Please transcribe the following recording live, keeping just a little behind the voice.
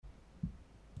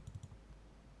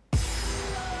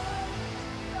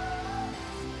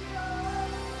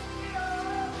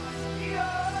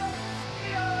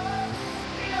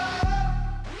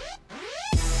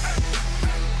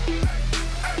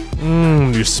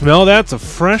you smell that? It's a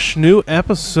fresh new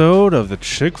episode of the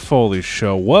Chick Foley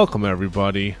Show. Welcome,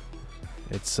 everybody.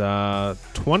 It's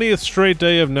 20th straight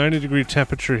day of 90-degree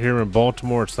temperature here in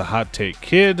Baltimore. It's the Hot Take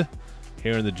Kid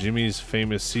here in the Jimmy's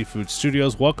Famous Seafood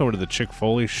Studios. Welcome to the Chick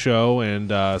Foley Show.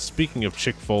 And speaking of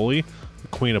Chick Foley, the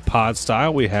queen of pod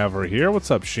style, we have her here.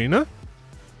 What's up, Sheena?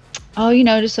 Oh,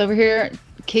 just over here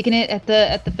kicking it at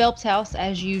the Phelps house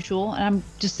as usual, and I'm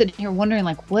just sitting here wondering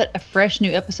what a fresh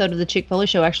new episode of the Chick Foley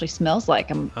Show actually smells like.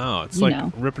 It's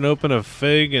like ripping open a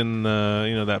fig and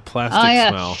that plastic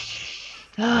smell.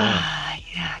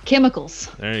 Yeah, chemicals.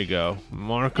 There you go.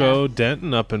 Marco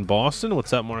Denton up in Boston.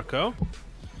 What's up, Marco?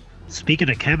 Speaking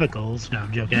of chemicals, no,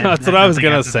 I'm joking. That's what I was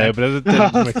gonna say, but it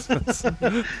didn't make sense.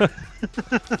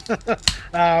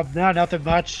 No, nothing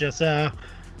much. I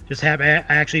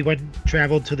actually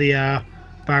traveled to the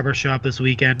barber shop this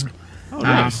weekend. Oh,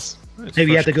 nice. Maybe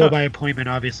you have to go by appointment,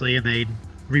 obviously, and they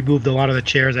removed a lot of the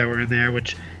chairs that were in there,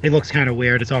 which it looks kind of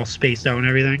weird. It's all spaced out and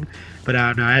everything. But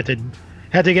no, I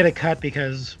had to get it cut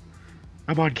because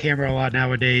I'm on camera a lot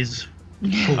nowadays.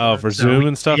 For Zoom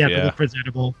and stuff. Yeah, to look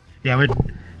presentable. Yeah, with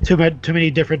too many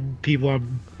different people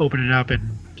I'm opening up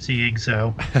and seeing,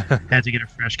 so had to get a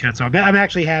fresh cut. So I'm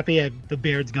actually happy. The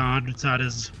beard's gone. It's not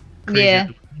as crazy as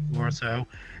it was before, so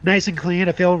nice and clean.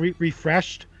 I feel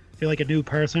refreshed. I feel like a new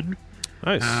person.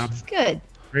 Nice. It's good.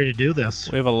 Ready to do this.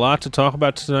 We have a lot to talk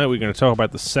about tonight. We're going to talk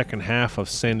about the second half of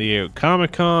San Diego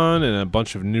Comic-Con and a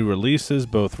bunch of new releases,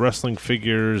 both wrestling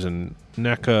figures and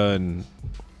NECA and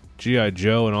G.I.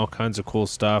 Joe and all kinds of cool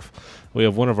stuff. We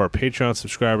have one of our Patreon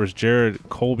subscribers, Jared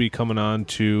Colby, coming on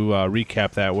to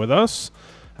recap that with us.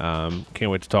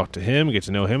 Can't wait to talk to him, get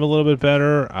to know him a little bit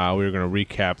better. We're going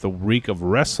to recap the week of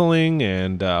wrestling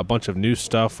and a bunch of new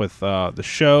stuff with the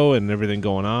show and everything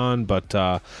going on. But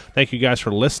thank you guys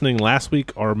for listening. Last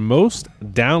week, our most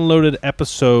downloaded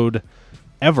episode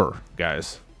ever,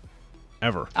 guys.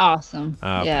 Ever. Awesome.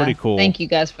 Pretty cool. Thank you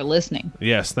guys for listening.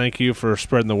 Yes, thank you for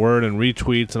spreading the word and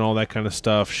retweets and all that kind of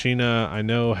stuff. Sheena, I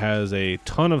know, has a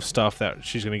ton of stuff that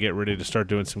she's going to get ready to start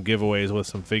doing some giveaways with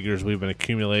some figures we've been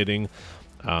accumulating.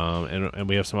 And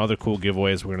we have some other cool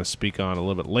giveaways we're going to speak on a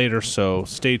little bit later, so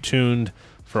stay tuned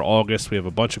for August. We have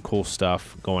a bunch of cool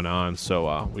stuff going on,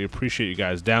 so we appreciate you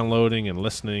guys downloading and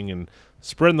listening and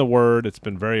spreading the word. It's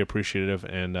been very appreciative,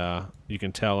 and you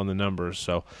can tell in the numbers.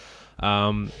 So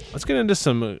let's get into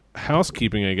some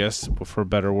housekeeping, I guess, for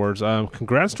better words.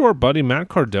 Congrats to our buddy Matt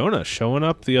Cardona showing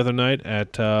up the other night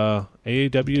at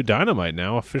AEW Dynamite,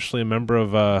 now officially a member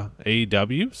of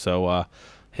AEW, so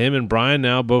him and Brian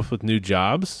now both with new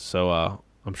jobs, so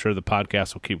I'm sure the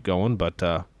podcast will keep going,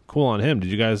 but cool on him. Did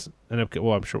you guys end up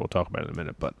well, I'm sure we'll talk about it in a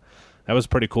minute, but that was a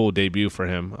pretty cool debut for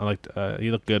him. I liked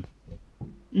he looked good.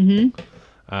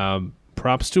 Mm-hmm.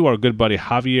 Props to our good buddy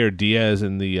Javier Diaz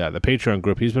in the Patreon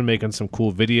group. He's been making some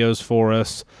cool videos for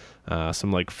us,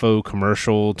 some faux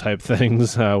commercial type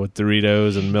things with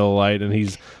Doritos and Miller Lite, and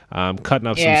he's cutting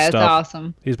up some stuff. Yeah, it's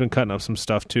awesome. He's been cutting up some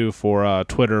stuff too for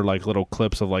Twitter, little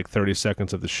clips of 30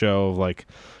 seconds of the show,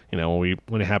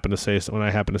 when I happen to say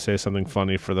something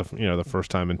funny for the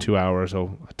first time in 2 hours.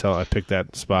 I pick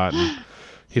that spot and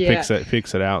he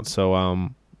picks it out. So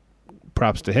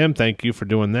props to him. Thank you for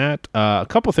doing that. A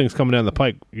couple things coming down the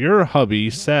pike. Your hubby,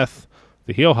 Seth,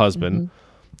 the heel husband,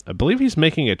 I believe he's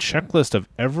making a checklist of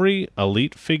every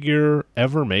Elite figure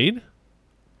ever made.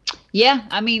 Yeah,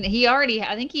 I think he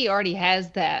already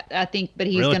has that. I think, but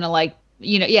he's Really? gonna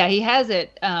he has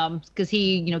it because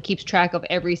he keeps track of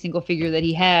every single figure that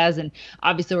he has, and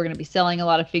obviously we're gonna be selling a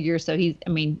lot of figures. So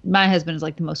my husband is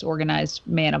the most organized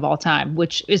man of all time,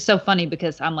 which is so funny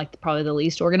because I'm probably the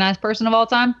least organized person of all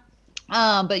time.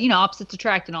 But opposites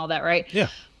attract and all that, right? Yeah.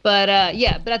 But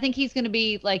but I think he's going to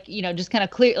be just kind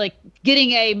of clear,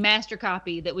 getting a master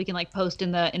copy that we can post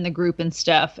in the group and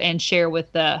stuff and share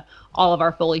with all of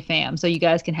our Foley fam, so you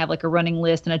guys can have a running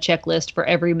list and a checklist for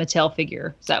every Mattel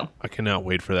figure. So I cannot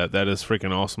wait for that. That is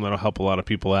freaking awesome. That'll help a lot of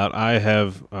people out. I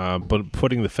have been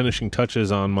putting the finishing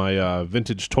touches on my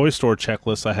vintage toy store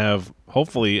checklist. I have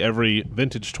hopefully every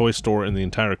vintage toy store in the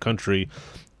entire country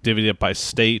divvied up by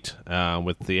state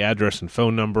with the address and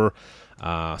phone number.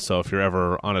 So if you're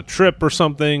ever on a trip or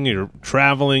something, you're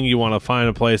traveling, you want to find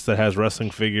a place that has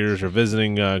wrestling figures, or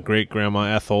visiting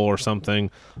great-grandma Ethel or something.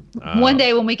 One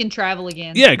day when we can travel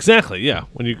again. Yeah, exactly, yeah.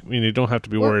 When you don't have to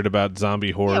be worried about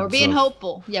zombie hordes. Yeah, we're being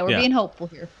hopeful. Yeah, we're being hopeful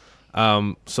here.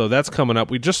 So that's coming up.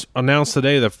 We just announced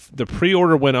today the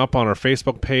pre-order went up on our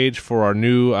Facebook page for our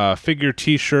new figure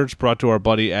T-shirts brought to our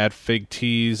buddy at Fig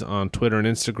Tees on Twitter and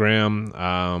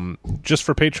Instagram. Just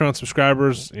for Patreon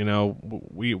subscribers,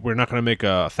 we're not going to make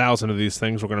 1,000 of these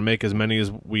things. We're going to make as many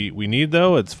as we need,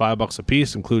 though. It's $5 a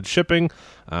piece, includes shipping.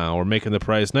 We're making the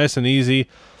price nice and easy.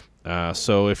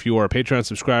 So if you are a Patreon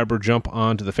subscriber, jump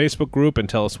onto the Facebook group and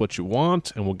tell us what you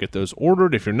want, and we'll get those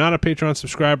ordered. If you're not a Patreon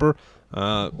subscriber,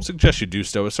 suggest you do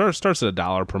so. It starts at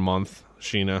 $1 per month,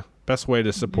 Sheena. Best way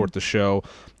to support the show.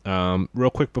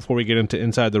 Real quick before we get into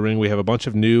Inside the Ring, we have a bunch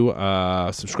of new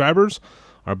subscribers.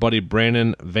 Our buddy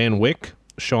Brandon Van Wyck,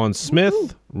 Sean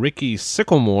Smith, Ricky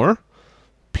Sycamore,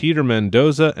 Peter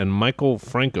Mendoza, and Michael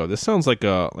Franco. This sounds like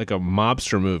a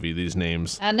mobster movie, these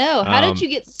names. I know. How did you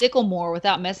get Sycamore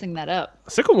without messing that up?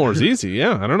 Sycamore's easy,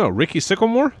 yeah. I don't know. Ricky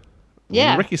Sycamore?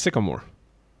 Yeah. Ricky Sycamore.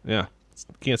 Yeah.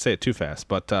 Can't say it too fast.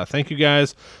 But thank you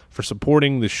guys for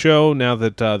supporting the show. Now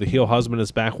that the Heel Husband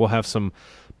is back, we'll have some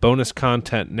bonus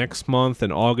content next month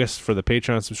in August for the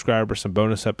Patreon subscribers, some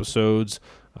bonus episodes,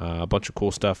 a bunch of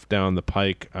cool stuff down the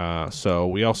pike. So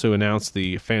we also announced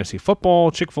the Fantasy Football,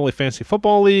 Chick-fil-A Fantasy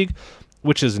Football League,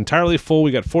 which is entirely full.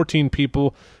 We got 14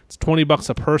 people. It's $20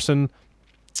 a person.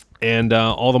 And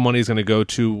all the money is going to go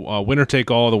to winner take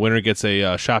all. The winner gets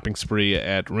a shopping spree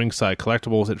at Ringside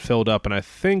Collectibles. It filled up in, I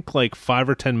think, like 5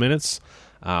 or 10 minutes.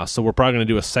 So we're probably going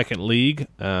to do a second league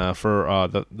for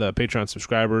the Patreon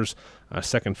subscribers, a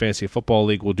second Fantasy Football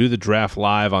League. We'll do the draft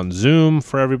live on Zoom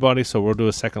for everybody, so we'll do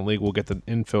a second league. We'll get the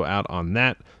info out on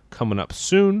that coming up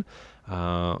soon.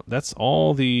 That's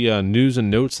all the news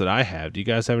and notes that I have. Do you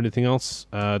guys have anything else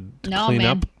to clean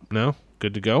up? No?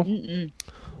 Good to go? Mm-mm.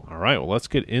 All right, well, let's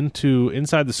get into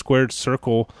Inside the Squared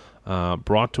Circle,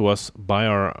 brought to us by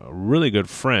our really good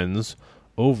friends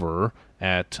over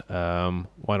at,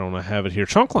 why don't I have it here?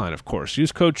 Chalkline, of course.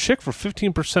 Use code CHICK for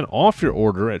 15% off your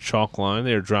order at Chalkline.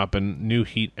 They're dropping new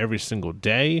heat every single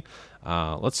day.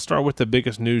 Let's start with the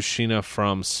biggest news, Sheena,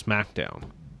 from SmackDown.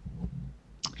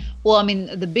 Well, I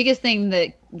mean, the biggest thing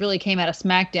that really came out of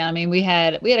SmackDown, I mean, we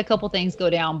had a couple things go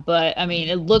down, but I mean,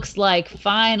 it looks like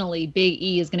finally Big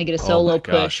E is going to get a solo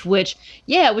push, which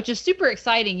is super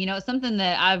exciting. It's something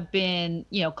that I've been,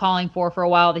 calling for a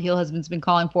while. The Heel Husband's been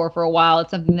calling for a while.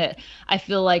 It's something that I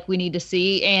feel like we need to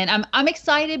see, and I'm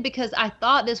excited because I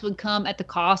thought this would come at the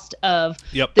cost of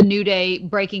the New Day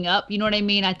breaking up. You know what I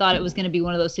mean? I thought it was going to be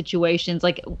one of those situations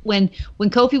like when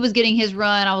Kofi was getting his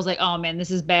run, I was like, oh man,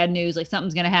 this is bad news. Like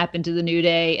something's going to happen to the New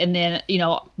Day, and then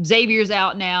Xavier's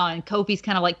out now, and Kofi's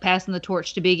kind of like passing the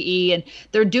torch to Big E, and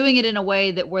they're doing it in a way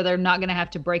that where they're not going to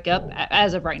have to break up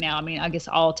as of right now. I mean, I guess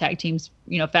all tag teams,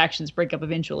 factions break up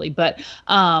eventually, but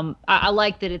I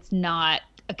like that it's not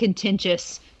a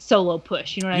contentious solo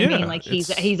push. You know what I mean? Like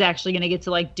he's actually going to get to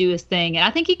like do his thing, and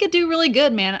I think he could do really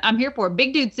good, man. I'm here for it.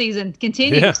 Big dude season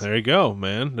continues. Yeah, there you go,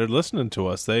 man. They're listening to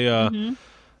us. They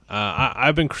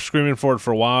I've been screaming for it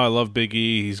for a while. I love Big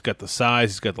E. He's got the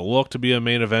size. He's got the look to be a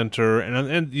main eventer.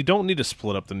 And you don't need to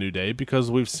split up the New Day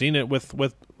because we've seen it with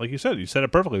like you said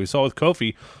it perfectly. We saw it with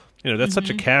Kofi. That's such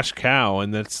a cash cow,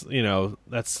 and that's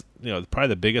probably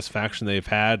the biggest faction they've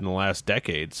had in the last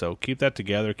decade. So keep that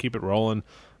together. Keep it rolling.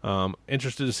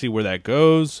 Interested to see where that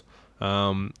goes.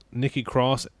 Nikki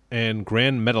Cross and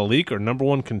Grand Metalik are number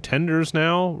one contenders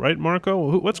now, right,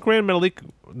 Marco? What's Grand Metalik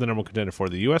the number one contender for?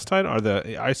 The U.S. title or the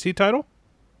IC title?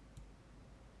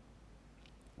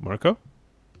 Marco?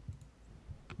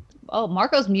 Oh,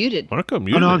 Marco's muted. Marco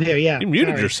muted. Oh, no, I'm here, yeah. You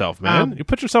muted yourself, man. You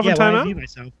put yourself in timeout? I muted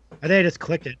myself. I think I just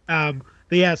clicked it. But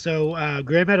yeah, so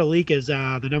Grand Metalik is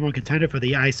the number one contender for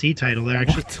the IC title.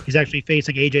 He's actually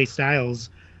facing AJ Styles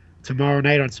tomorrow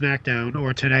night on SmackDown,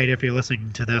 or tonight if you're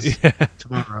listening to this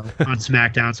tomorrow on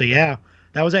SmackDown. So yeah,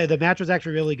 the match was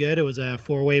actually really good. It was a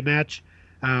 4-way match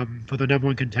for the number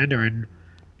one contender, and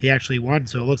he actually won.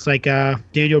 So it looks like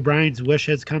Daniel Bryan's wish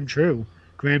has come true.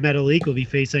 Grand Metalik will be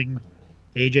facing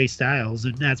AJ Styles,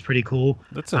 and that's pretty cool.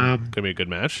 That's gonna be a good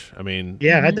match. I mean,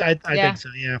 I think so.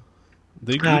 Yeah,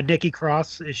 Nikki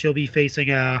Cross, she'll be facing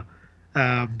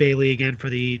Bayley again for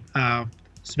the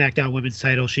SmackDown Women's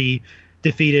title. She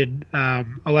defeated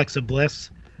Alexa Bliss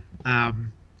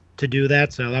to do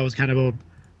that, so that was kind of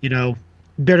a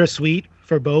bittersweet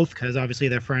for both because obviously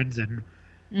they're friends, and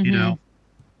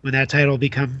when that title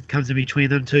comes in between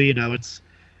them two, it's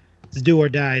do or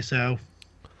die. So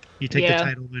you take the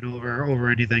title win over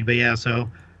anything. But yeah, so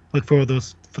look for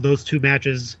those two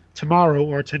matches tomorrow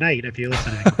or tonight if you're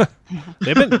listening.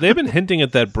 They've been hinting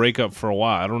at that breakup for a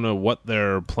while. I don't know what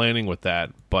they're planning with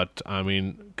that, but I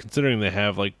mean, considering they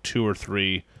have like 2 or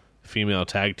 3 female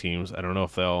tag teams, I don't know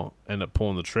if they'll end up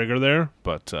pulling the trigger there.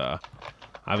 But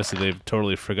obviously they've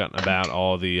totally forgotten about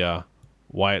all the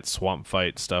Wyatt swamp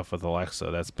fight stuff with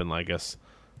Alexa. That's been, I guess,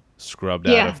 scrubbed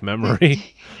out of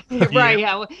memory. Right,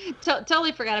 yeah. Well,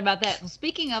 totally forgot about that. Well,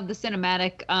 speaking of the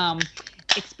cinematic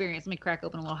experience, let me crack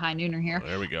open a little high nooner here.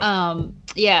 There we go.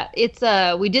 Yeah, it's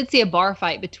we did see a bar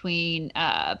fight between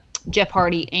Jeff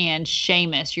Hardy and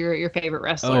Sheamus, your favorite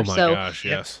wrestler. Oh my gosh,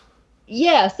 yes.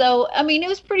 Yeah, so I mean, it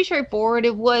was pretty straightforward.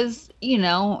 It was,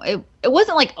 it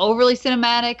wasn't like overly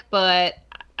cinematic, but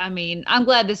I mean, I'm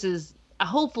glad this is.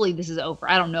 Hopefully, this is over.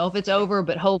 I don't know if it's over,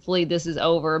 but hopefully, this is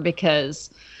over because,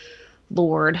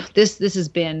 Lord, this has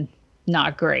been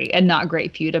not great, a not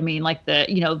great feud. I mean, like the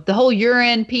whole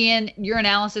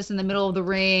urinalysis in the middle of the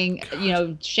ring.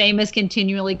 Sheamus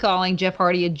continually calling Jeff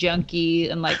Hardy a junkie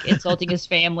and like insulting his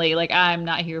family. Like, I'm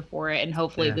not here for it. And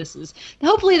hopefully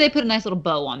hopefully they put a nice little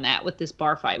bow on that with this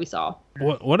bar fight we saw.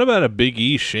 What about a Big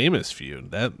E Sheamus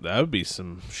feud? That would be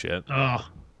some shit. Oh,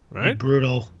 right,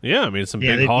 brutal. Yeah, I mean, some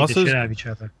big they hosses. beat the shit out of each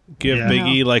other. Give Big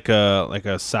E like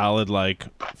a solid like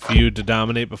feud to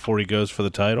dominate before he goes for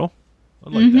the title. I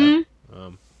like that.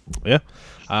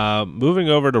 Moving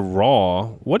over to Raw,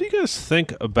 what do you guys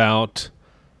think about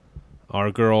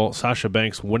our girl Sasha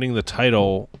Banks winning the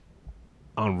title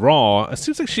on Raw? It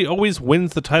seems like she always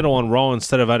wins the title on Raw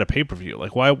instead of at a pay-per-view.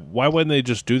 Like, why wouldn't they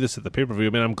just do this at the pay-per-view? I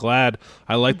mean, I'm glad.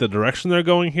 I like the direction they're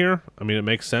going here. I mean, it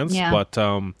makes sense. Yeah. But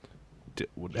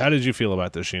how did you feel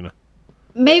about this, Sheena?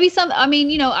 Maybe some. I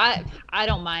mean, I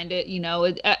don't mind it.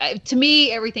 To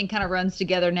me, everything kind of runs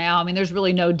together now. I mean, there's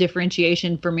really no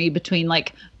differentiation for me between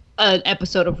like an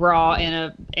episode of Raw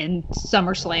and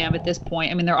SummerSlam at this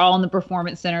point. I mean, they're all in the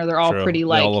Performance Center. They're all pretty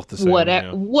like all look the same,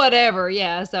 whatever.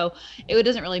 Yeah. So it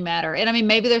doesn't really matter. And I mean,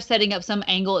 maybe they're setting up some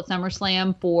angle at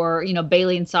SummerSlam for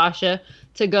Bayley and Sasha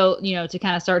to go, to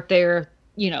kind of start their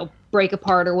break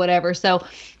apart or whatever. So.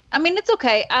 I mean, it's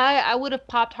okay. I would have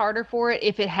popped harder for it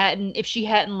if she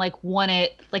hadn't like won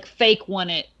it, like fake won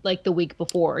it like the week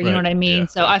before. You know what I mean? Yeah.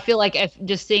 So I feel like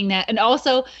just seeing that, and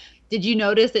also, did you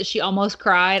notice that she almost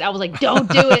cried? I was like,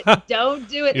 "Don't do it! Don't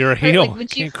do it!" You're a heel. Like,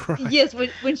 Can't cry. Yes,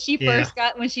 when she first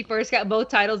got both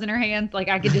titles in her hands, like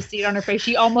I could just see it on her face.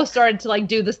 She almost started to like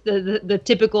do this the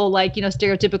typical like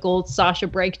stereotypical Sasha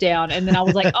breakdown, and then I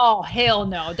was like, "Oh hell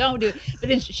no, don't do it!" But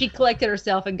then she collected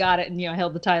herself and got it, and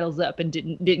held the titles up and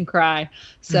didn't cry.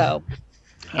 So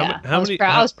I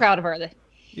was proud of her.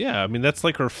 Yeah, I mean that's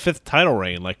like her 5th title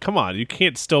reign. Like, come on, you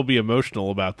can't still be emotional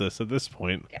about this at this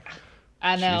point. Yeah.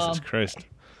 I know. Jesus Christ.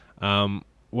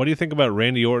 What do you think about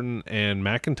Randy Orton and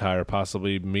McIntyre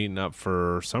possibly meeting up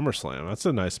for SummerSlam? That's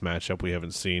a nice matchup we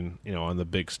haven't seen, on the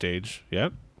big stage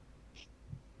yet.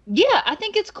 Yeah, I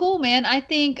think it's cool, man. I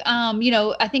think,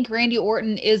 I think Randy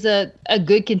Orton is a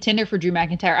good contender for Drew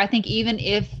McIntyre. I think even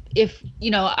if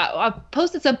I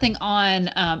posted something on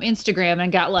Instagram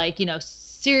and got like,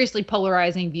 seriously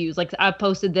polarizing views. Like I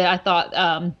posted that I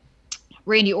thought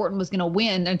Randy Orton was going to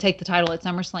win and take the title at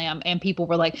SummerSlam, and people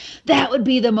were like, that would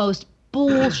be the most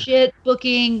bullshit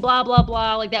booking, blah, blah,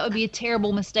 blah. Like, that would be a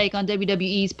terrible mistake on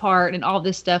WWE's part and all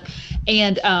this stuff.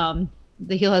 And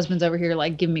the heel husband's over here,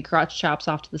 like, giving me crotch chops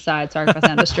off to the side. Sorry if I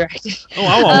sound distracted. Oh,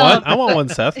 I want one. I want one,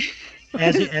 Seth.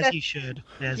 As he should.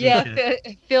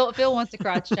 Phil wants a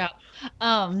crotch chop.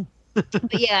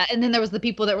 But yeah, and then there was the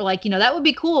people that were like, that would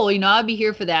be cool. I'd be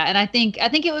here for that. And I think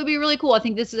it would be really cool. I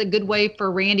think this is a good way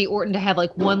for Randy Orton to have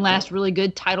like one last really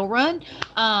good title run,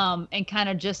 and kind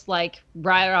of just like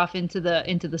ride off into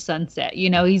the sunset.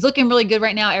 He's looking really good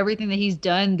right now. Everything that he's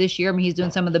done this year, I mean, he's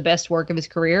doing some of the best work of his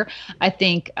career. I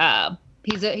think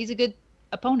he's a good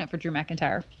opponent for Drew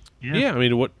McIntyre. Yeah, I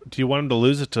mean, what do you want him to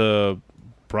lose it to?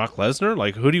 Brock Lesnar?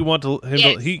 Like, who do you want to him?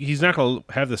 Yes. He's not going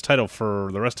to have this title for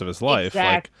the rest of his life.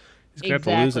 Exactly. Like, he's going to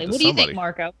have to lose it to somebody. What do you think,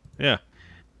 Marco? Yeah.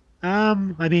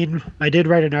 I mean, I did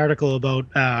write an article about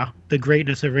the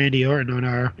greatness of Randy Orton on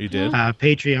our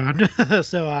Patreon.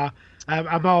 So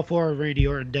I'm all for Randy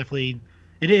Orton, definitely.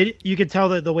 You can tell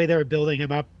that the way they were building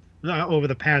him up over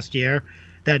the past year,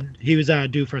 that he was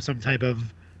due for some type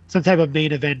of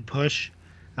main event push.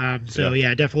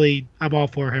 Definitely, I'm all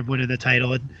for him winning the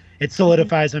title. It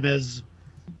solidifies him as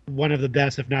one of the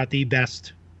best, if not the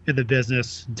best, in the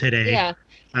business today. Yeah.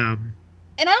 And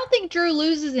I don't think Drew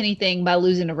loses anything by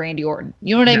losing to Randy Orton.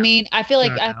 You know what I mean? I feel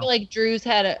like Drew's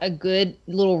had a good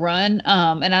little run.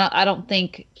 And I don't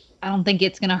think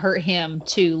it's gonna hurt him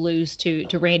to lose to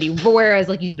Randy. Whereas,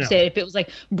 like you said, if it was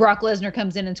like Brock Lesnar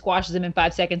comes in and squashes him in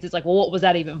 5 seconds, it's like, well, what was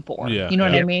that even for? Yeah. You know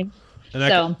what I mean?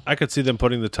 And I could see them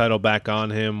putting the title back on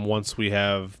him once we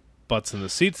have butts in the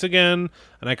seats again.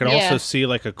 And I could also see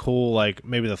like a cool, like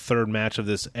maybe the third match of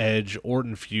this Edge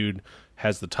Orton feud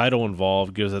has the title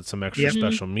involved, gives it some extra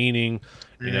special meaning.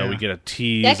 You know, we get a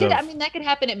tease. That could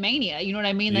happen at Mania. You know what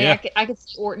I mean? I could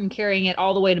see Orton carrying it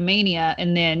all the way to Mania,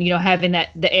 and then having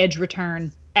the Edge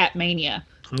return at Mania,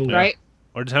 right?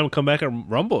 Or just have him come back and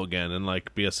Rumble again and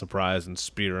like be a surprise and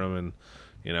spear him, and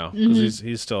because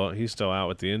he's still out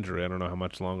with the injury. I don't know how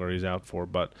much longer he's out for,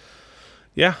 but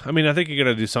yeah, I mean, I think you got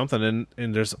to do something,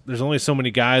 and there's only so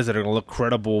many guys that are going to look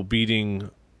credible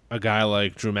beating a guy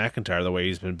like Drew McIntyre the way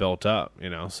he's been built up,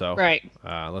 so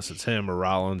unless it's him or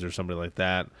Rollins or somebody like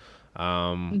that.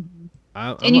 And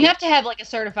you have to have like a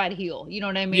certified heel, you know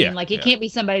what I mean? Yeah, like it can't be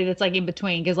somebody that's like in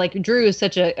between, because like Drew is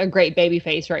such a great baby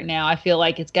face right now. I feel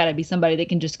like it's got to be somebody that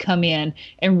can just come in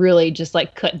and really just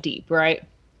like cut deep, right?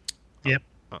 Yep.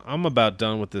 I'm about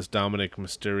done with this Dominic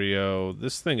Mysterio.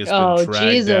 This thing has been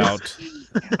dragged out.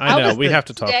 I know, we have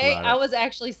to talk about it. I was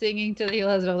actually singing to the heel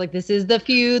husband. I was like, this is the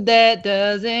feud that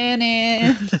doesn't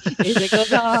end. It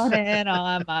goes on and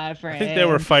on, my friend. I think they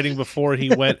were fighting before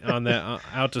he went on that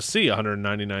out to sea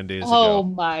 199 days ago. Oh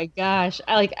my gosh.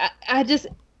 Because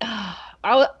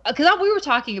we were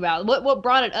talking about what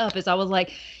brought it up is I was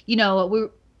like, we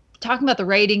were talking about the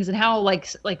ratings and how like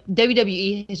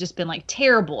WWE has just been like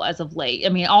terrible as of late. I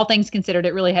mean, all things considered,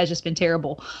 it really has just been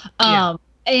terrible.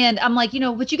 And I'm like,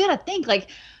 but you got to think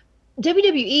like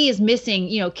WWE is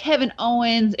missing, Kevin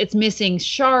Owens. It's missing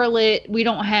Charlotte. We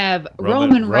don't have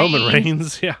Roman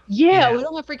Reigns. Yeah, we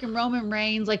don't have freaking Roman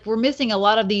Reigns. Like we're missing a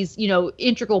lot of these,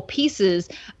 integral pieces.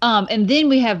 And then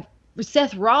we have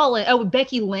Seth Rollins. Oh,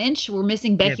 Becky Lynch. We're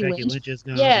missing Becky Lynch. Lynch is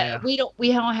gone, we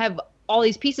don't have all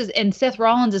these pieces, and Seth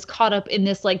Rollins is caught up in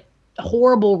this like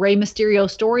horrible Rey Mysterio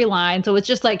storyline. So it's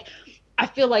just like, I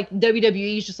feel like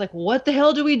WWE is just like, what the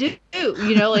hell do we do?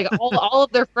 Like all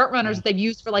of their front runners that they've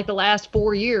used for like the last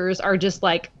 4 years are just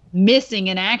like missing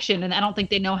in action, and I don't think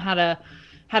they know how to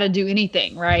do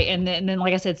anything, right? And then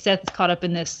like I said, Seth is caught up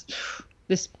in this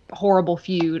horrible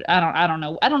feud. I don't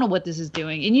know what this is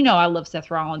doing. And I love Seth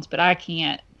Rollins, but I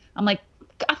can't. I'm like,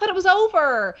 I thought it was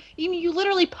over. You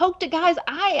literally poked a guy's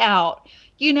eye out.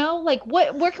 Like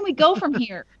where can we go from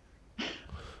here?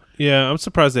 Yeah, I'm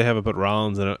surprised they haven't put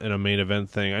Rollins in a main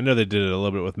event thing. I know they did it a little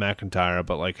bit with McIntyre,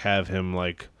 but like have him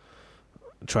like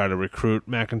try to recruit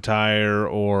McIntyre,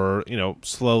 or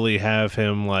slowly have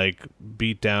him like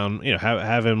beat down.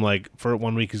 Have him like for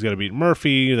 1 week he's going to beat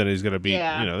Murphy, then he's going to beat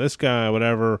this guy,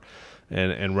 whatever.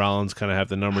 And Rollins kind of have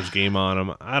the numbers game on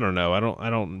him. I don't know. I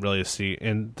don't really see.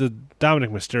 And the Dominic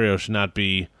Mysterio should not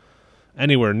be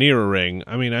anywhere near a ring.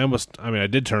 I mean, I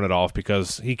did turn it off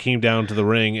because he came down to the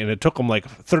ring and it took him like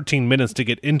 13 minutes to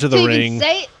get into the ring.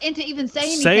 To even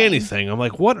say anything. I'm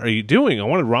like, what are you doing? I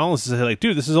wanted Rollins to say like,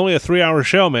 dude, this is only a 3-hour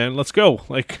show, man. Let's go.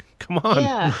 Like, come on.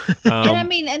 Yeah.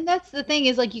 And that's the thing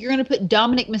is like, you're going to put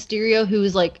Dominic Mysterio, who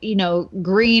is like,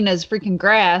 green as freaking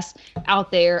grass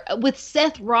out there with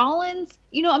Seth Rollins.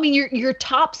 Your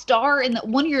top star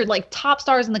one of your like top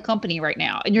stars in the company right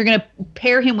now, and you're going to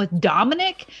pair him with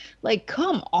Dominic. Like,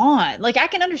 come on. Like, I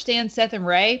can understand Seth and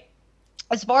Ray.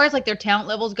 As far as like their talent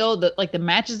levels go, the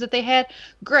matches that they had,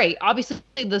 great. Obviously,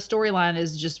 the storyline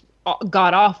is just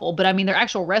god awful, but I mean their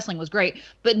actual wrestling was great.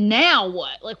 But now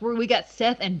what? Like, where we got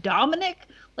Seth and Dominic?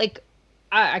 Like,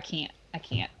 I can't.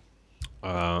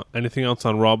 Anything else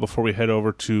on Raw before we head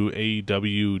over to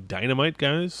AEW Dynamite,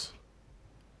 guys?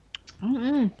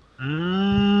 No,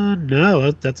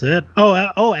 that's it.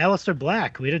 Aleister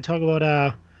Black. We didn't talk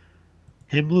about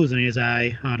him losing his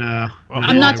eye on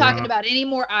I'm not talking about any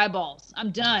more eyeballs.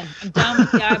 I'm done with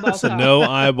the eyeball. It's a no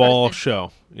eyeball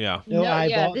show. Yeah. No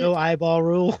eyeball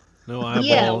rule. No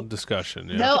eyeball discussion.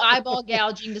 Yeah. No eyeball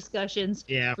gouging discussions.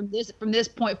 Yeah. From this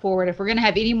point forward, if we're gonna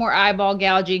have any more eyeball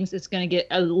gougings, it's gonna get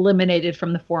eliminated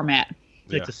from the format.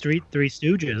 It's like the Three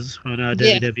Stooges on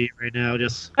WWE right now.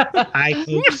 Just eye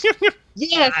pokes.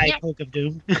 Yes. Eye poke of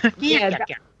doom. Yeah.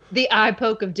 The eye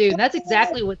poke of doom. That's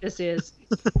exactly what this is.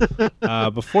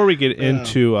 Before we get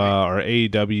into our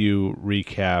AEW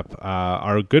recap,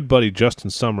 our good buddy Justin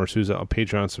Summers, who's a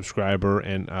Patreon subscriber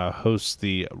and hosts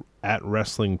the At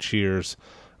Wrestling Cheers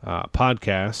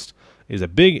podcast, is a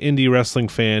big indie wrestling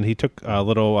fan. He took a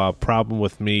little problem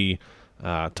with me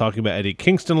talking about Eddie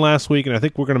Kingston last week, and I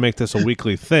think we're going to make this a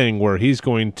weekly thing where he's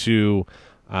going to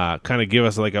kind of give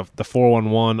us like the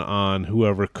 411 on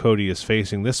whoever Cody is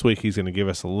facing. This week he's going to give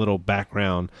us a little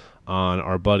background on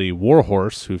our buddy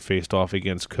Warhorse, who faced off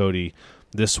against Cody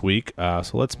this week. So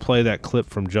let's play that clip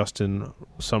from Justin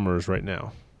Summers right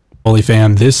now. Holy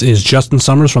fam, this is Justin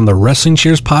Summers from the Wrestling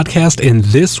Cheers podcast, and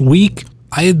this week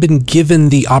I have been given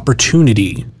the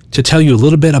opportunity to tell you a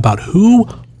little bit about who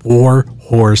Warhorse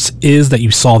Warhorse is that you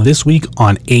saw this week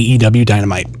on AEW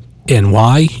Dynamite, and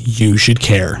why you should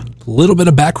care. A little bit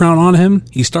of background on him.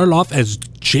 He started off as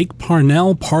Jake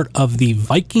Parnell, part of the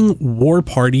Viking War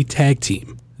Party tag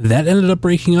team. That ended up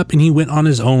breaking up, and he went on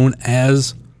his own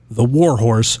as the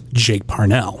Warhorse, Jake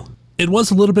Parnell. It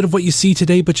was a little bit of what you see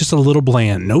today, but just a little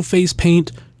bland. No face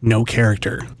paint, no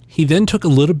character. He then took a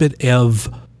little bit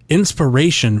of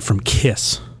inspiration from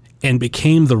Kiss and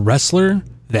became the wrestler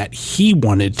that he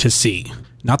wanted to see,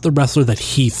 not the wrestler that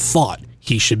he thought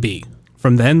he should be.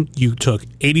 From then, you took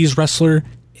 80s wrestler,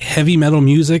 heavy metal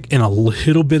music, and a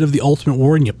little bit of the Ultimate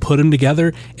War, and you put them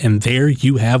together, and there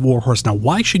you have Warhorse. Now,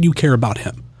 why should you care about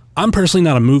him? I'm personally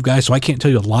not a move guy, so I can't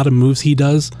tell you a lot of moves he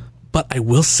does, but I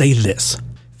will say this.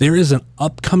 There is an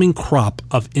upcoming crop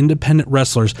of independent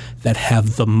wrestlers that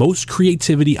have the most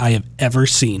creativity I have ever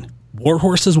seen.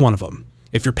 Warhorse is one of them.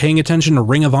 If you're paying attention to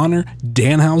Ring of Honor,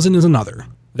 Danhausen is another.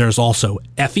 There's also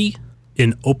Effie,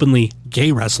 an openly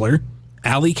gay wrestler,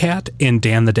 Alley Cat, and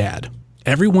Dan the Dad.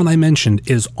 Everyone I mentioned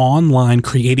is online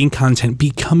creating content,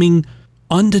 becoming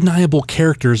undeniable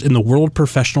characters in the world of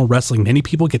professional wrestling. Many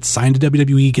people get signed to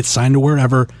WWE, get signed to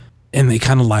wherever, and they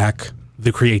kind of lack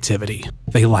the creativity.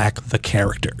 They lack the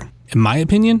character. In my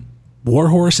opinion,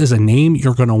 Warhorse is a name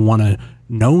you're going to want to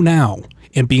know now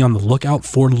and be on the lookout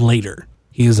for later.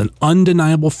 He is an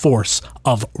undeniable force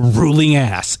of ruling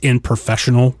ass in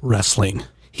professional wrestling.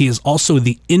 He is also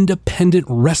the independent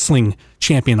wrestling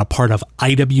champion, a part of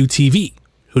IWTV.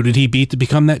 Who did he beat to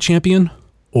become that champion?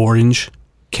 Orange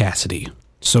Cassidy.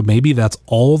 So maybe that's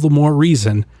all the more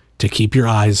reason to keep your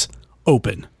eyes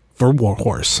open for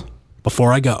Warhorse.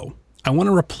 Before I go, I want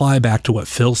to reply back to what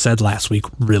Phil said last week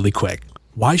really quick.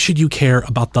 Why should you care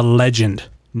about the legend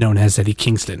known as Eddie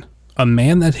Kingston? A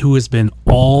man who has been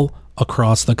all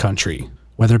across the country,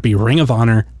 whether it be Ring of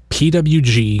Honor,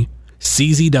 PWG,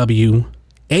 CZW,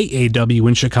 AAW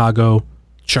in Chicago,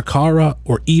 Chikara,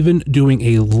 or even doing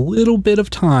a little bit of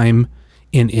time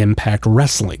in Impact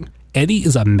Wrestling. Eddie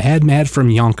is a madman from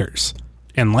Yonkers.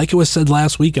 And like it was said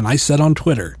last week, and I said on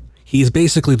Twitter, he's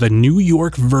basically the New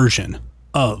York version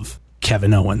of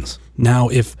Kevin Owens. Now,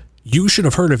 if you should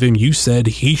have heard of him, you said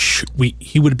he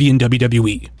would be in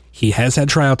WWE. He has had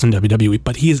tryouts in WWE,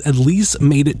 but he has at least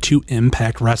made it to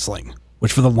Impact Wrestling,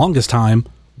 which for the longest time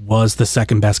was the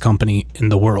second best company in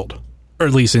the world, or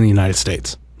at least in the United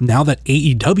States. Now that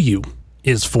AEW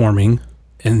is forming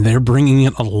and they're bringing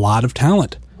in a lot of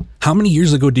talent. How many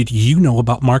years ago did you know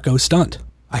about Marco Stunt?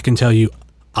 I can tell you,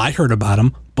 I heard about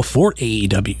him before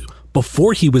AEW,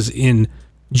 before he was in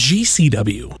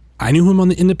GCW. I knew him on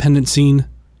the independent scene,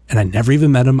 and I never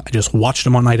even met him. I just watched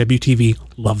him on IWTV,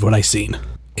 loved what I seen.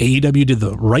 AEW did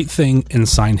the right thing and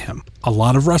signed him. A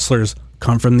lot of wrestlers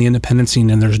come from the independent scene,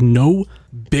 and there's no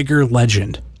bigger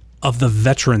legend of the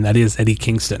veteran that is Eddie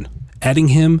Kingston. Adding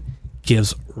him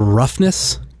gives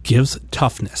roughness, gives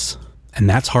toughness, and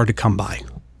that's hard to come by.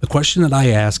 The question that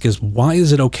I ask is, why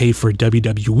is it okay for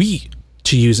WWE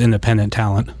to use independent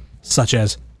talent, such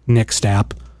as Nick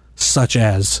Stapp, such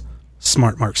as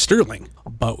Smart Mark Sterling,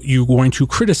 but you're going to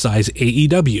criticize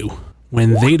AEW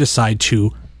when they decide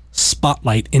to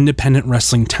spotlight independent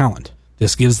wrestling talent?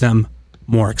 This gives them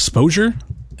more exposure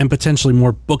and potentially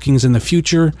more bookings in the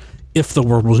future if the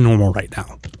world was normal right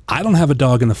now. I don't have a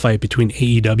dog in the fight between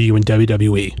AEW and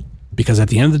WWE because at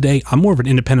the end of the day, I'm more of an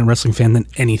independent wrestling fan than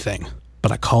anything.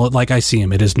 But I call it like I see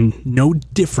him. It is no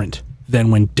different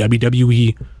than when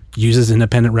WWE uses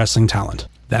independent wrestling talent.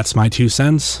 That's my 2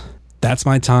 cents. That's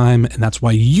my time. And that's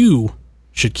why you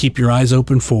should keep your eyes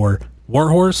open for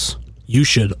Warhorse. You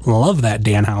should love that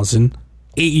Danhausen.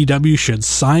 AEW should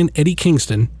sign Eddie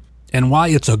Kingston. And why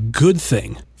it's a good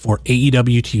thing for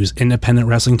AEW to use independent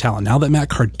wrestling talent. Now that Matt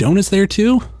Cardona's there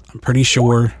too, I'm pretty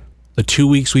sure the 2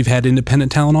 weeks we've had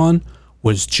independent talent on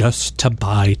was just to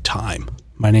buy time.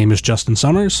 My name is Justin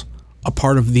Summers, a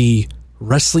part of the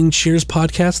Wrestling Cheers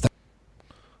podcast.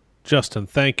 Justin,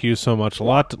 thank you so much. A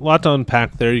lot to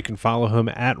unpack there. You can follow him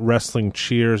at Wrestling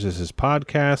Cheers is his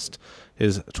podcast.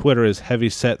 His Twitter is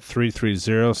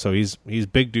Heavyset330, so he's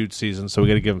big dude season, so we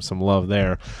got to give him some love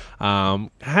there.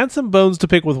 Had some bones to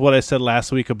pick with what I said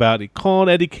last week about he called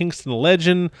Eddie Kingston a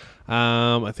legend.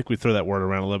 I think we throw that word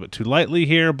around a little bit too lightly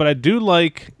here, but I do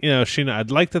like, Sheena, I'd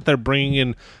like that they're bringing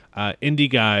in indie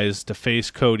guys to face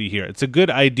Cody here. It's a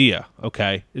good idea,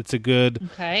 okay? It's a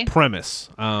good premise.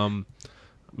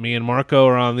 Me and Marco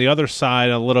are on the other side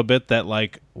a little bit that,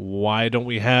 like, why don't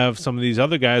we have some of these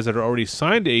other guys that are already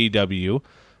signed to AEW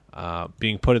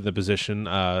being put in the position,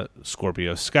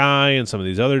 Scorpio Sky and some of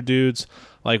these other dudes?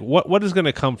 Like, what is going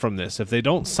to come from this? If they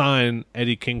don't sign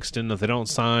Eddie Kingston, if they don't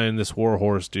sign this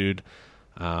Warhorse dude,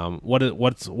 what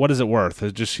is it worth?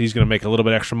 Is just he's going to make a little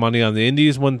bit extra money on the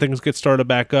indies when things get started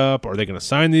back up? Are they going to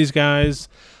sign these guys?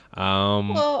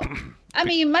 Well, I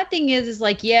mean, my thing is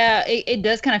like, yeah, it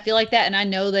does kind of feel like that. And I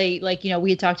know they, like, we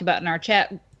had talked about in our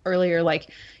chat earlier, like,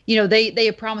 they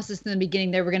had promised us in the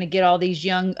beginning they were going to get all these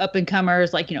young up and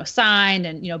comers, like, signed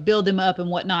and, build them up and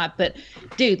whatnot. But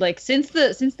dude, like since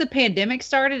the pandemic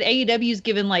started, AEW's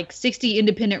given like 60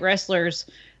 independent wrestlers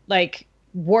like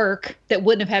work that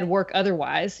wouldn't have had work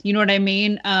otherwise. You know what I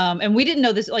mean? And we didn't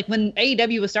know this, like when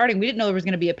AEW was starting, we didn't know there was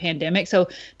going to be a pandemic. So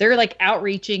they're like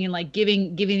outreaching and like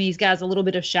giving these guys a little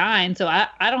bit of shine. So I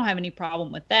don't have any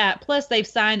problem with that. Plus they've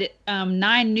signed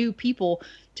 9 new people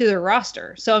to their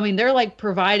roster. So, I mean, they're like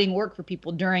providing work for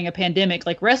people during a pandemic.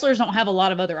 Like wrestlers don't have a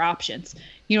lot of other options.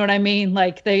 You know what I mean?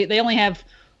 Like they only have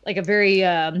like a very,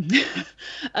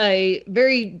 a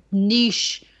very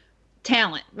niche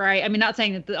talent, right? I mean, not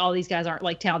saying that all these guys aren't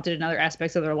like talented in other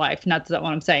aspects of their life. Not that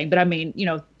what I'm saying, but I mean,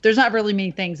 there's not really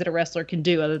many things that a wrestler can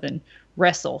do other than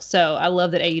wrestle. So I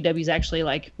love that AEW is actually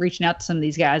like reaching out to some of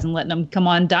these guys and letting them come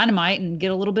on Dynamite and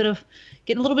getting a little bit of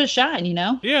shine,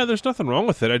 Yeah, there's nothing wrong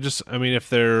with it. I mean, if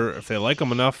they like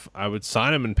them enough, I would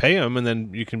sign them and pay them, and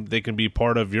then they can be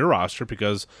part of your roster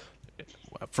because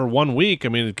for 1 week, I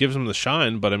mean, it gives them the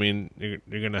shine, but I mean, you're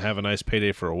going to have a nice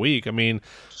payday for a week. I mean,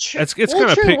 it's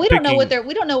kind of true. We don't know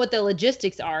what the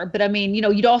logistics are, but I mean,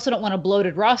 you also don't want a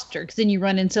bloated roster because then you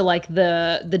run into like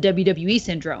the WWE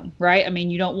syndrome, right? I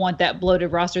mean, you don't want that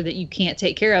bloated roster that you can't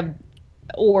take care of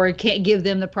or can't give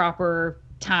them the proper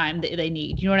time that they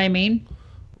need. You know what I mean?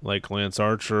 Like Lance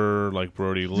Archer, like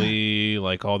Brody Lee,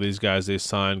 like all these guys they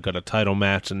signed got a title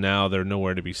match, and now they're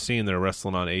nowhere to be seen. They're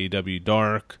wrestling on AEW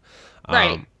Dark.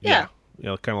 Right. Yeah.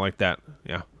 Kind of like that.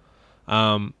 Yeah.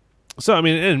 So, I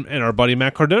mean, and our buddy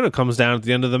Matt Cardona comes down at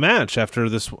the end of the match after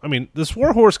this. I mean, this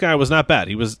Warhorse guy was not bad.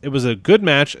 It was a good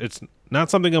match. It's not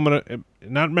something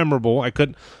not memorable.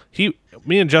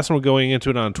 Me and Justin were going into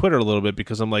it on Twitter a little bit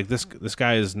because I'm like, this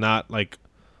guy is not like,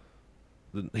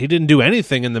 he didn't do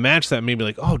anything in the match that made me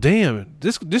like, oh damn,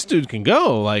 this dude can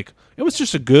go. Like, it was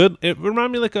just it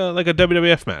reminded me like a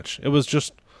WWF match. It was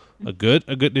just a good.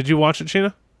 Did you watch it,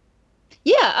 Sheena?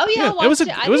 Yeah. Oh yeah. I watched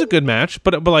it was a good match,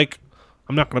 but like,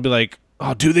 I'm not gonna be like,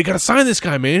 oh dude, they gotta sign this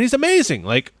guy, man. He's amazing.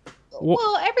 Like,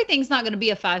 well, everything's not going to be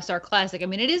a 5-star classic. I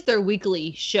mean, it is their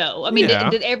weekly show. I mean,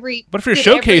 did every... But if you're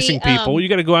showcasing people, you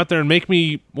got to go out there and make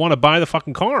me want to buy the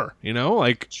fucking car,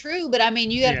 Like... True, but I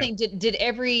mean, you got to think, did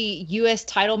every U.S.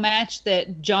 title match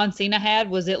that John Cena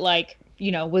had, was it like,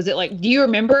 do you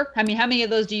remember? I mean, how many of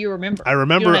those do you remember? I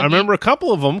remember I remember a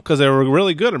couple of them because they were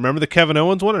really good. I remember the Kevin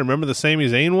Owens one. I remember the Sami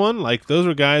Zayn one. Like, those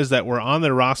were guys that were on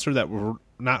their roster that were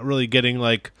not really getting,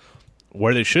 like...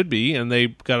 where they should be, and they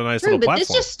got a nice little platform. But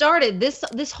this just started.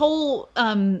 This whole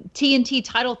TNT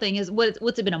title thing is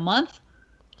what's it been, a month?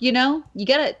 You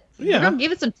gotta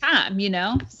give it some time.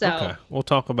 So okay, we'll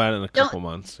talk about it in a couple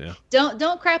months. Yeah,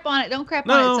 don't crap on it. Don't crap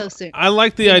on it so soon. I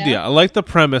like the idea. I like the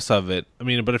premise of it. I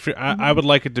mean, but if you're, I would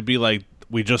like it to be like,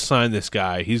 we just signed this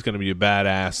guy. He's going to be a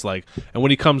badass. Like, and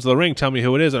when he comes to the ring, tell me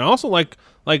who it is. And I also like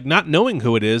not knowing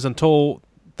who it is until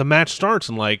the match starts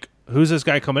and like, who's this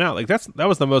guy coming out? Like, that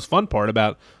was the most fun part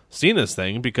about Cena's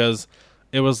thing, because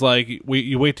it was like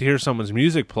you wait to hear someone's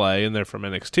music play and they're from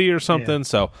NXT or something. Yeah.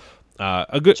 So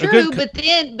but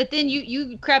then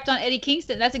you crapped on Eddie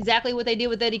Kingston. That's exactly what they did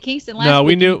with Eddie Kingston last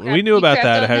week. No, we knew about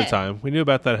that ahead of time. We knew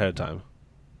about that ahead of time.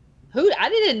 Who? I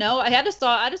didn't know. I just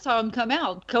saw him come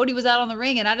out. Cody was out on the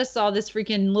ring, and I just saw this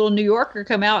freaking little New Yorker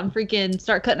come out and freaking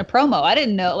start cutting a promo. I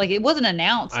didn't know. Like, it wasn't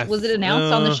announced. Was it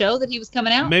announced on the show that he was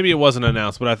coming out? Maybe it wasn't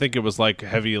announced, but I think it was like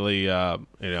heavily,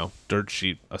 dirt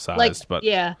sheet sized. Like, but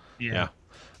yeah.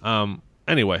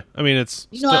 Anyway, I mean, it's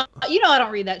I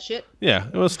don't read that shit. Yeah,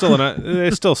 it was still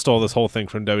they still stole this whole thing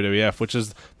from WWF, which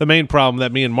is the main problem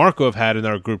that me and Marco have had in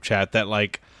our group chat. That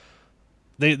like.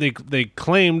 They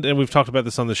claimed, and we've talked about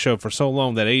this on the show for so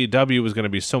long, that AEW was going to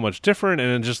be so much different, and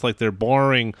then just like they're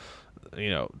borrowing,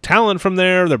 talent from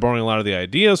there. They're borrowing a lot of the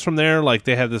ideas from there. Like,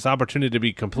 they had this opportunity to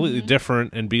be completely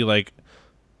different and be like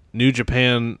New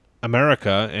Japan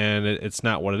America, and it's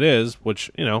not what it is. Which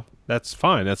that's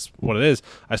fine. That's what it is.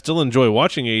 I still enjoy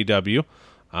watching AEW.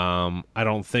 I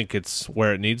don't think it's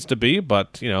where it needs to be,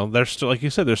 but they're still, like you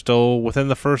said, they're still within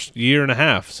the first year and a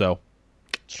half. So.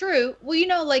 True.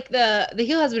 Well, like the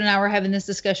heel husband and I were having this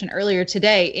discussion earlier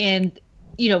today, and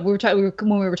we were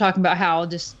talking about how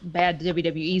just bad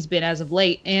WWE's been as of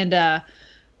late, and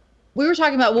we were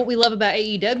talking about what we love about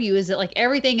AEW is that like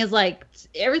everything is like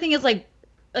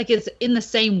it's in the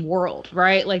same world,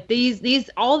 right? Like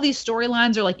all these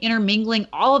storylines are like intermingling.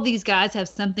 All of these guys have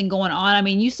something going on. I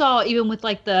mean, you saw even with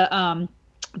like the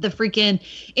the freaking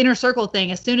inner circle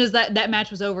thing. As soon as that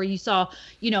match was over, you saw,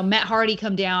 Matt Hardy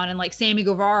come down and like Sammy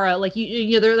Guevara, like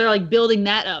they're like building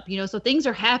that up, so things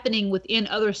are happening within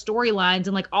other storylines,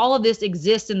 and like all of this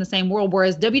exists in the same world.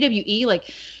 Whereas WWE,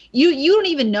 like you don't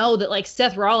even know that like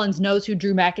Seth Rollins knows who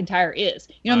Drew McIntyre is.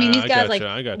 You know what I mean? These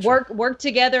guys work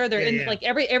together. They're in like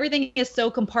everything is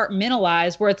so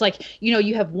compartmentalized where it's like,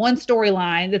 you have one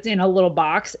storyline that's in a little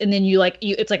box, and then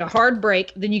it's like a hard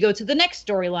break. Then you go to the next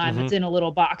storyline that's in a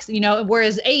little box,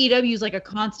 whereas AEW is like a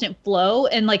constant flow,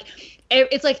 and like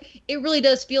it's like it really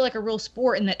does feel like a real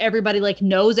sport, in that everybody like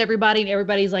knows everybody and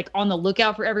everybody's like on the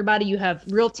lookout for everybody. You have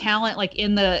real talent like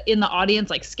in the audience,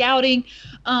 like scouting,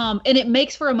 and it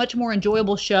makes for a much more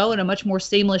enjoyable show and a much more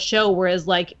seamless show. Whereas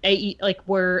like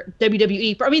where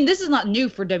WWE, I mean, this is not new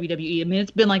for WWE. I mean,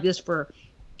 it's been like this for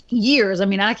years. I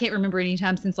mean, I can't remember any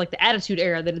time since like the Attitude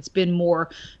Era that it's been more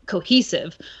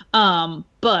cohesive.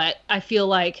 But I feel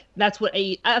like that's why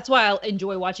I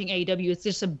enjoy watching AEW. It's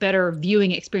just a better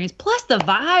viewing experience. Plus the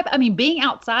vibe. I mean, being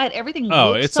outside, everything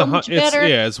looks so much better.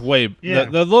 It's way. Yeah.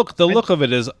 The look of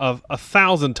it is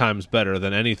 1,000 times better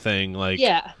than anything. Like,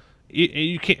 yeah.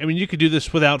 You can't. I mean, you could do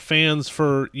this without fans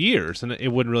for years, and it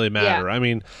wouldn't really matter. Yeah. I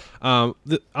mean, on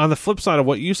the flip side of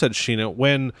what you said, Sheena,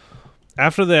 when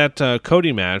after that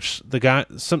Cody match,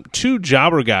 two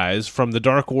jobber guys from the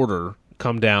Dark Order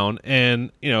come down,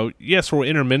 and yes, we're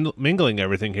intermingling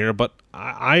everything here, but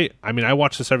I mean, I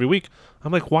watch this every week.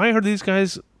 I'm like, why are these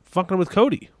guys fucking with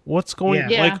Cody? What's going?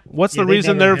 Yeah. Like, what's the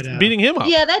reason they're beating him up?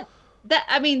 Yeah, that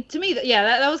I mean, to me,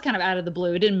 that was kind of out of the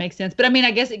blue. It didn't make sense, but I mean,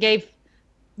 I guess it gave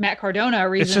Matt Cardona a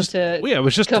reason to it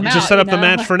was just set up the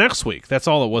match for next week. That's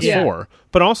all it was for.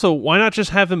 But also, why not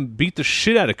just have him beat the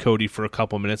shit out of Cody for a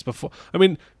couple minutes before? I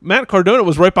mean, Matt Cardona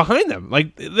was right behind them.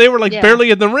 Like, they were like barely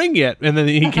in the ring yet, and then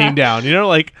he came down.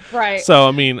 Right. So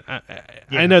I mean,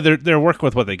 I know they're working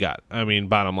with what they got. I mean,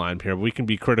 bottom line here, we can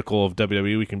be critical of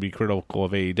WWE, we can be critical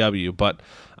of AEW, but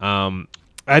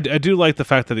I do like the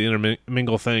fact that they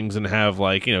intermingle things and have,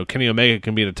 like, Kenny Omega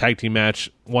can be in a tag team match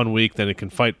one week, then it can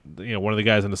fight, one of the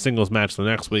guys in a singles match the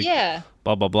next week. Yeah.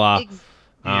 Blah, blah, blah.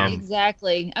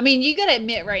 Exactly. I mean, you got to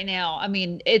admit right now, I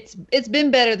mean, it's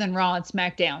been better than Raw and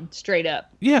SmackDown, straight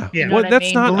up. Yeah. Well,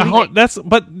 that's not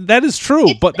but that is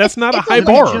true, but that's not a high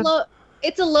bar.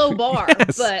 It's a low bar,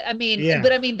 but I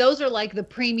mean, those are like the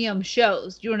premium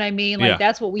shows. Do you know what I mean? Like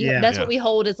that's what we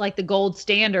hold as like the gold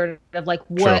standard of like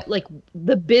what like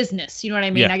the business. You know what I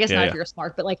mean? I guess not if you're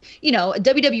smart, but like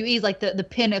WWE is like the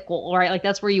pinnacle, right? Like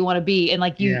that's where you want to be, and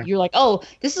like you're like, oh,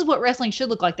 this is what wrestling should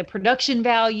look like. The production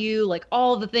value, like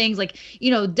all the things, like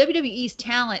WWE's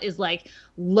talent is like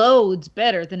loads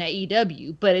better than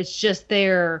AEW, but it's just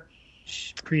their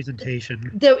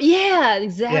presentation.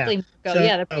 Exactly.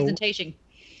 The presentation.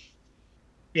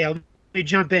 Let me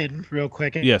jump in real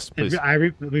quick. Yes, please. I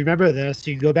remember this.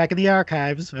 You can go back in the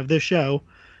archives of this show,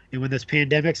 and when this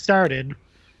pandemic started,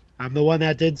 I'm the one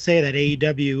that did say that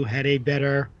AEW had a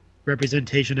better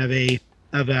representation of a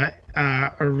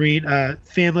arena,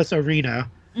 fanless arena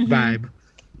vibe.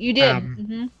 You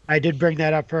did. I did bring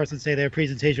that up first and say their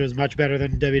presentation was much better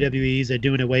than WWE's. They're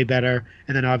doing it way better.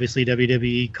 And then obviously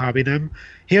WWE copied them.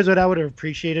 Here's what I would have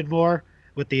appreciated more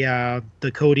with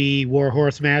the Cody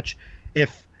Warhorse match.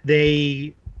 If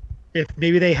maybe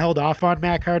they held off on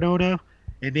Matt Cardona,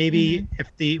 and maybe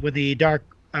when the Dark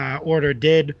Order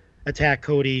did attack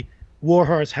Cody,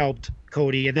 Warhorse helped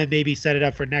Cody, and then maybe set it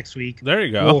up for next week. There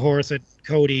you go. Warhorse and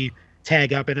Cody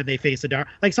tag up, and then they face the Dark,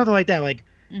 like something like that. Like,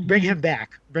 bring him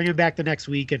back the next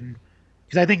week, and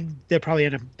because I think they're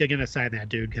gonna sign that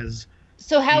dude. Because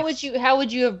how would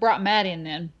you have brought Matt in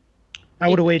then? I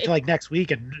would have waited till like next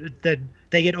week, and then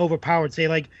they get overpowered. Say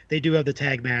like they do have the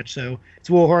tag match, so it's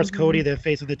Warhorse Cody. They're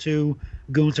facing the two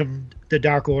goons from the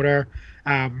Dark Order.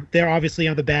 They're obviously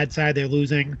on the bad side. They're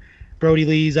losing. Brody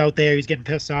Lee's out there. He's getting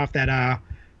pissed off that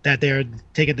they're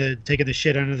taking the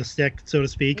shit under the stick, so to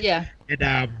speak. Yeah.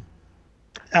 And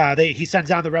he sends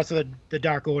down the rest of the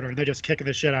Dark Order, and they're just kicking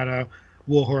the shit out of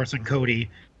Warhorse and Cody.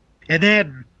 And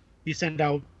then you send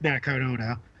out Matt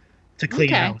Cardona to clean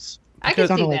house. I can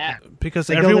see that. Because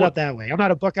they build it up that way. I'm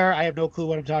not a booker. I have no clue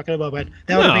what I'm talking about, but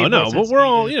that would make more sense. But we're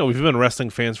all, we've been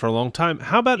wrestling fans for a long time.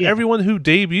 How about everyone who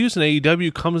debuts in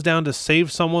AEW comes down to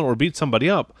save someone or beat somebody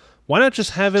up? Why not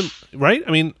just have him, right?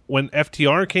 I mean, when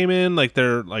FTR came in, like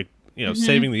they're like,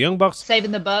 saving the Young Bucks. Saving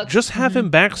the Bucks. Just have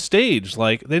him backstage.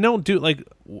 Like, they don't do, like,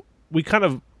 we kind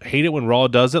of hate it when Raw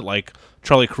does it. Like,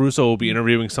 Charlie Caruso will be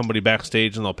interviewing somebody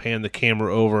backstage, and they'll pan the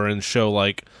camera over and show,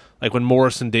 like when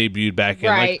Morrison debuted back in.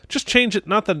 Right. Like, just change it.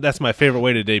 Not that that's my favorite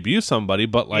way to debut somebody,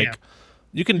 but, like,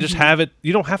 you can just have it.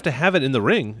 You don't have to have it in the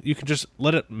ring. You can just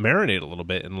let it marinate a little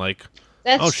bit and, like,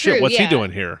 That's oh true. shit, what's he yeah.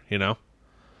 doing here? You know?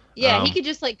 Yeah, he could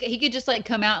just like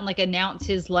come out and like announce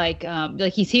his like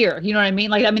he's here. You know what I mean?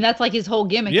 Like I mean that's like his whole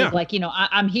gimmick Yeah. is like, you know,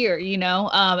 I'm here, you know?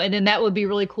 And then that would be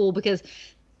really cool because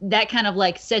that kind of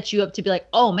like sets you up to be like,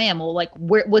 oh man, well like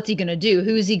what's he gonna do?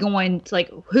 Who's he going to like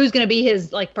who's gonna be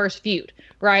his like first feud?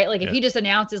 Right? Like if he just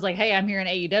announces like, hey, I'm here in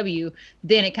AEW,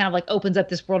 then it kind of like opens up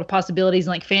this world of possibilities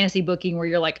and like fantasy booking where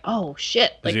you're like, oh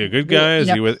shit. Like, is he a good guy?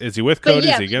 Is he with Cody?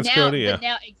 Is he against Cody? Yeah. But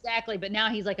now exactly, but now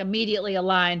he's like immediately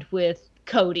aligned with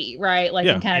Cody, right? Like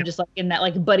and kind of just like in that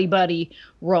like buddy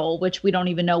role, which we don't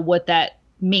even know what that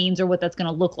means or what that's going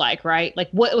to look like, right?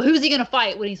 Like who's he going to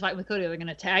fight when he's fighting with Cody? Are they going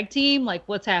to tag team? Like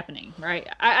what's happening, right?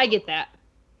 I get that.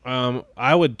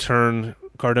 I would turn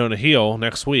Cardona heel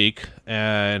next week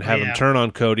and have him turn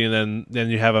on Cody, and then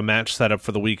you have a match set up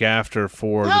for the week after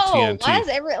for the TNT. Why is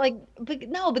but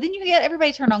then you get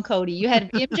everybody turn on Cody. You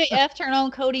had MJF turn on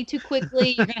Cody too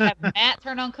quickly. You're gonna have Matt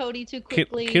turn on Cody too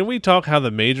quickly. Can we talk how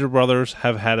the Major Brothers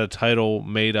have had a title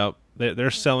made up?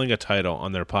 They're selling a title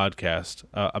on their podcast,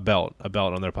 a belt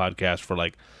on their podcast for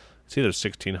like it's either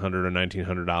 $1,600 or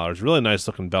 $1,900. Really nice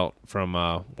looking belt from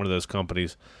one of those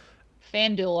companies.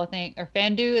 FanDuel, I think, or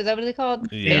FanDu, is that what they called?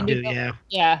 Yeah. FanDu,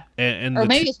 yeah. And or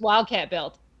maybe it's Wildcat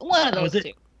belt. One of those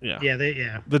two. Yeah.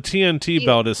 The TNT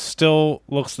belt is still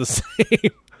looks the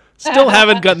same. Still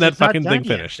haven't gotten that fucking thing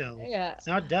finished. Yeah. It's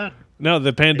not done. No,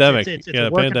 the pandemic. It's the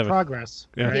a work pandemic. in progress.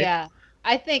 Yeah. Right? Yeah.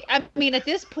 I mean, at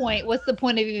this point, what's the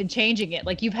point of even changing it?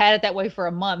 Like, you've had it that way for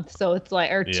a month, so it's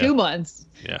like, or 2 months.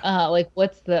 Yeah. Like,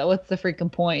 what's the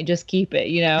freaking point? Just keep it,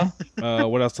 you know?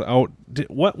 What else?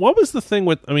 What was the thing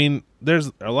with? I mean,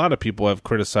 there's a lot of people have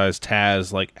criticized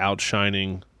Taz like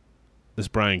outshining this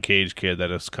Brian Cage kid that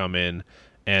has come in,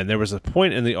 and there was a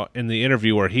point in the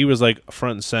interview where he was like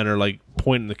front and center, like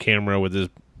pointing the camera with his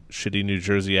shitty New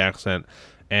Jersey accent.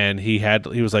 And he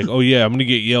was like, "Oh yeah, I'm gonna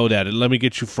get yelled at. Let me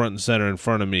get you front and center in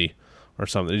front of me, or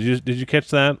something." Did you catch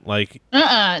that? Like,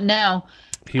 no.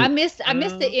 I missed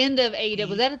the end of AEW.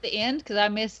 Was that at the end? Because I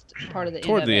missed part of the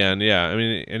toward end the of end. Yeah, I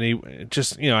mean, and he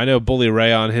just I know Bully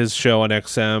Ray on his show on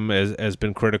XM has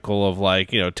been critical of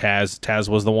like Taz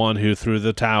was the one who threw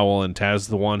the towel, and Taz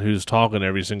the one who's talking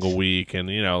every single week, and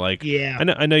like I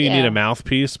know you need a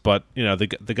mouthpiece, but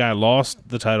the guy lost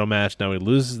the title match. Now he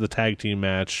loses the tag team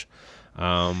match.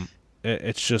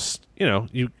 It's just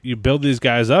you build these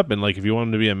guys up, and like if you want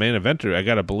him to be a main eventer, I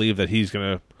gotta believe that he's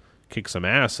gonna kick some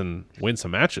ass and win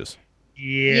some matches.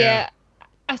 Yeah.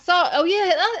 I saw. Oh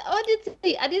yeah,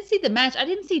 I did see the match. I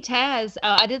didn't see Taz.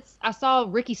 I saw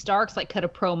Ricky Starks like cut a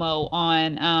promo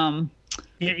on.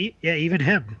 Yeah, even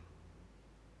him.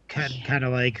 Kind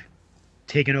of like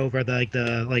taking over the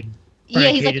yeah,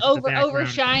 he's like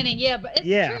overshining. Yeah, but it's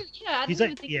true. Yeah, I didn't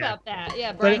even think about that.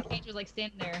 Yeah, Brian Cage was like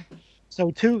standing there. So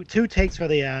two takes for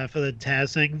the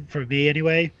Taz thing for me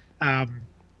anyway.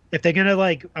 If they're gonna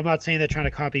I'm not saying they're trying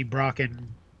to copy Brock and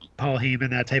Paul Heyman,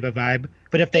 that type of vibe,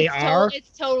 but if they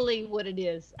it's totally what it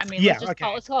is. I mean, let's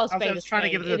call it a spade. I was trying to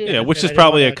give it which is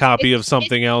probably a copy of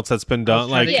something else that's been done.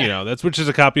 Which is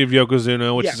a copy of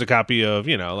Yokozuna, which is a copy of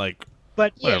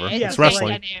but whatever. It's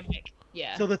wrestling. Dynamic.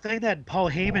 Yeah. So the thing that Paul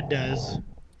Heyman does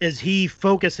is he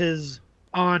focuses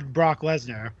on Brock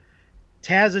Lesnar.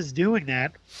 Taz is doing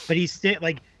that, but he's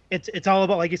it's all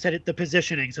about, like you said, the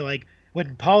positioning. So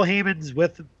when Paul Heyman's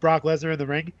with Brock Lesnar in the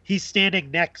ring, he's standing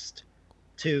next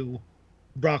to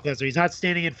Brock Lesnar. He's not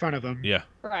standing in front of him. Yeah.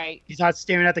 Right. He's not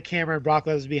staring at the camera and Brock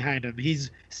Lesnar's behind him.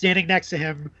 He's standing next to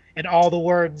him, and all the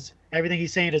words, everything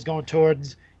he's saying is going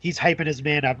towards. He's hyping his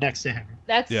man up next to him.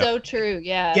 That's so true.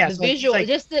 Yeah. The visual,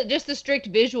 just the strict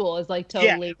visual is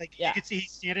totally. You can see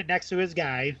he's standing next to his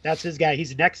guy. That's his guy.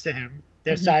 He's next to him.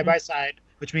 They're side by side,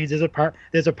 which means there's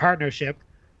a partnership.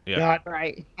 Yeah. Not,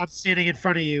 right. I'm standing in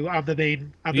front of you. I'm the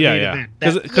main event.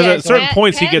 Because at certain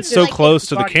points he gets so close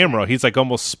to the camera, he's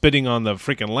almost spitting on the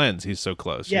freaking lens. He's so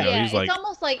close. Yeah, he's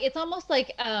it's almost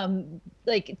like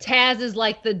Taz is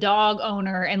like the dog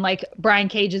owner and Brian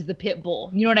Cage is the pit bull.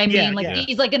 You know what I mean?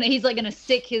 He's gonna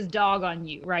stick his dog on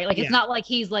you, right? It's not like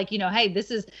he's hey,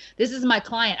 this is my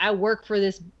client. I work for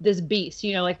this beast.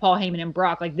 Like Paul Heyman and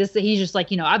Brock. He's just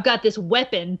I've got this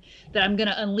weapon that I'm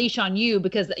gonna unleash on you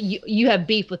because you have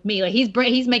beef with me.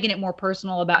 He's making it more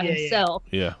personal about himself.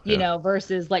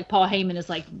 Versus Paul Heyman is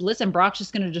listen, Brock's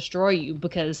just gonna destroy you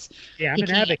because I'm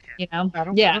an advocate. I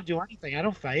don't do anything. I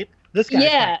don't fight. This guy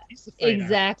fights. He's the fighter.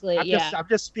 Exactly. I'm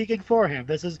just speaking for him.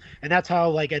 And that's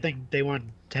how I think they want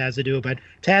Taz to do it. But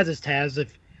Taz is Taz.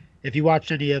 If you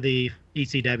watch any of the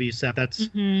ECW stuff,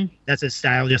 that's his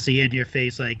style. Just the in your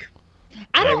face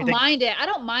I don't mind it. I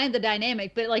don't mind the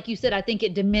dynamic, but like you said, I think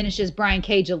it diminishes Brian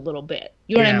Cage a little bit.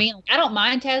 You know what I mean? Like, I don't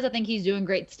mind Taz. I think he's doing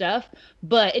great stuff,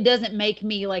 but it doesn't make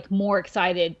me like more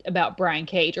excited about Brian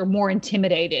Cage or more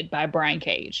intimidated by Brian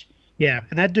Cage. Yeah,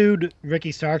 and that dude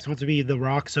Ricky Starks wants to be The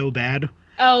Rock so bad.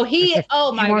 Oh,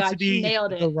 oh my wants God, to be he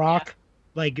nailed it. The Rock,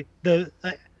 like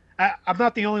I'm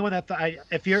not the only one that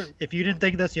if you didn't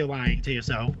think this, you're lying to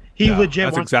yourself. Legit.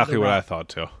 That's exactly what I thought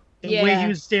too. The way he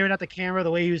was staring at the camera,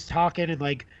 the way he was talking, and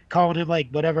like calling him like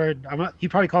whatever. He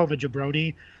probably called him a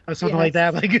jabroni or something like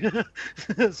that, like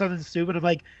something stupid.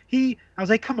 I was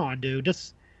like, come on, dude,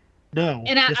 just no.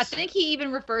 And I think he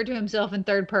even referred to himself in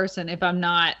third person, if I'm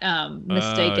not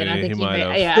mistaken. I think he might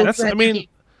have. Yeah,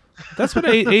 that's what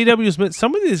AEW's meant.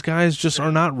 Some of these guys just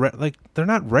are not they're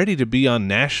not ready to be on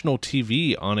national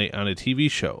TV on a TV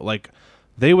show. Like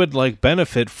they would like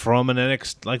benefit from an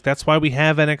NXT. Like that's why we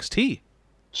have NXT.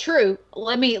 True.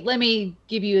 Let me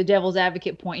give you a devil's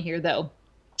advocate point here, though.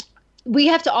 We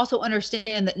have to also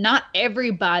understand that not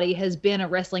everybody has been a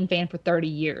wrestling fan for 30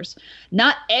 years.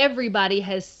 Not everybody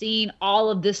has seen all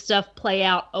of this stuff play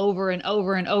out over and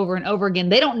over and over and over again.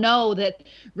 They don't know that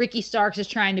Ricky Starks is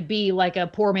trying to be like a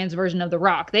poor man's version of The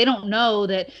Rock. They don't know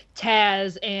that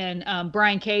Taz and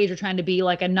Brian Cage are trying to be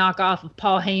like a knockoff of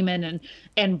Paul Heyman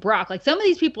and Brock. Like some of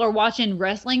these people are watching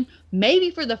wrestling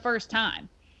maybe for the first time.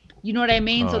 You know what I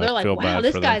mean? So they're like, "Wow,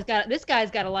 this guy's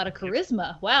got a lot of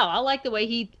charisma. Wow, I like the way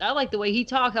he talks. I like the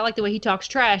way he talks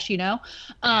trash, you know?"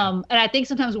 And I think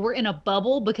sometimes we're in a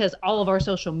bubble because all of our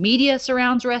social media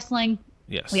surrounds wrestling.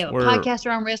 Yes. We have a podcast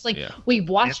around wrestling. Yeah. We've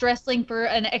watched wrestling for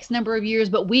an X number of years,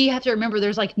 but we have to remember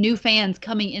there's like new fans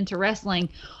coming into wrestling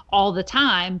all the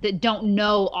time that don't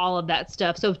know all of that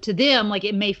stuff. So to them, like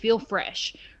it may feel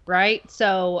fresh, right?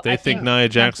 So they think Nia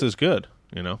Jax is good.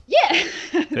 You know? Yeah.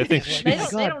 They think they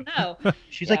don't know.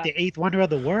 She's like the eighth wonder of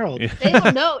the world. Yeah. They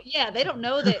don't know. Yeah, they don't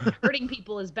know that hurting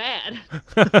people is bad.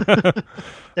 The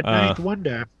ninth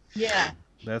wonder. Yeah.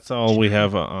 That's all we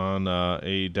have on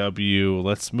AEW.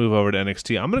 Let's move over to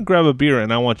NXT. I'm going to grab a beer,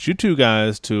 and I want you two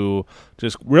guys to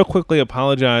just real quickly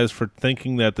apologize for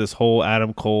thinking that this whole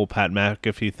Adam Cole, Pat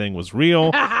McAfee thing was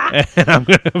real. And I'm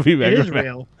going to be back. It is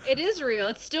real. It is real.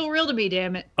 It's still real to me,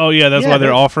 damn it. Oh, yeah, that's why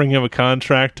they're offering him a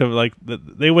contract to, like,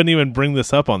 they wouldn't even bring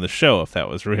this up on the show if that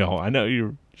was real. I know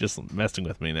you're just messing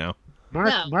with me now.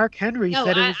 Mark Henry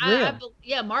said it was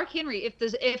real. Mark Henry. If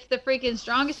the freaking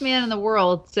strongest man in the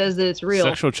world says that it's real,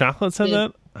 Sexual Chocolate said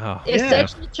that. Oh, if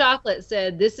Sexual Chocolate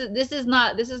said this is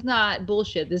not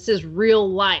bullshit. This is real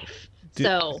life.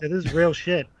 So it is real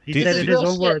shit. He said in his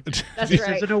own words. That's this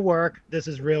right. isn't a work. This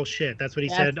is real shit. That's what he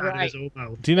said out of his own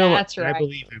mouth. Do you know? That's right. I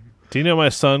believe him. Do you know my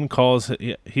son calls?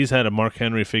 He's had a Mark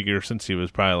Henry figure since he was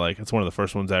probably like, it's one of the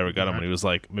first ones I ever got him when he was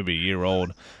like maybe a year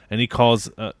old, and he calls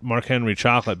Mark Henry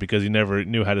Chocolate because he never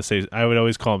knew how to say. I would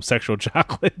always call him Sexual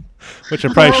Chocolate, which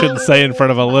I probably shouldn't say in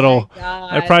front of a little.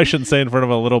 I probably shouldn't say in front of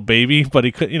a little baby, but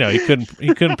he could. You know, he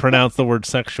couldn't pronounce the word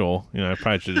sexual. You know, I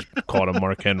probably should have called him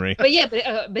Mark Henry. But yeah,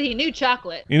 but he knew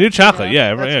chocolate. He knew chocolate.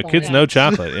 Yeah, kids know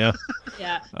chocolate. Yeah.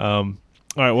 Yeah.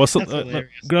 All right, well, so, let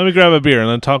me grab a beer and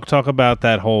then talk about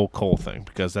that whole Cole thing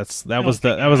because that was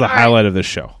the highlight of this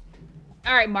show.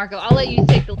 All right, Marco, I'll let you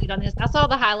take the lead on this. I saw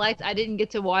the highlights. I didn't get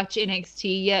to watch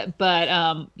NXT yet, but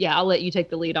I'll let you take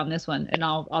the lead on this one, and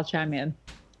I'll chime in.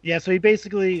 Yeah, so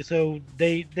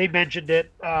they mentioned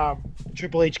it.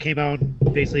 Triple H came out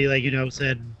and basically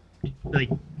said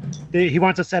he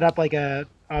wants to set up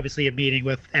obviously a meeting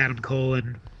with Adam Cole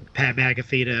and Pat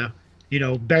McAfee to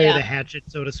bury the hatchet,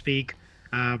 so to speak.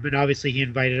 And obviously he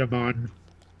invited him on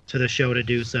to the show to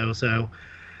do so. So,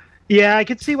 yeah, I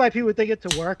could see why people would think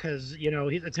it's a work because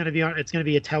it's going to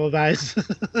be a televised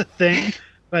thing.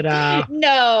 But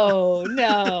no,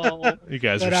 you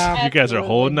guys are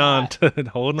holding on.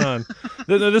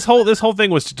 This whole thing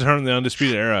was to turn the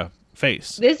Undisputed Era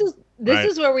face. This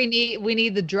is where we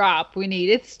need the drop.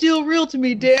 It's still real to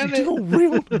me, damn it. Still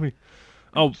real to me.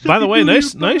 Oh, by the way,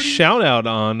 nice shout out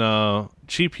on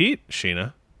Cheap Heat,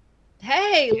 Sheena.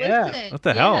 Hey, listen. What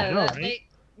the hell?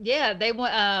 They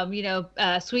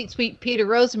want, sweet Peter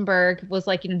Rosenberg was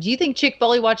like, do you think Chick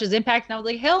Foley watches Impact? And I was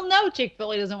like, hell no, Chick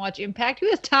Foley doesn't watch Impact. Who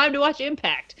has time to watch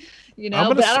Impact? But I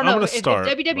don't know if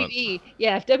WWE,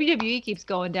 if WWE keeps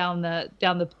going down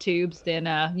the tubes, then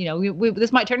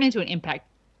this might turn into an Impact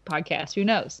podcast. Who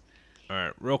knows? All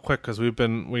right, real quick, because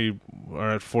we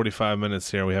are at 45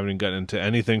 minutes here. We haven't even gotten into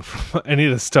anything from any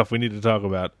of the stuff we need to talk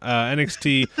about.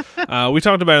 NXT, we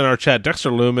talked about it in our chat.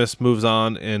 Dexter Lumis moves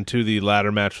on into the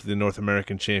ladder match for the North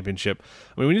American Championship.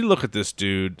 I mean, when you look at this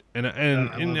dude,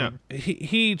 and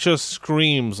he just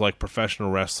screams like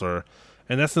professional wrestler.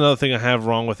 And that's another thing I have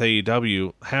wrong with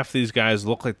AEW. Half these guys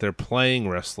look like they're playing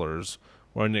wrestlers,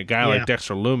 when a guy like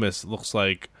Dexter Lumis looks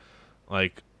like a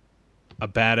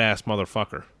badass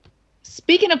motherfucker.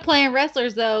 Speaking of playing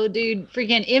wrestlers, though, dude,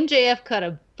 freaking MJF cut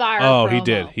a fire. Oh,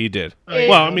 promo. he did.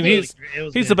 Well, I mean, he's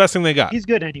the best thing they got. He's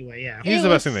good anyway. Yeah, he's the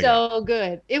best thing they got. So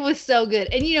good. It was so good.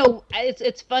 And you know,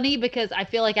 it's funny because I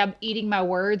feel like I'm eating my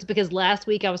words, because last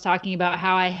week I was talking about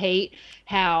how I hate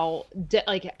how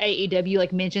like AEW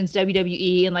like mentions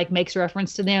WWE and like makes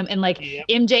reference to them, and like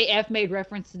MJF made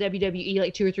reference to WWE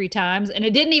like 2 or 3 times, and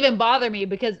it didn't even bother me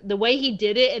because the way he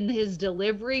did it and his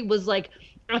delivery was like,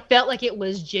 I felt like it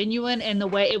was genuine, and the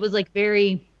way it was like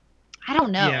very, I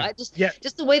don't know. I just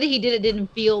the way that he did it didn't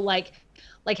feel like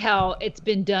how it's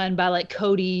been done by like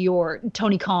Cody or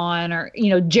Tony Khan or, you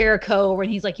know, Jericho, when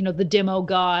he's like, you know, the demo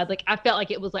god. Like I felt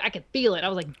like it was like, I could feel it. I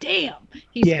was like, damn,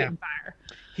 he's getting fire.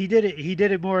 He did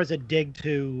it more as a dig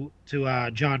to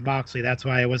John Moxley. That's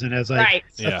why it wasn't as like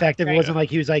effective. It wasn't like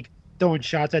he was like throwing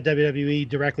shots at WWE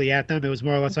directly at them. It was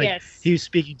more or less like he was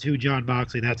speaking to John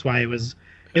Moxley. That's why it was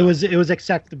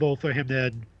acceptable for him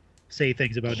to say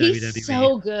things about WWE. He's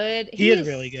so good. He is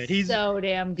really good. He's so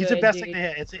damn good. He's the best dude. thing to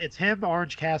hit. It's him,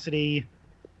 Orange Cassidy,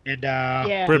 and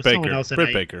Britt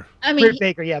Baker. I mean, Britt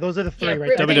Baker. Yeah, those are the 3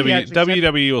 right there.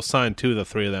 WWE will sign 2 of the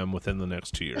 3 of them within the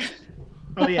next 2 years.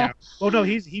 Oh yeah. Well, no,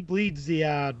 he bleeds the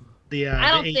I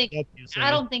don't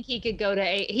think he could go to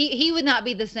he would not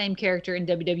be the same character in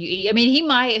WWE. I mean, he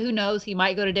might, who knows, he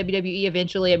might go to WWE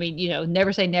eventually. I mean, you know,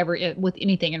 never say never with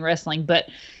anything in wrestling, but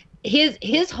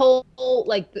his whole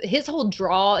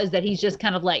draw is that he's just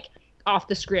kind of like off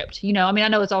the script, you know. I mean, I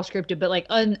know it's all scripted, but like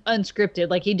unscripted,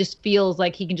 like he just feels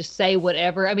like he can just say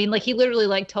whatever. I mean, like he literally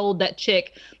like told that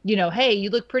chick, you know, hey, you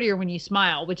look prettier when you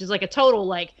smile, which is like a total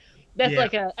like, that's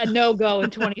like a no-go in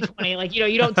 2020. Like, you know,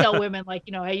 you don't tell women like,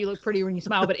 you know, hey, you look prettier when you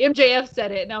smile. But MJF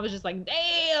said it, and I was just like,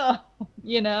 damn,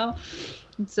 you know.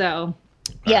 So,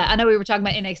 yeah, I know we were talking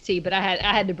about NXT, but I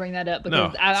had to bring that up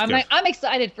because I'm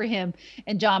excited for him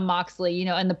and John Moxley, you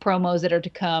know, and the promos that are to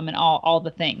come and all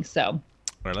the things. So, all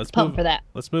right, let's move for that.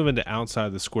 Let's move into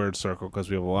outside the squared circle because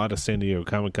we have a lot of San Diego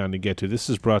Comic-Con to get to. This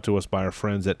is brought to us by our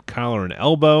friends at Collar and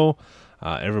Elbow.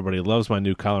 Everybody loves my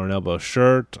new Collar and Elbow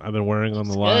shirt. I've been wearing on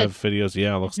the live videos.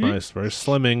 Yeah, it looks nice. Very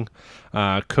slimming.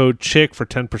 Code CHICK for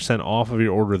 10% off of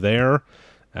your order there.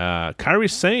 Kairi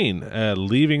Sane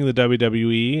leaving the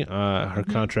WWE. Her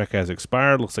contract has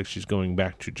expired. Looks like she's going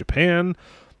back to Japan.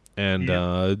 And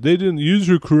they didn't use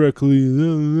her correctly.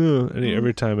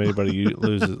 Every time anybody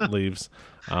leaves.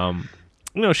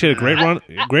 You know, she had a great run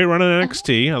in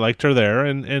NXT. I liked her there.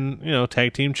 And you know,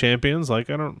 tag team champions. Like,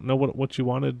 I don't know what you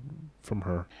wanted from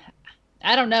her.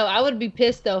 I don't know. I would be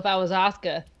pissed though if I was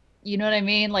Asuka. You know what I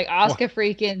mean? Like Asuka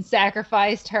freaking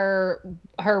sacrificed her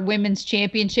women's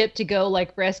championship to go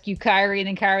like rescue Kairi, and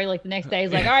then Kairi like the next day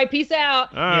is like, all right, peace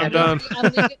out. All right, I'm done.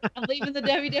 I'm leaving the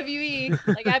WWE.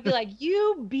 Like I'd be like,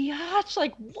 you biatch,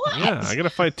 like what? Yeah, I gotta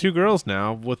fight 2 girls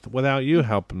now without you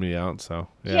helping me out. So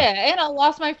yeah, and I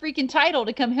lost my freaking title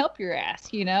to come help your ass.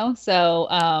 You know, so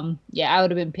yeah, I would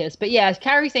have been pissed. But yeah,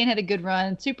 Kairi Sane had a good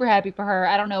run. Super happy for her.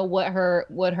 I don't know what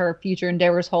her future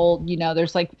endeavors hold. You know,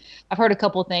 there's like I've heard a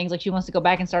couple of things. Like she wants to go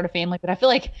back and start a family, but I feel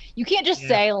like you can't just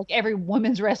say like every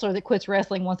women's wrestler that quits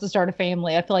wrestling wants to start a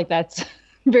family. I feel like that's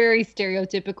very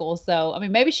stereotypical. So I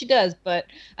mean, maybe she does, but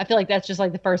I feel like that's just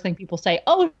like the first thing people say.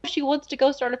 Oh, she wants to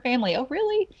go start a family. Oh,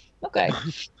 really? Okay.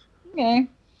 Okay.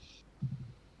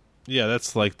 Yeah,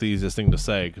 that's like the easiest thing to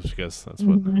say because that's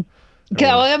what.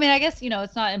 Well, I mean, I guess, you know,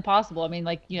 it's not impossible. I mean,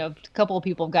 like, you know, a couple of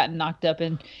people have gotten knocked up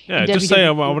in. Yeah, just say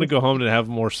I want to go home and have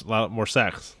a lot more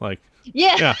sex. Like.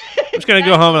 Yeah. I'm just gonna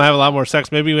go home and have a lot more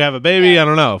sex. Maybe we have a baby. I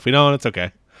don't know. If we don't, it's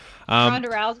okay. Ronda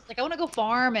Rousey's like, I want to go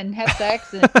farm and have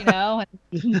sex, and you know.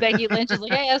 And Becky Lynch is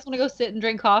like, hey, I just want to go sit and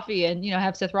drink coffee and, you know,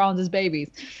 have Seth Rollins'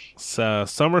 babies. So,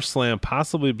 SummerSlam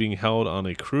possibly being held on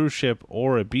a cruise ship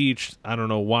or a beach. I don't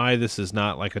know why this is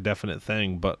not like a definite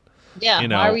thing, but yeah, you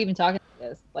know, why are we even talking about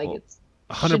this? Like, it's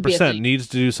 100% needs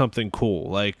to do something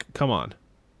cool. Like, come on.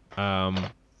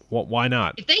 Why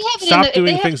not? If they have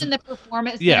it in the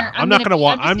performance center, I'm not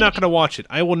gonna watch it.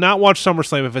 I will not watch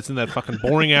SummerSlam if it's in that fucking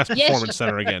boring ass performance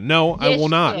center again. No, I will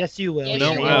not. Yes, you will.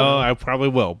 I probably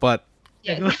will, but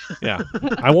yeah,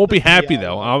 I won't be happy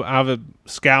though. I'll have a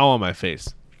scowl on my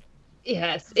face.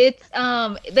 Yes, it's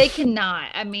they cannot.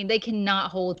 I mean, they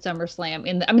cannot hold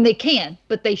SummerSlam I mean, they can,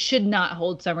 but they should not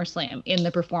hold SummerSlam in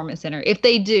the performance center. If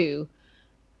they do,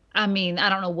 I mean, I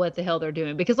don't know what the hell they're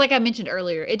doing, because like I mentioned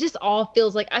earlier, it just all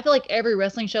feels like, I feel like every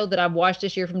wrestling show that I've watched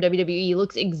this year from WWE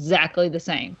looks exactly the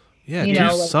same. Yeah, you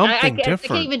know, like, something different. I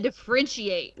can't even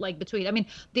differentiate like between. I mean,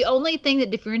 the only thing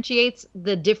that differentiates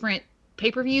the different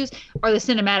pay-per-views are the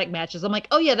cinematic matches. I'm like,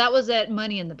 oh yeah, that was at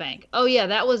Money in the Bank. Oh yeah,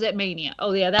 that was at Mania.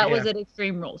 Oh yeah, that was at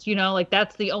Extreme Rules. You know, like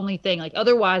that's the only thing. Like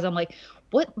otherwise, I'm like,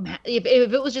 what? If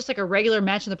it was just like a regular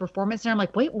match in the Performance Center, I'm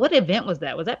like, wait, what event was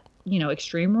that? Was that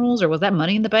Extreme Rules or was that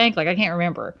Money in the Bank? Like I can't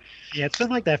remember. Yeah, it's been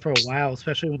like that for a while,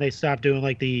 especially when they stopped doing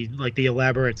like the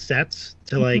elaborate sets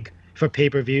to like. For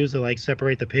pay-per-views to like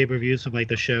separate the pay-per-views from like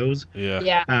the shows.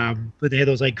 Yeah. But they had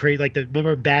those like crazy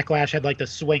remember Backlash had like the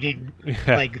swinging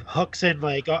like hooks and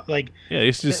like yeah, they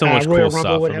used to do so much Royal cool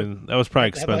Rumble stuff. I mean, that was probably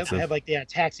expensive. Had like the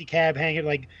taxi cab hanging,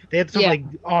 like they had some like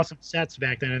awesome sets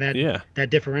back then, and that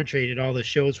differentiated all the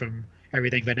shows from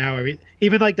everything. But now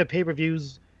even like the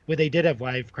pay-per-views where they did have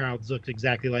live crowds looked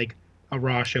exactly like a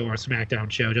Raw show or a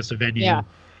SmackDown show, just a venue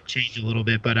changed a little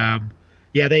bit. But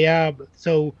they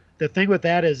so. The thing with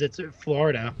that is it's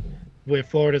Florida, where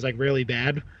Florida's like really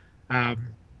bad.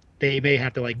 They may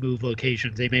have to like move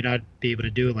locations. They may not be able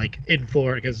to do it like in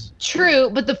Florida because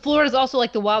true, but the Florida's also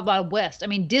like the Wild Wild West. I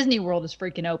mean, Disney World is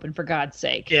freaking open for God's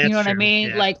sake. Yeah, you know what I mean?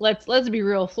 Yeah. Like let's be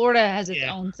real. Florida has its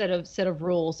own set of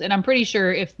rules, and I'm pretty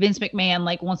sure if Vince McMahon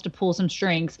like wants to pull some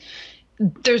strings,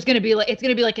 there's gonna be like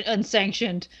an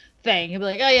unsanctioned thing. He'll be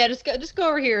like, oh yeah, just go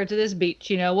over here to this beach.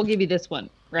 We'll give you this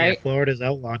one. Right. Yeah, Florida's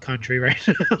outlaw country, right?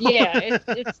 Yeah,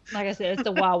 it's like I said, it's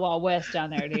the Wild Wild West down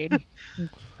there, dude.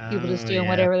 People just doing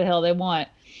whatever the hell they want.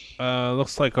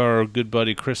 Looks like our good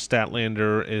buddy Chris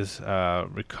Statlander is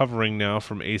recovering now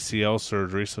from ACL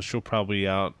surgery, so she'll probably be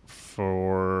out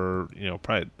for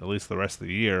probably at least the rest of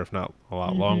the year, if not a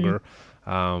lot longer.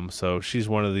 So she's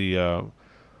one of the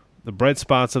bright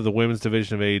spots of the women's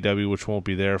division of AEW, which won't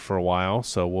be there for a while.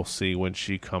 So we'll see when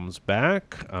she comes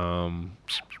back.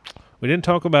 We didn't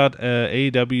talk about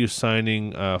AEW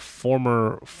signing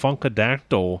former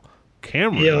Funkadactyl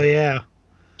Cameron. Yeah.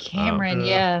 Cameron,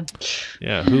 yeah.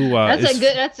 Yeah, who that's a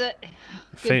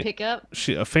good pickup.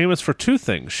 She famous for two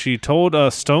things. She told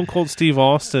Stone Cold Steve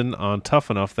Austin on Tough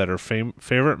Enough that her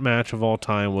favorite match of all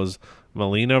time was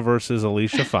Melina versus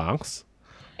Alicia Fox.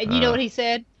 And you know what he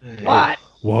said? What?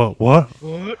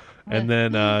 And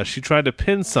then she tried to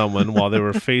pin someone while they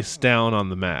were face down on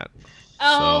the mat.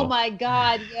 Oh my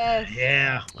God! Yes.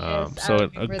 Yeah.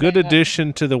 So a good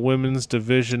addition to the women's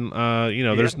division.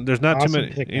 There's not awesome too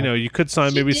many. pickup. You could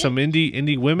sign maybe some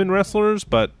indie women wrestlers,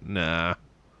 but nah.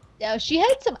 Yeah, she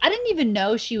had some. I didn't even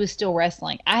know she was still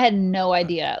wrestling. I had no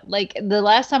idea. Like the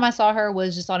last time I saw her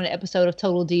was just on an episode of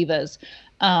Total Divas.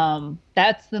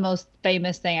 That's the most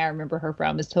famous thing I remember her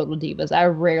from is Total Divas. I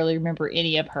rarely remember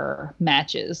any of her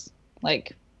matches.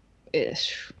 Like,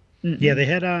 ish. Mm-mm. Yeah, they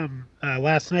had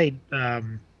last night.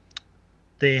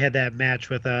 They had that match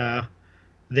with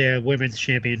their women's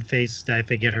champion face. I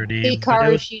forget her name.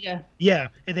 Hikaru Shida. Yeah,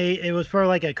 and it was for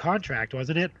like a contract,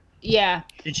 wasn't it? Yeah.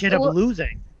 And she ended up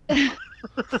losing.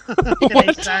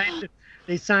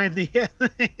 They signed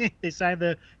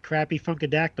the crappy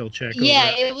Funkadactyl chick. Yeah,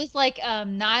 it was like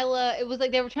Nyla. It was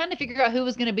like they were trying to figure out who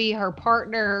was going to be her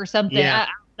partner or something. Yeah.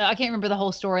 I can't remember the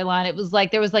whole storyline. It was like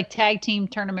there was like tag team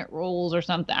tournament rules or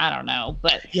something. I don't know,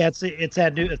 but yeah, it's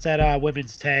that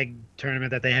women's tag tournament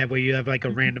that they have where you have like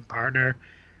a random partner,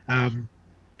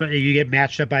 but you get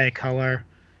matched up by a color.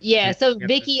 Yeah, so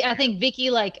Vicky, I think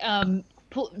Vicky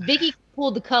Vicky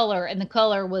pulled the color, and the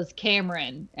color was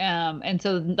Cameron. And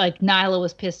so like Nyla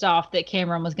was pissed off that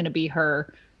Cameron was going to be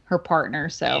her partner.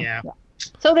 So yeah.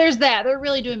 So there's that. They're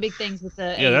really doing big things with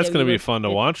the. Yeah, that's going to be fun to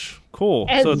watch. Cool.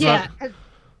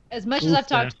 As much as I've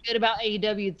talked good about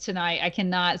AEW tonight, I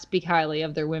cannot speak highly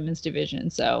of their women's division.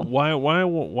 So why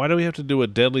do we have to do a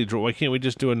deadly draw? Why can't we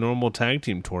just do a normal tag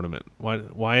team tournament?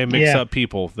 Why mix up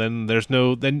people? Then there's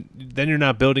no then you're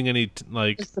not building any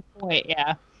like. That's the point,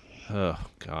 yeah. Oh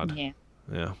God.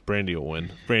 Yeah. Brandy will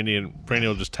win. Brandy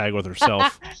will just tag with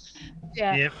herself.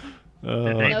 Yeah. Yep.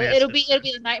 It'll be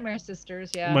the Nightmare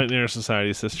Sisters. Yeah. Nightmare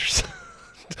Society sisters.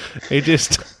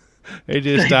 AJ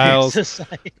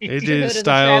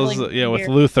Styles, with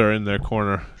Luther in their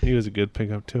corner. He was a good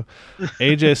pickup too.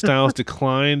 AJ Styles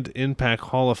declined Impact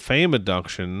Hall of Fame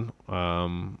induction. I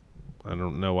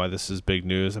don't know why this is big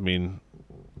news. I mean,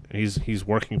 he's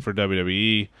working for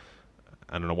WWE.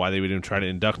 I don't know why they would even try to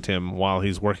induct him while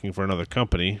he's working for another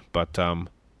company, but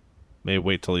maybe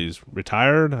wait till he's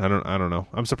retired. I don't know.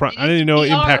 I'm surprised. I didn't even know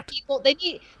Impact.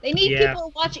 They need people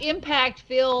to watch Impact,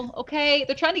 Phil. Okay,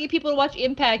 they're trying to get people to watch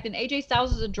Impact, and AJ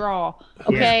Styles is a draw.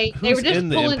 Okay, Who's they were just in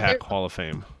the Impact Hall of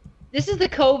Fame. This is the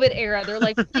COVID era. They're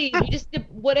like, please, we just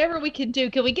whatever we can do.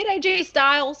 Can we get AJ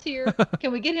Styles here?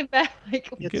 Can we get him back? Like,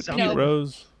 get Pete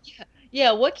Rose.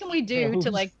 Yeah, what can we do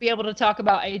to like be able to talk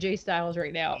about AJ Styles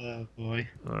right now? Oh boy!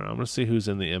 All right, I'm gonna see who's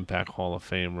in the Impact Hall of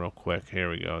Fame real quick. Here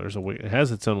we go. It has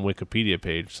its own Wikipedia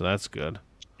page, so that's good.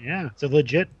 Yeah, it's a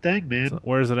legit thing, man. So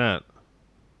where is it at?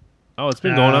 Oh, it's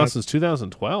been going on since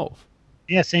 2012.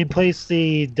 Yeah, same place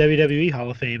the WWE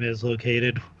Hall of Fame is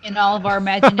located. In all of our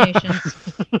imaginations.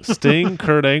 Sting,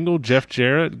 Kurt Angle, Jeff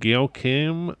Jarrett, Gail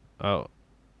Kim,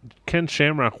 Ken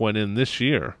Shamrock went in this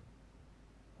year.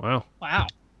 Wow. Wow.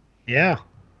 Yeah.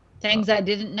 Things I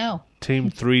didn't know.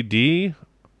 Team 3D,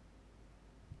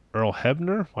 Earl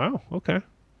Hebner. Wow. Okay.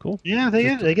 Cool. Yeah, they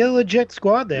get a legit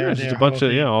squad there. Yeah, just a bunch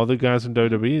of all the guys in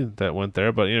WWE that went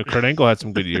there. But Kurt Angle had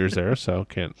some good years there, so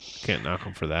can't knock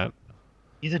him for that.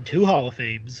 He's in 2 Hall of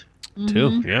Fames.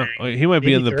 Two, yeah. He might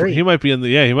be in the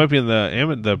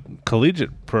the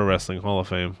collegiate pro wrestling Hall of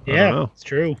Fame. I don't know. It's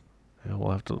true. Yeah, we'll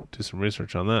have to do some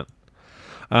research on that.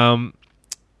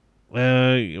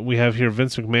 We have here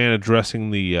Vince McMahon addressing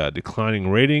the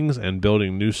declining ratings and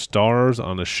building new stars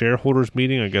on a shareholders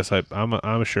meeting. I guess I'm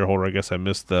a shareholder. I guess I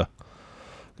missed the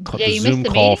Zoom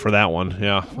call for that one.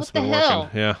 Yeah, what the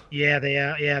hell? Working.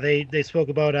 Yeah, they spoke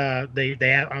about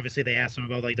they obviously they asked them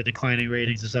about like the declining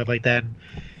ratings and stuff like that. And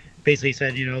basically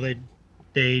said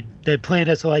they planned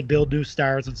us to like build new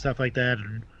stars and stuff like that,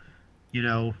 and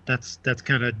that's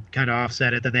kind of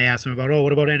offset it. Then they asked them about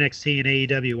what about NXT and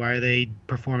AEW? Why are they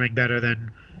performing better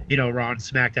than Raw and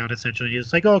SmackDown? Essentially,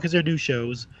 it's like because they're new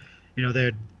shows,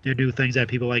 they're new things that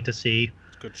people like to see.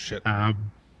 Good shit. That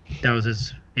was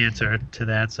his answer to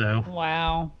that. So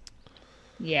wow.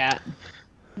 Yeah.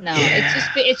 No, Yeah.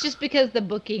 it's just because the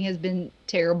booking has been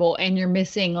terrible and you're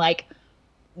missing like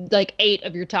 8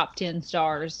 of your top 10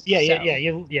 stars. Yeah.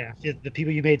 The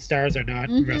people you made stars are not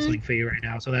wrestling for you right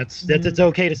now. So that's it's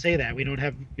okay to say that. We don't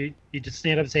have you just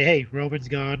stand up and say, "Hey, Roman's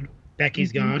gone,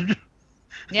 Becky's gone."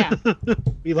 Yeah.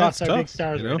 We lost That's our tough, big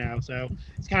stars right now, so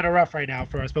it's kind of rough right now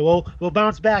for us. But we'll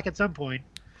bounce back at some point.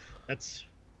 That's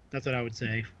what I would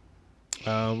say.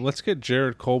 Let's get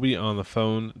Jared Colby on the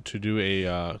phone to do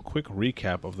a quick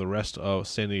recap of the rest of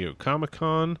San Diego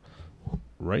Comic-Con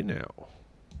right now.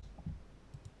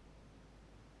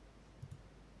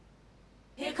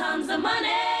 Here comes the money.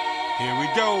 Here we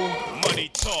go. Money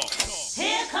talk.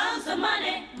 Here comes the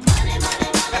money. Money,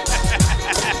 money, money,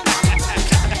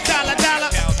 Dollar, dollar.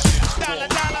 Dollar,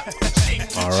 dollar.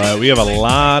 All right, we have a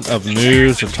lot of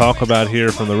news to talk about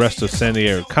here from the rest of San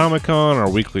Diego Comic-Con, our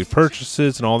weekly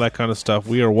purchases, and all that kind of stuff.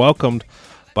 We are welcomed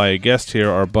by a guest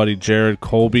here, our buddy Jared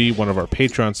Colby, one of our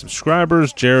Patreon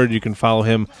subscribers. Jared, you can follow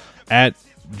him at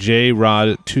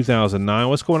JRod2009.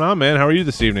 What's going on, man? How are you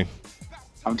this evening?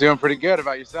 I'm doing pretty good.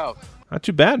 About yourself? Not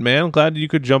too bad, man. I'm glad you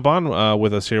could jump on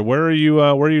with us here. Where are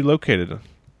you located?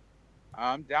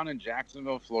 I'm down in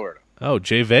Jacksonville, Florida. Oh,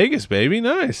 J Vegas, baby.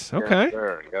 Nice. Okay. Yes,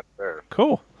 sir. Yes, sir.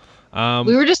 Cool.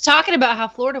 We were just talking about how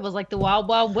Florida was like the Wild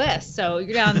Wild West. So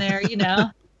you're down there,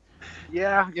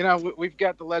 Yeah, we've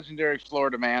got the legendary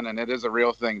Florida man, and it is a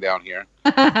real thing down here.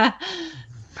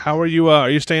 How are you? Are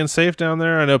you staying safe down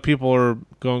there? I know people are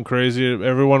going crazy.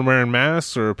 Everyone wearing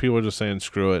masks, or people are just saying,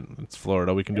 "Screw it, it's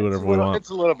Florida. We can do whatever we want."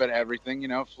 It's a little bit of everything,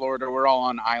 Florida. We're all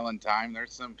on island time.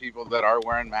 There's some people that are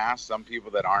wearing masks, some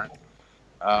people that aren't.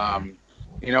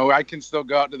 I can still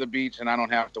go out to the beach, and I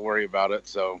don't have to worry about it.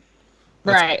 So,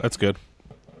 that's good.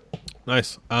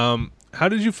 Nice. How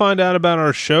did you find out about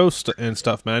our show and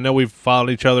stuff, man? I know we've followed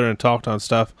each other and talked on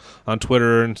stuff on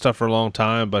Twitter and stuff for a long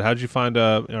time, but how did you find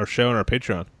our show and our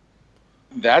Patreon?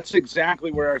 That's exactly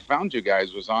where I found you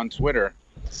guys, was on Twitter.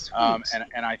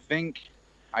 And I think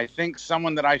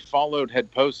someone that I followed had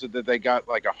posted that they got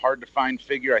like a hard to find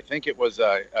figure. I think it was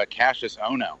a Cassius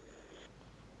Ono.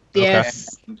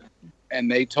 Yes.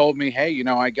 And they told me, hey,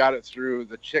 I got it through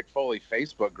the Chick Foley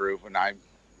Facebook group, and I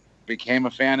became a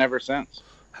fan ever since.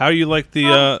 How do you like the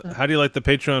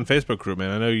Patreon Facebook group,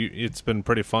 man? I know it's been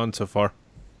pretty fun so far.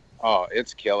 Oh,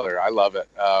 it's killer. I love it.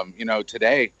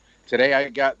 Today I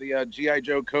got the G.I.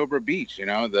 Joe Cobra Beach,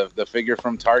 the figure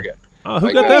from Target. Oh,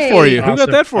 who got that for you? Who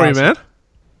got that for you, man?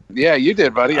 Yeah, you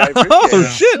did, buddy. I appreciate Oh,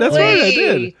 it. shit, that's right, I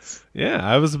did. Yeah,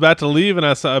 I was about to leave, and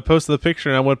I posted the picture,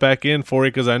 and I went back in for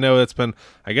it because I know it's been,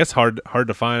 I guess, hard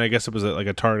to find. I guess it was like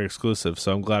a Target exclusive,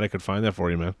 so I'm glad I could find that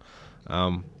for you, man.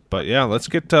 But yeah, let's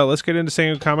get into San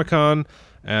Diego Comic-Con.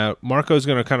 Marco's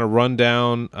going to kind of run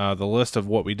down the list of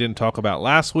what we didn't talk about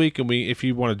last week, and if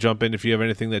you want to jump in, if you have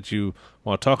anything that you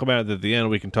want to talk about at the end,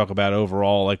 we can talk about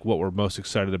overall, like what we're most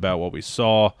excited about, what we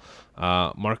saw.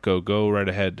 Marco, go right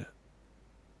ahead.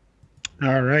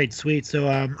 All right, sweet.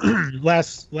 So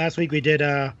last week we did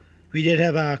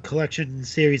have a collection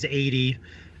series 80,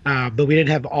 but we didn't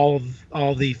have all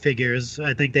the figures.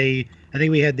 I think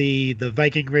we had the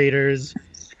Viking Raiders,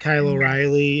 Kyle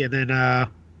O'Reilly, and then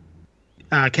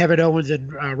Kevin Owens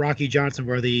and Rocky Johnson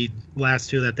were the last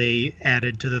two that they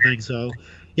added to the thing. So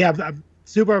yeah,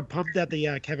 super pumped that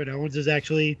the Kevin Owens is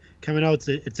actually coming out.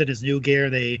 It's in his new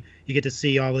gear. You get to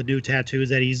see all the new tattoos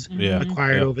that he's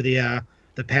acquired over the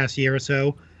past year or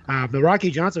so. The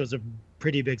Rocky Johnson was a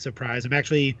pretty big surprise. I'm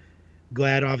actually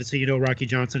glad. Obviously, Rocky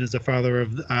Johnson is the father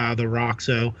of The Rock,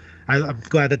 so I'm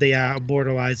glad that they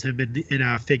immortalized him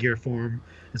in figure form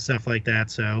and stuff like that.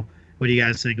 So, what do you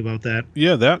guys think about that?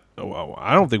 Yeah,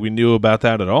 I don't think we knew about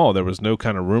that at all. There was no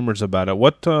kind of rumors about it.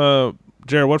 What,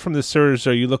 Jared? What from this series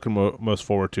are you looking most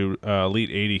forward to? Elite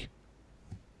 80.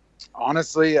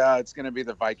 Honestly, it's going to be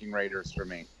the Viking Raiders for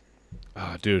me.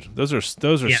 Oh, dude, those are sick,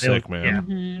 man.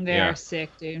 Mm-hmm, they are sick,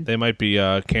 dude. They might be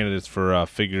candidates for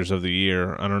figures of the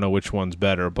year. I don't know which one's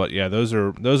better, but yeah, those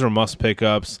are must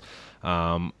pickups.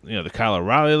 The Kyle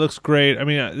O'Reilly looks great. I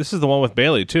mean, this is the one with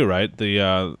Bailey too, right?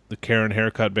 The Karen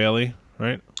haircut Bailey,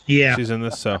 right? Yeah, she's in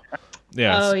this. So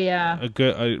yeah, oh yeah,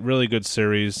 a really good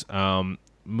series.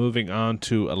 Moving on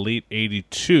to Elite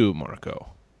 82, Marco.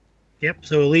 Yep.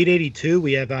 So Elite 82,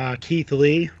 we have Keith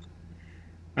Lee.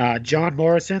 John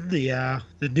Morrison, the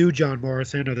new John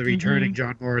Morrison, or the returning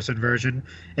John Morrison version,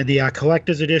 and the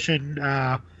collector's edition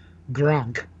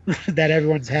Gronk that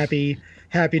everyone's happy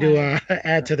to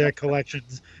add to their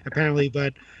collections apparently.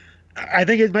 But I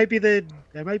think it might be the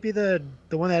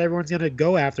one that everyone's gonna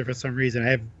go after for some reason. I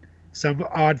have some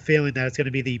odd feeling that it's gonna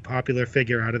be the popular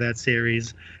figure out of that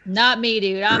series. Not me,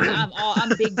 dude. I'm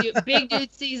big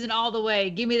dude season all the way.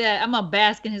 Give me that. I'm gonna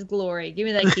bask in his glory. Give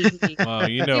me that Keith Lee.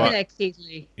 Give me that Keith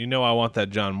Lee. I want that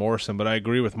John Morrison, but I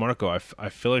agree with Marco. I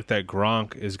feel like that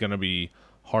Gronk is gonna be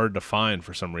hard to find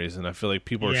for some reason. I feel like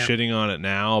people are shitting on it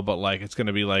now, but like it's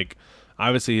gonna be like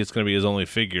obviously it's gonna be his only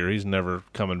figure. He's never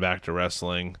coming back to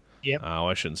wrestling. Yep.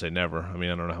 I shouldn't say never. I mean,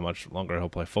 I don't know how much longer he'll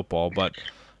play football, but.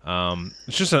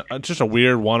 It's just a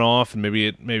weird one-off, and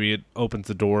maybe it opens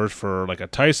the doors for like a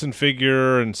Tyson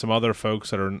figure and some other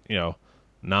folks that are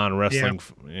non-wrestling.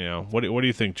 What do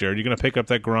you think, Jared? You gonna pick up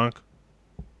that Gronk?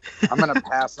 I'm gonna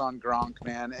pass on Gronk,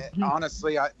 man.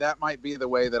 Honestly, that might be the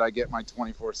way that I get my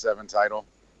 24/7 title.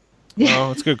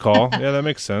 Oh, it's a good call. Yeah, that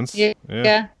makes sense.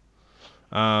 Yeah.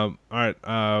 All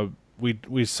right.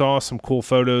 We saw some cool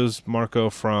photos,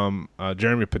 Marco, from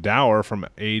Jeremy Padour from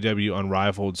AEW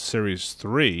Unrivaled Series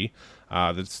 3.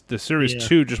 The Series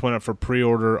 2 just went up for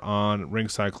pre-order on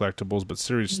Ringside Collectibles, but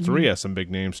Series 3 has some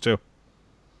big names too.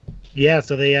 Yeah,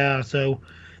 so they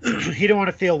he didn't want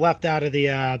to feel left out of the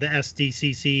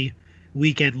SDCC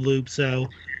weekend loop, so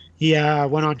he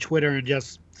went on Twitter and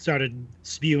just started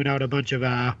spewing out a bunch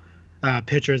of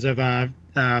pictures of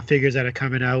figures that are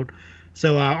coming out.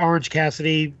 So Orange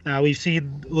Cassidy, we've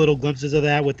seen little glimpses of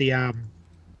that with the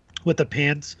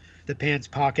pants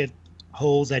pocket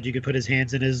holes that you could put his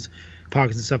hands in his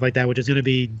pockets and stuff like that, which is going to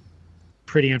be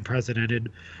pretty unprecedented.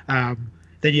 Then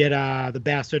you had the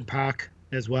Bastard Pac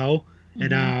as well,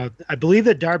 and I believe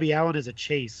that Darby Allin is a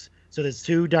chase. So there's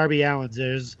two Darby Allins.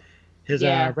 There's his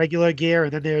regular gear,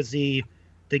 and then there's the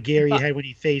gear he had when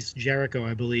he faced Jericho,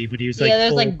 I believe, when he was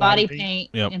there's like body paint.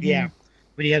 Yep. Yeah.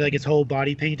 When he had like his whole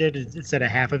body painted instead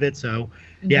of half of it. So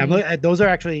those are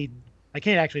actually, I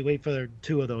can't actually wait for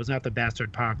two of those, not the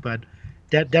Bastard Pac, but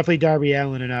definitely Darby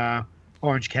Allin and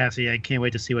Orange Cassidy. I can't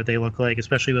wait to see what they look like,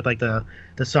 especially with like the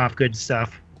soft goods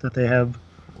stuff that they have.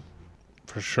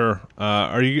 For sure.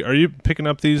 Are you picking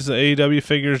up these AEW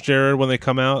figures, Jared, when they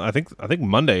come out? I think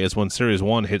Monday is when Series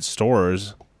 1 hits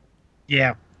stores.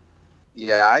 Yeah.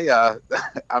 Yeah,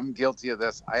 I'm guilty of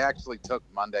this. I actually took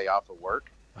Monday off of work.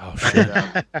 Oh, shit.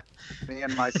 Me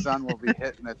and my son will be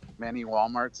hitting as many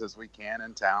Walmarts as we can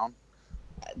in town.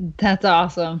 That's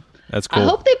awesome. That's cool. I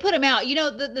hope they put them out.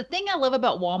 The thing I love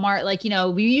about Walmart, like,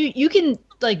 you can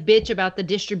like bitch about the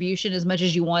distribution as much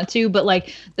as you want to, but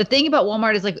like the thing about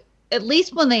Walmart is like, at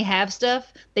least when they have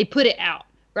stuff, they put it out,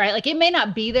 right? Like it may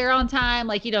not be there on time.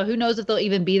 Like, who knows if they'll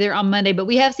even be there on Monday, but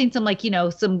we have seen some like,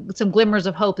 some glimmers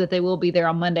of hope that they will be there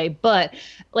on Monday. But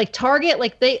like Target,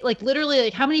 like they like literally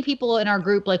like how many people in our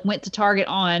group like went to Target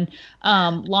on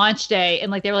launch day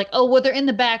and like they were like, oh, well, they're in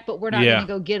the back, but we're not going to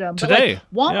go get them. Today.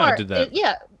 But, like, Walmart, I did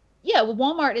that. Well,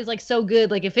 Walmart is like so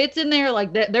good. Like if it's in there,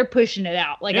 like they're pushing it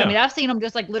out. Like I mean, I've seen them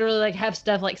just like literally like have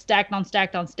stuff like stacked on top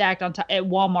at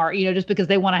Walmart. Just because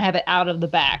they want to have it out of the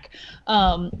back.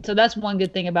 So that's one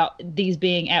good thing about these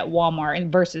being at Walmart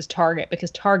and versus Target, because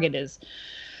Target is,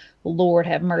 Lord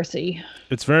have mercy.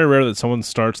 It's very rare that someone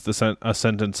starts a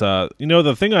sentence.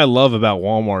 The thing I love about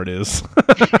Walmart is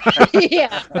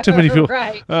not too many people.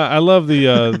 Right. I love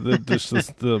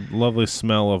the lovely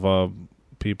smell of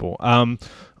people.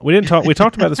 We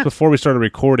talked about this before we started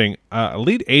recording.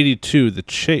 Elite 82,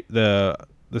 the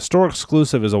store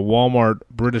exclusive is a Walmart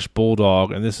British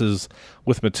Bulldog, and this is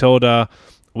with Matilda.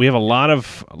 we have a lot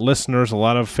of listeners, a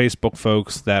lot of Facebook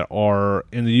folks that are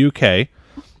in the UK.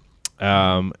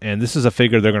 And this is a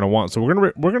figure they're going to want. So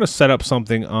we're going to set up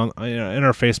something on in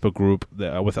our Facebook group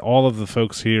with all of the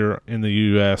folks here in the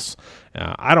US.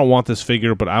 I don't want this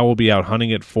figure, but I will be out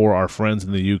hunting it for our friends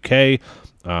in the UK.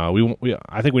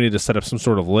 I think we need to set up some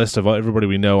sort of list of everybody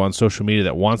we know on social media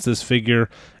that wants this figure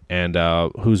and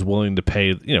who's willing to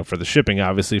pay, for the shipping,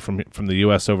 obviously from the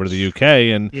US over to the UK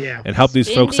and help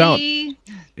these folks out.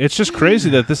 It's just crazy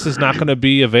that this is not going to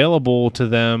be available to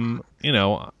them.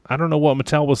 I don't know what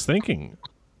Mattel was thinking.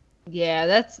 Yeah,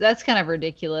 that's kind of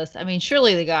ridiculous. I mean,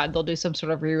 surely they'll do some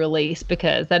sort of re-release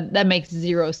because that makes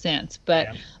zero sense. But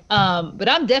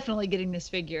I'm definitely getting this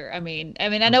figure. I mean,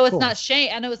 I know it's not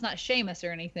I know it's not Sheamus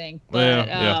or anything. But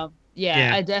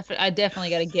I definitely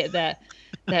got to get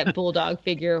that Bulldog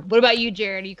figure. What about you,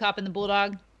 Jared? Are you copping the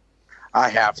Bulldog? I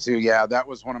have to. Yeah, that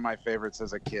was one of my favorites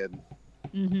as a kid.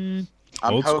 Mm-hmm.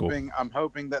 I'm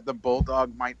hoping that the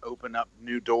Bulldog might open up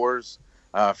new doors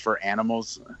for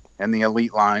animals in the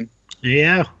Elite line.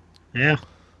 Yeah.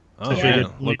 Oh, yeah.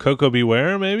 Will Coco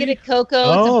beware, maybe? Get a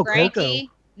Coco, some Frankie.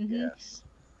 Coco. Mm-hmm. Yes.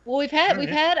 Well, we've had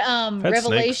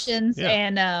Revelations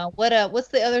and what's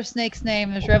the other snake's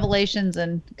name? There's Revelations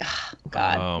and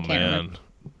God. Oh man.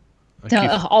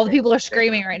 All the people are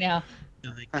screaming right now.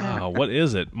 What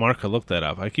is it? Mark, I looked that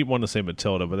up. I keep wanting to say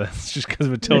Matilda, but that's just because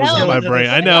Matilda's in my brain.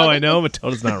 I know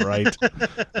Matilda's not right.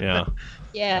 Yeah.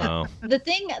 Yeah. The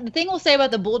thing we'll say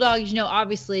about the Bulldogs,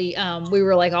 obviously, we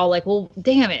were well,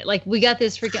 damn it, we got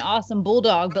this freaking awesome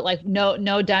Bulldog, but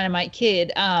no Dynamite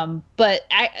Kid. But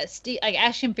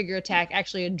Action Figure Attack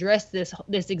actually addressed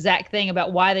this exact thing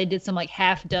about why they did some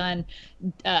half done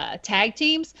tag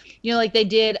teams.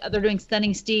 They're doing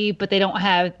Stunning Steve, but they don't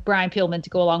have Brian Pillman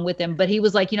to go along with them. But he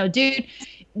was dude,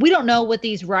 we don't know what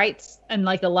these rights and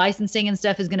the licensing and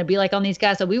stuff is going to be like on these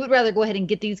guys. So we would rather go ahead and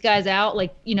get these guys out.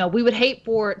 We would hate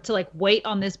for it to wait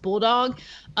on this Bulldog.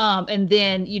 And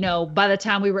then, by the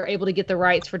time we were able to get the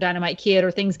rights for Dynamite Kid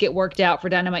or things get worked out for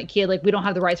Dynamite Kid, we don't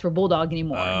have the rights for Bulldog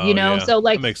anymore, Yeah. So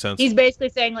that makes sense. He's basically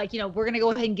saying we're going to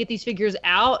go ahead and get these figures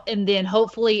out. And then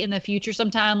hopefully in the future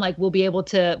sometime, we'll be able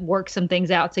to work some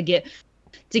things out to get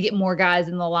more guys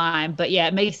in the line. But yeah,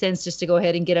 it makes sense just to go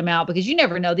ahead and get them out because you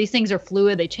never know. These things are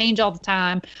fluid. They change all the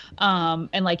time. And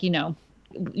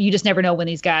you just never know when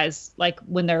these guys,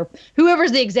 when they're,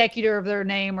 whoever's the executor of their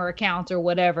name or account or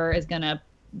whatever is going to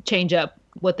change up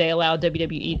what they allow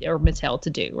WWE or Mattel to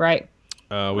do. Right.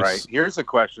 Right. Here's a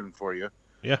question for you.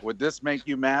 Yeah. Would this make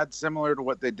you mad, similar to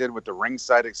what they did with the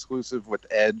ringside exclusive with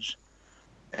Edge?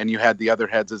 And you had the other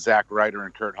heads of Zack Ryder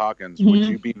and Kurt Hawkins. Mm-hmm. Would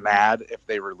you be mad if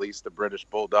they released the British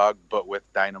Bulldog, but with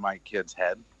Dynamite Kid's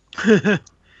head?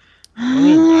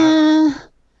 I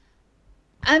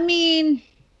mean,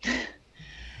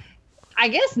 I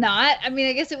guess not. I mean,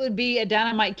 I guess it would be a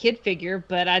Dynamite Kid figure,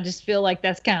 but I just feel like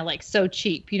that's kind of so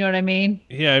cheap. You know what I mean?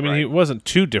 Yeah, I mean, He wasn't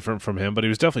too different from him, but he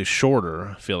was definitely shorter.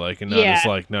 I feel like, and not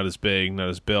as not as big, not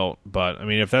as built. But I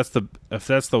mean, if that's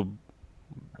the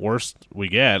worst we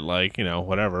get,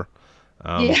 whatever.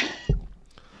 Yeah,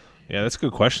 that's a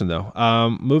good question though.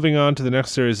 Moving on to the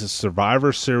next series is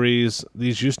Survivor Series.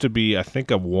 These used to be, I think,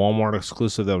 a Walmart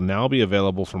exclusive. They'll now be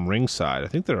available from Ringside. I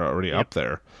think they're already up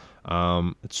there.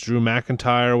 It's Drew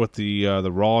McIntyre with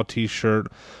the Raw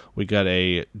T-shirt. We got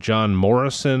a John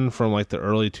Morrison from the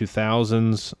early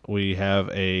 2000s. We have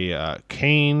a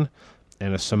Kane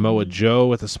and a Samoa Joe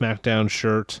with a SmackDown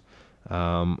shirt.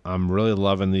 I'm really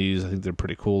loving these. I think they're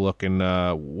pretty cool looking.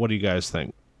 What do you guys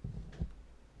think?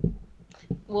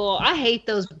 Well, I hate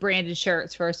those branded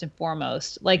shirts first and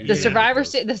foremost. The Survivor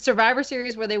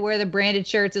Series where they wear the branded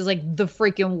shirts is the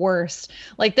freaking worst.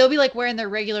 They'll be wearing their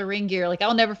regular ring gear.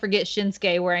 I'll never forget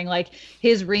Shinsuke wearing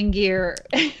his ring gear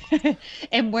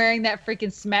and wearing that freaking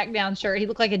SmackDown shirt. He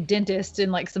looked like a dentist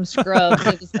in some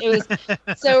scrubs. It was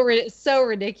so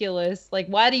ridiculous.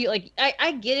 Why do you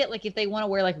I get it. If they want to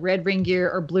wear red ring gear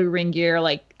or blue ring gear,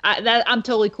 I'm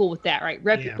totally cool with that. Right.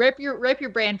 Rep your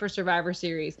brand for Survivor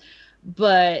Series.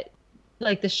 But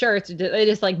the shirts, they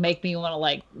just make me want to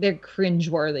they're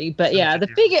cringeworthy. But yeah, the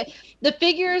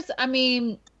figures. I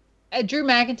mean, Drew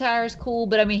McIntyre is cool,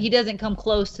 but I mean he doesn't come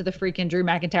close to the freaking Drew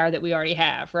McIntyre that we already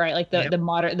have, right? The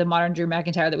modern Drew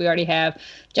McIntyre that we already have.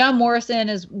 John Morrison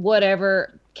is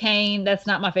whatever. Kane, that's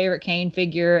not my favorite Kane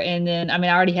figure. And then I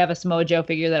already have a Samoa Joe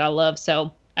figure that I love.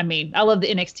 So I love the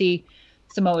NXT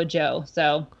Samoa Joe.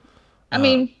 So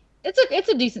it's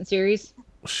a decent series.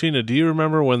 Sheena, do you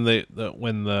remember when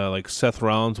the Seth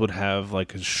Rollins would have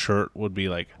his shirt would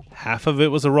be half of it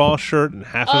was a Raw shirt and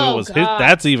half of it was his?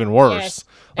 That's even worse.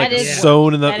 Yes,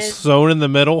 sewn in the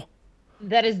middle.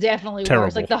 That is definitely Terrible.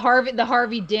 worse. Like the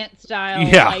Harvey Dent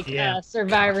style,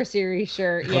 Survivor Series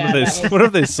shirt. Yeah. What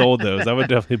if they sold those? I would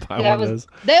definitely buy one of those.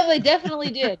 They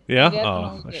definitely did. Yeah? They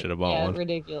definitely I did. should have bought one.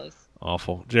 Ridiculous.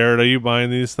 Awful. Jared, are you buying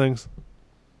these things?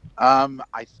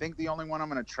 I think the only one I'm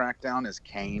going to track down is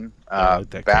Kane. I like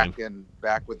that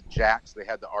Back with Jax, they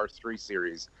had the R3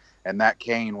 series, and that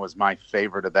Kane was my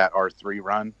favorite of that R3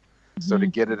 run. So to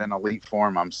get it in elite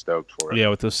form, I'm stoked for it. Yeah,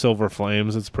 with those silver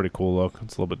flames, it's a pretty cool look.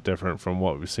 It's a little bit different from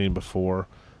what we've seen before.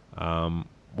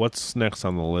 What's next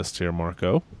on the list here,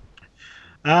 Marco?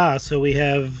 So we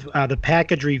have the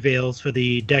package reveals for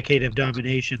the Decade of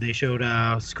Domination. They showed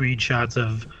screenshots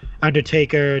of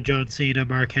Undertaker, John Cena,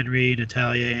 Mark Henry,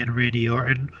 Natalya, and Randy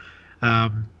Orton.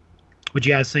 What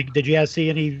you guys think? Did you guys see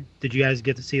any? Did you guys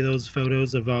get to see those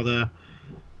photos of all the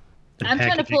I'm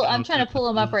trying to pull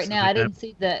them up right now. I didn't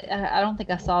see that. I don't think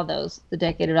I saw those. The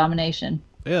Decade of Domination.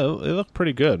 Yeah, they look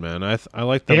pretty good, man. I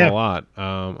like them a lot.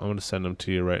 I'm going to send them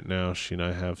to you right now. Sheena,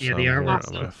 I have some the artwork's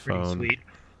on my phone. pretty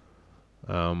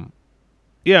sweet.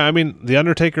 Yeah, I mean, the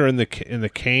Undertaker and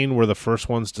the Kane were the first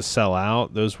ones to sell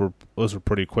out. Those were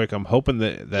pretty quick. I'm hoping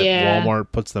that Walmart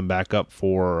puts them back up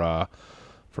for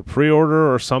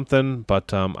pre-order or something.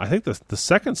 But I think the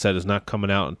second set is not coming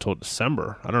out until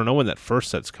December. I don't know when that first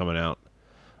set's coming out.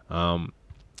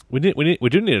 We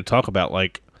do need to talk about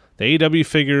like the AEW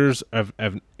figures.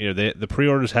 The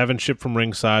pre-orders haven't shipped from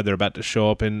ringside. They're about to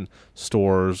show up in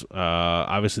stores.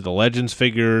 Obviously, the Legends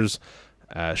figures.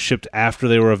 Shipped after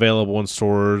they were available in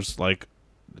stores. Like,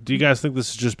 do you guys think this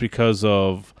is just because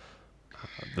of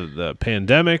the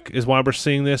pandemic is why we're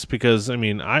seeing this? Because, I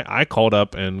mean, I called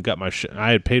up and got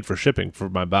I had paid for shipping for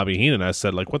my Bobby Heenan. I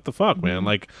said, like, what the fuck, man?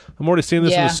 Like, I'm already seeing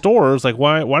this in the stores. Like,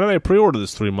 why did I pre-order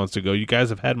this 3 months ago? You guys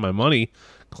have had my money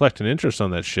collecting interest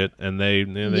on that shit, and they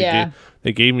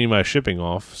gave me my shipping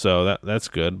off, so that's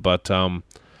good. But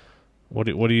what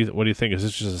do you think? Is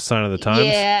this just a sign of the times?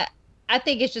 Yeah. I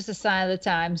think it's just a sign of the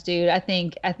times, dude. I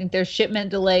think there's shipment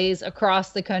delays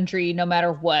across the country, no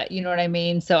matter what. You know what I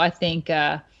mean? So I think,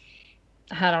 I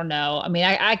don't know. I mean,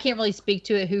 I can't really speak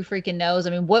to it. Who freaking knows? I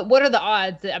mean, what are the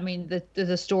odds that, I mean,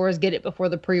 the stores get it before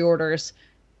the pre-orders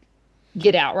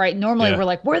get out, right? Normally we're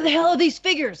like, where the hell are these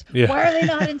figures? Yeah. Why are they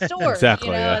not in stores? Exactly.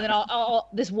 You know? Yeah. And then all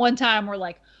this one time we're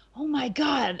like, oh my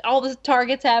God, all the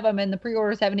Targets have them and the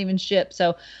pre-orders haven't even shipped.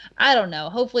 So I don't know.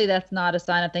 Hopefully that's not a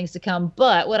sign of things to come.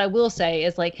 But what I will say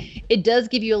is like, it does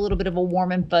give you a little bit of a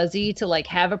warm and fuzzy to like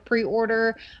have a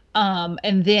pre-order.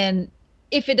 And then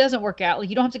if it doesn't work out, like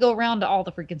you don't have to go around to all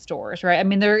the freaking stores, right? I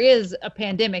mean, there is a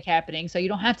pandemic happening, so you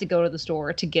don't have to go to the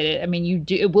store to get it. I mean,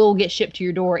 it will get shipped to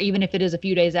your door, even if it is a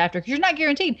few days after, because you're not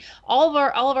guaranteed. All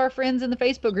of our friends in the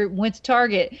Facebook group went to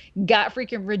Target, got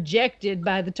freaking rejected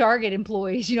by the Target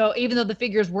employees, you know, even though the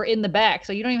figures were in the back.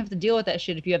 So you don't even have to deal with that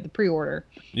shit if you have the pre-order.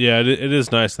 Yeah, it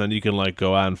is nice. Then you can like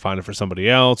go out and find it for somebody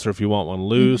else, or if you want one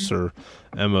loose or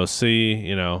MOC,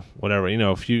 you know, whatever. You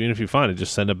know, if you find it,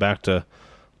 just send it back to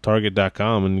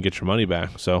Target.com and get your money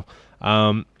back. So,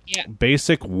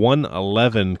 Basic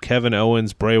 111, Kevin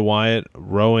Owens, Bray Wyatt,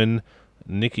 Rowan,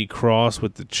 Nikki Cross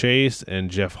with the Chase, and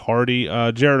Jeff Hardy.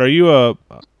 Jared, are you a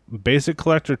basic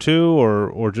collector too,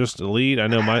 or just elite? I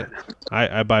know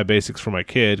I buy basics for my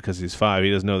kid because he's 5. He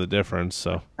doesn't know the difference.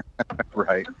 So,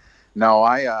 Right. No,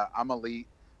 I'm elite.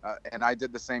 And I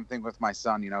did the same thing with my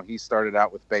son. You know, he started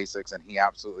out with basics, and he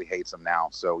absolutely hates them now.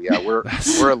 So yeah, we're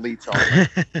elites.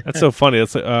 That's so funny.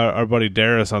 That's our buddy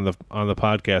Darius on the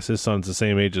podcast. His son's the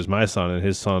same age as my son, and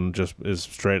his son just is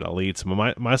straight elites.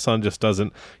 But my son just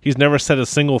doesn't. He's never said a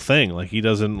single thing. Like he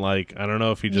doesn't like. I don't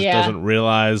know if he just doesn't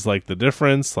realize like the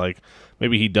difference. Like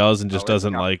maybe he does and just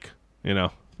doesn't like. You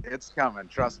know, it's coming.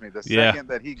 Trust me. The second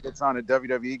that he gets on a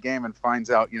WWE game and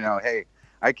finds out, you know, hey,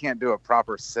 I can't do a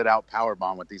proper sit-out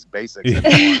powerbomb with these basics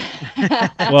anymore.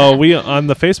 Well, we on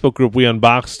the Facebook group we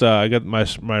unboxed. I got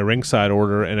my ringside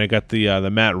order, and I got the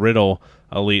Matt Riddle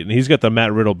Elite, and he's got the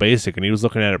Matt Riddle Basic, and he was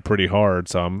looking at it pretty hard.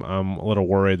 So I'm a little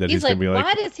worried that he's gonna be like,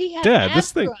 why does he have Dad,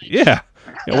 this thing, yeah,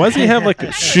 why does he have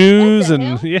like shoes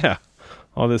and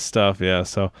all this stuff? Yeah,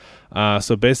 so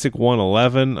Basic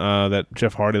 111, that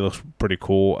Jeff Hardy looks pretty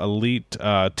cool. Elite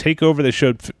Takeover, they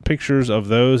showed pictures of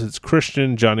those. It's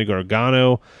Christian, Johnny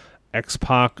Gargano,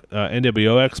 X-Pac,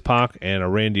 NWO X-Pac, and a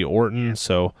Randy Orton.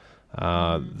 So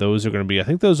those are going to be, I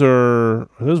think are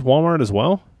those Walmart as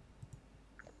well?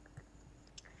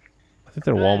 I think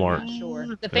they're Walmart. I'm not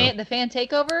sure. The fan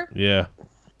takeover? Yeah.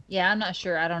 Yeah, I'm not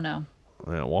sure. I don't know.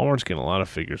 Yeah, Walmart's getting a lot of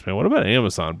figures, man. What about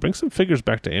Amazon? Bring some figures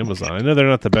back to Amazon. I know they're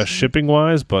not the best shipping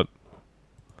wise, but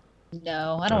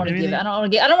no, I don't want to give. I don't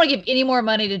want to give any more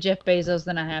money to Jeff Bezos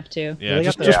than I have to. Yeah,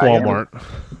 just Walmart.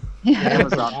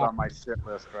 Amazon's on my shit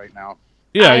list right now.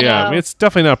 Yeah, I yeah. I know. mean, it's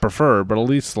definitely not preferred, but at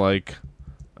least like,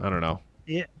 I don't know.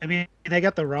 Yeah, I mean, they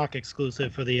got the Rock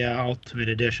exclusive for the Ultimate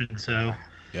Edition, so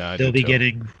Yeah, I they'll do be too.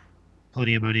 getting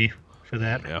plenty of money for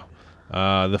that.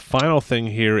 Yeah. The final thing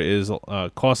here is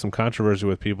caused some controversy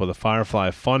with people. The Firefly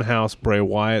Funhouse Bray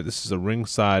Wyatt. This is a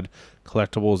ringside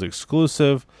collectibles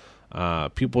exclusive.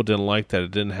 People didn't like that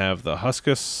it didn't have the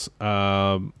Huskus.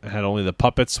 It had only the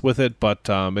puppets with it, but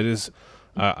it is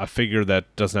a figure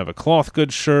that doesn't have a cloth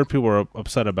goods shirt. People are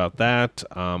upset about that.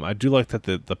 I do like that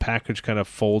the package kind of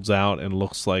folds out and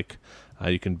looks like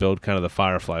you can build kind of the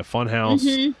Firefly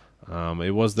Funhouse.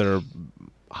 It was their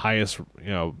highest,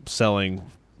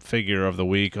 selling figure of the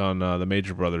week on the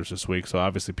Major Brothers this week. So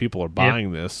obviously people are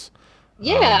buying this.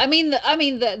 Yeah, I mean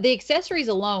the accessories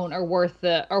alone are worth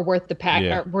the pack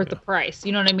Yeah, are worth the price.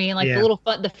 You know what I mean? Like Yeah. the little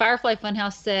the Firefly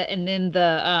Funhouse set, and then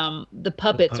the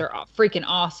puppets are freaking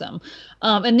awesome.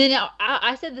 And then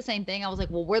I said the same thing. I was like,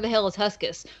 well, where the hell is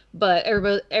Huskus? But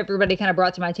everybody kind of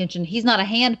brought to my attention he's not a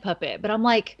hand puppet. But I'm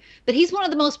like, but he's one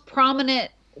of the most prominent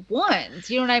ones.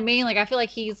 You know what I mean? Like I feel like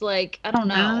he's like, I don't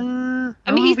know.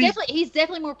 I mean, he's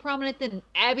definitely more prominent than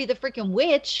Abby the freaking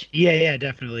witch. Yeah,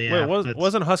 definitely. Yeah. Wait,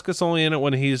 wasn't Huskus only in it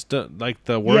when he's done like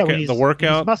the Yeah, work when he's- the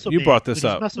workout? when he's Muscle You Man- brought this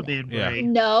when he's up. Muscle Man Yeah. Bray.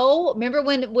 No, remember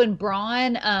when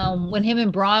Braun, when him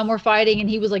and Braun were fighting, and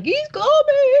he was like, "He's coming!"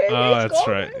 Oh, he's that's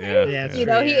coming." right. Yeah. Yeah, that's You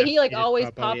know, right, he yeah. he like He did always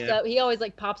pop up, pops yeah. up. He always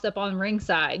like pops up on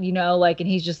ringside. You know, like, and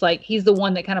he's just like he's the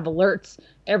one that kind of alerts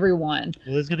everyone.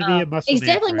 Well, there's going to be a Muscle He's Man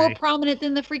definitely more Bray. prominent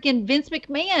than the freaking Vince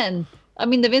McMahon. I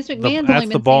mean, the Vince McMahon's only That's been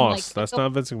the seen, boss. like, That's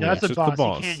not Vince McMahon. That's It's the just boss. the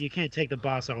boss. You can't take the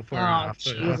boss out for Oh, off.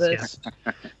 Jesus.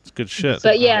 It's good shit.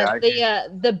 But yeah, Yeah,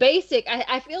 the basic.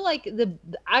 I feel like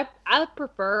I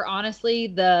prefer honestly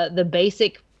the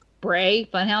basic Bray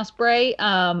Funhouse Bray,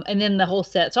 and then the whole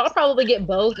set. So I'll probably get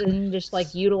both and just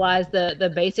like utilize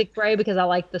the basic Bray because I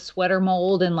like the sweater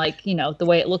mold and like the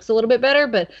way it looks a little bit better.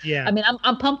 But Yeah. I mean,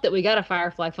 I'm pumped that we got a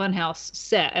Firefly Funhouse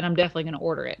set, and I'm definitely gonna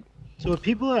order it. So what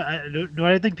people are,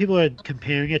 I think people are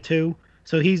comparing it to.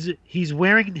 So he's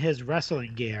wearing his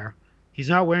wrestling gear. He's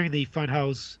not wearing the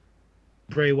Funhouse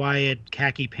Bray Wyatt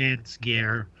khaki pants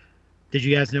gear. Did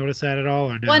you guys notice that at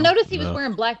all or no? Well, I noticed he was No.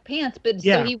 wearing black pants, but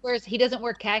Yeah. so he doesn't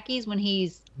wear khakis when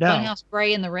he's No. Funhouse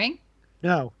Bray in the ring.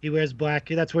 No, he wears black.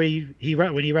 That's where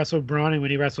when he wrestled Braun and when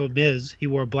he wrestled Miz, he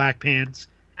wore black pants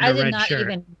and I a did red not shirt.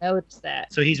 even notice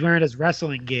that. So he's wearing his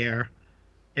wrestling gear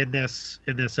in this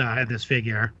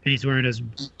figure, and he's wearing his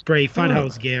Bray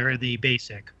Funhouse gear in the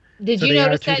basic. Did So you they are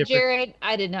notice two that, different- Jared?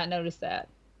 I did not notice that.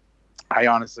 I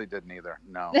honestly didn't either.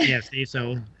 No. Yeah, see,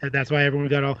 so that's why everyone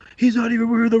got all. He's not even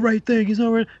wearing the right thing. He's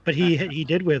not wearing. But he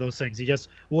did wear those things. He just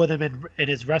wore them in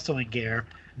his wrestling gear,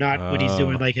 not when he's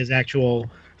doing like his actual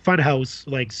Funhouse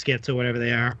like skits or whatever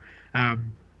they are.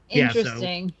 Yeah, so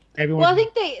Interesting. everyone. Well, I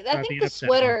think being the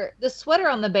upset sweater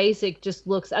on the basic just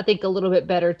looks, I think, a little bit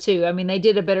better too. I mean, they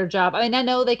did a better job. I mean, I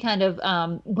know they kind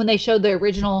of when they showed the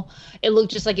original, it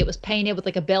looked just like it was painted with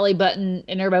like a belly button,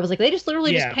 and everybody was like, they just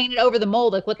literally just Yeah. painted over the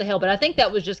mold, like what the hell? But I think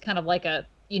that was just kind of like a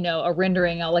a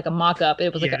rendering, like a mock up.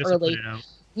 It was like an just to put early. it out.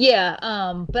 Yeah,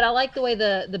 but I like the way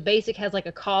the basic has like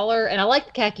a collar, and I like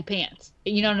the khaki pants.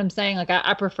 You know what I'm saying? Like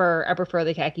I prefer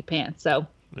the khaki pants. So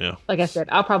Yeah. like I said,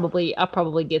 I'll probably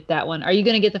get that one. Are you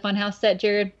gonna get the Funhouse set,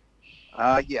 Jared?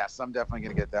 Yes, I'm definitely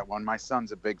going to get that one. My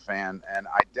son's a big fan, and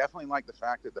I definitely like the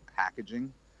fact that the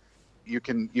packaging, you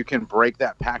can break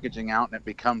that packaging out and it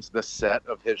becomes the set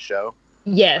of his show.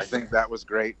 Yes. I think that was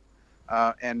great.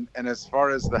 And as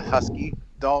far as the Husky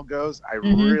doll goes, I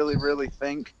Mhm. really, really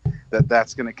think that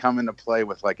that's going to come into play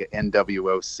with like an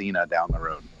NWO Cena down the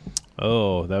road.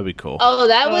 Oh, that'd be cool. Oh,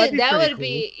 that Oh, that'd would be pretty that would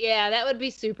be that would be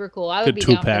super cool. I would Good be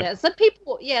down for two-pack.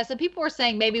 that. Some people were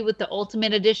saying maybe with the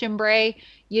Ultimate Edition Bray,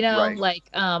 Right. like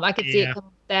I could see it Yeah. coming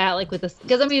with that, like with this,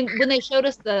 because I mean when they showed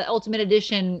us the Ultimate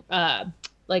Edition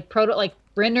like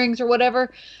renderings or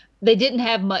whatever, they didn't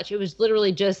have much. It was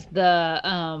literally just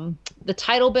the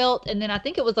title belt, and then I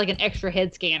think it was like an extra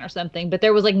head scan or something, but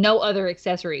there was like no other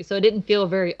accessories, so it didn't feel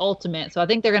very ultimate. So I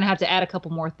think they're gonna have to add a couple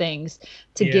more things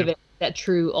to Yeah. give it that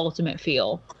true ultimate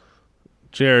feel.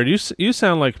 Jared, you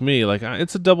sound like me. Like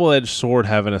it's a double-edged sword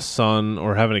having a son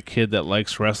or having a kid that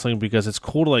likes wrestling, because it's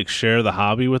cool to like share the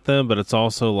hobby with them, but it's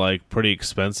also like pretty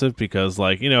expensive because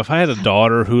like if I had a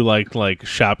daughter who liked like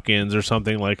Shopkins or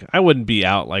something, like I wouldn't be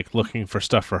out like looking for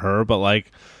stuff for her, but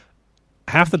like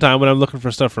half the time when I'm looking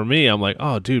for stuff for me, I'm like,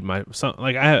 oh, dude, my son,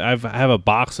 like I have a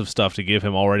box of stuff to give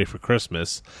him already for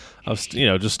Christmas, of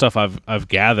just stuff I've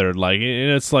gathered. Like,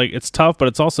 and it's like it's tough, but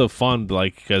it's also fun,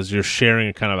 like because you're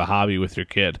sharing kind of a hobby with your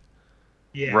kid.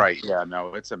 Yeah. Right. Yeah,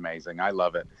 no, it's amazing. I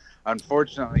love it.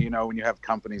 Unfortunately, when you have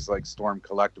companies like Storm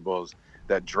Collectibles,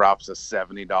 that drops a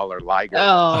 $70 Liger.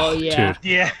 Oh yeah. Dude.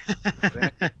 Yeah.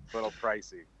 A little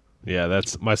pricey. Yeah,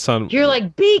 that's my son. You're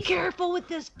like, be careful with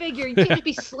this figure. You can't just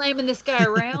be slamming this guy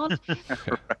around.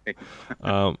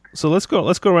 Right. So let's go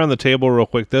around the table real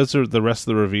quick. Those are the rest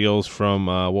of the reveals from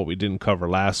what we didn't cover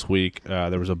last week.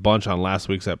 There was a bunch on last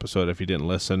week's episode if you didn't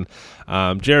listen.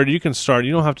 Jared, you can start.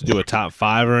 You don't have to do a top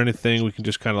 5 or anything. We can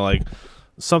just kind of like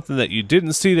something that you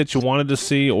didn't see that you wanted to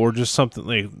see, or just something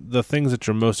like the things that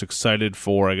you're most excited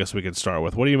for. I guess we could start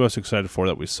with. What are you most excited for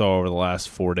that we saw over the last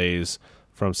 4 days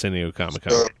from San Diego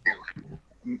Comic-Con? So,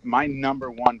 my number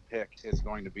one pick is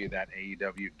going to be that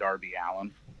AEW Darby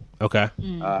Allin. Okay.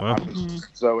 I'm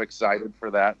so excited for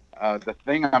that. The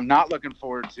thing I'm not looking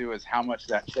forward to is how much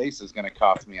that chase is going to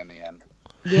cost me in the end.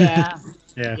 Yeah.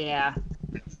 Yeah. Yeah.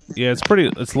 Yeah,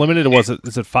 it's limited.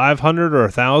 Is it 500 or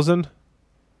 1,000?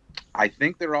 I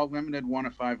think they're all limited 1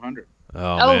 of 500.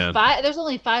 Oh man. There's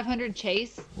only 500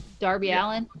 chase Darby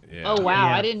Allin. Yeah. Oh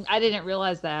wow, Yeah. I didn't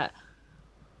realize that.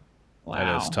 Wow.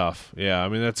 That is tough. Yeah, I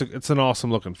mean it's an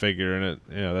awesome looking figure, and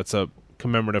that's a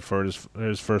commemorative for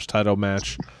his first title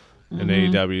match in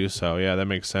AEW. So yeah, that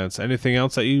makes sense. Anything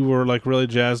else that you were like really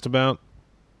jazzed about?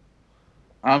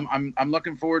 I'm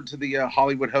looking forward to the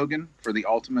Hollywood Hogan for the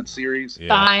Ultimate Series. Yeah.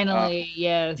 Finally,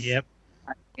 yes. Yep.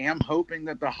 I am hoping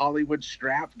that the Hollywood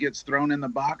strap gets thrown in the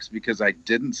box because I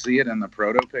didn't see it in the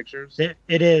proto pictures.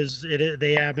 It is.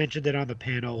 They mentioned it on the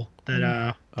panel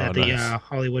that the nice.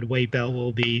 Hollywood weight belt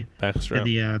will be Backstrap.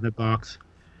 in the box.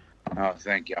 Oh,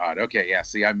 thank God. Okay, yeah.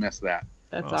 See, I missed that.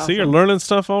 That's Oh, awesome. so you're learning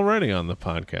stuff already on the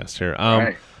podcast here.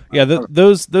 Right. Yeah,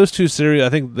 those two series, I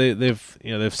think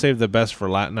they've saved the best for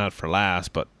not for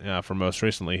last, but for most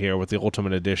recently here with the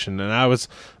Ultimate Edition. And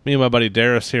me and my buddy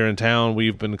Darius here in town,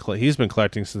 he's been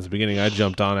collecting since the beginning. I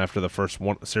jumped on after the first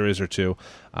one series or two.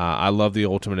 I love the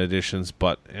Ultimate Editions,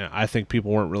 but I think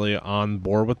people weren't really on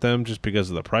board with them just because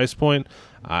of the price point.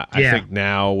 I think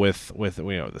now with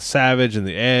the Savage and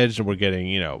the Edge, and we're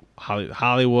getting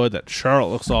Hollywood. That Charlotte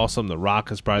looks awesome. The Rock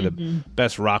is probably the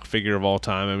best Rock figure of all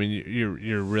time. I mean,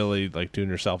 you're really like doing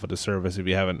yourself a disservice if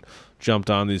you haven't jumped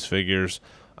on these figures.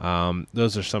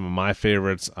 Those are some of my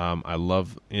favorites. I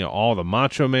love all the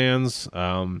Macho Mans.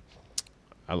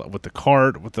 With the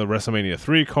card, with the WrestleMania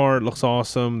 3 card, looks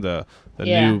awesome. The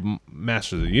new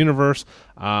Masters of the Universe.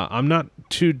 I'm not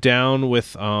too down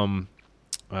with all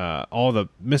the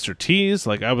Mr. T's.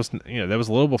 Like I was, that was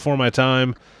a little before my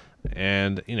time,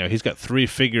 and he's got 3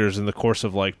 figures in the course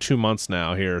of like 2 months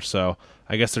now here. So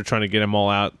I guess they're trying to get them all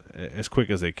out as quick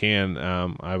as they can.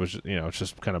 I was, it's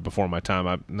just kind of before my time.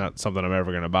 I'm not something I'm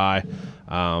ever going to buy.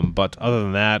 But other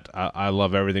than that, I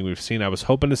love everything we've seen. I was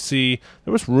hoping to see.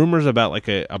 There was rumors about like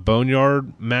a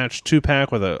Boneyard match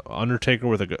 2-pack with a Undertaker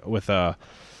with a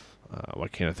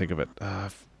what can't I think of it?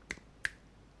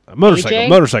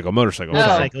 Motorcycle.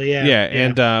 Motorcycle, yeah. Yeah,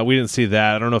 and we didn't see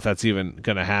that. I don't know if that's even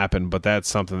going to happen, but that's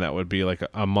something that would be like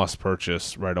a must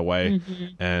purchase right away.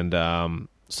 And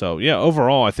so yeah,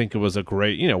 overall, I think it was a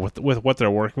great, with what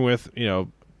they're working with,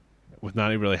 with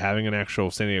not even really having an actual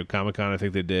San Diego Comic-Con, I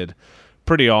think they did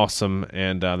pretty awesome.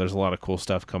 And there's a lot of cool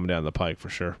stuff coming down the pike for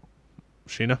sure.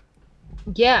 Sheena?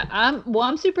 Yeah,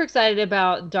 I'm super excited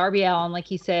about Darby Allin, like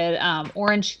he said.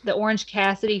 The Orange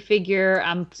Cassidy figure,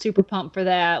 I'm super pumped for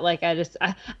that. Like I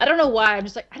don't know why. I'm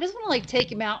just like, I just want to like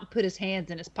take him out and put his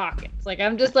hands in his pockets. Like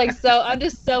I'm just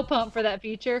so pumped for that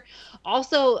feature.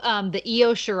 Also, the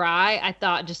Io Shirai, I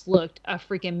thought just looked a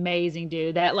freaking amazing,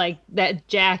 dude. That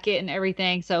jacket and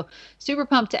everything. So super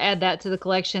pumped to add that to the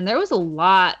collection. There was a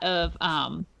lot of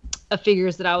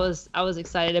figures that I was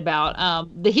excited about.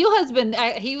 The heel husband,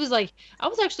 he was like, I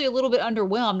was actually a little bit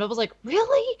underwhelmed. I was like,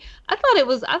 really? I thought it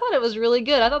was really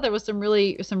good. I thought there was some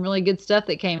really good stuff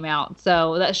that came out.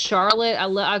 So that Charlotte,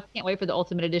 I can't wait for the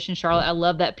Ultimate Edition Charlotte. I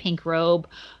love that pink robe.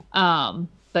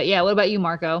 But yeah, what about you,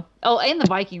 Marco? Oh, and the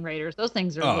Viking Raiders. Those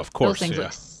things are of course, those things yeah.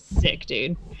 look sick,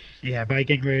 dude. Yeah,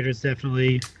 Viking Raiders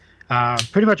definitely.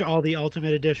 Pretty much all the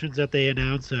Ultimate Editions that they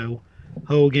announced. So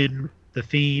Hogan, The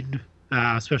Fiend,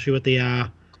 especially with the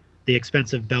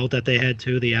expensive belt that they had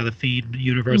too, the Fiend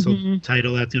Universal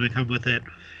title that's going to come with it.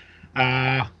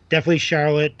 Definitely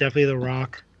Charlotte, definitely The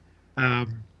Rock.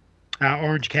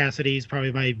 Orange Cassidy is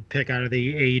probably my pick out of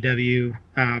the AEW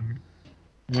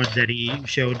ones that he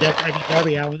showed.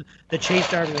 Darby Allin, the Chase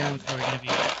Darby Allin is probably going to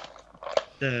be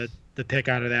the pick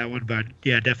out of that one, but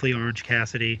yeah, definitely Orange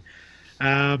Cassidy.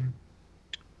 One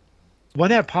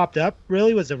that popped up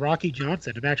really was the Rocky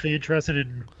Johnson. I'm actually interested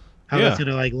in how that's going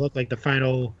to look like the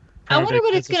final. I wonder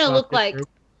what it's going to look like. group.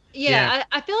 Yeah,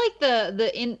 I feel like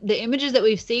the images that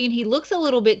we've seen, he looks a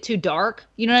little bit too dark.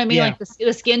 You know what I mean? Yeah. Like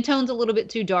the skin tone's a little bit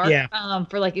too dark. Yeah.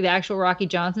 For like the actual Rocky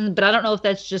Johnson, but I don't know if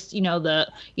that's just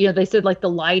they said like the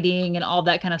lighting and all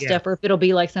that kind of Yeah. stuff, or if it'll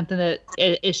be like something that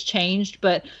is changed.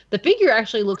 But the figure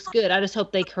actually looks good. I just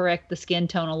hope they correct the skin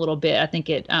tone a little bit. I think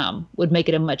it would make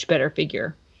it a much better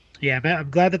figure. Yeah, I'm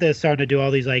glad that they're starting to do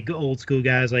all these like old school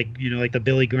guys, like like the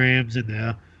Billy Grahams and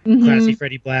the Mhm. classy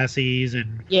Freddie Blassies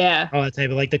and Yeah. all that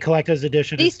type of like the collector's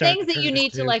edition. is These starting things that you turn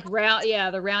need to into- like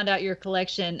round out your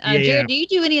collection. Yeah, Jared, yeah. do you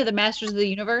do any of the Masters of the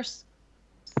Universe?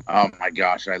 Oh my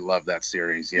gosh, I love that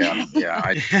series. Yeah,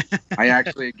 yeah. I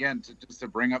actually, again, just to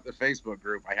bring up the Facebook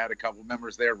group, I had a couple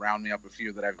members there round me up a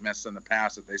few that I've missed in the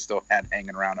past that they still had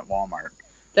hanging around at Walmart.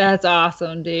 That's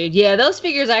awesome, dude. Yeah, those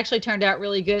figures actually turned out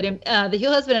really good. And the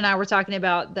Heel Husband and I were talking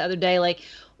about the other day, like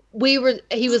he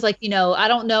was like, I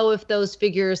don't know if those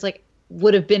figures like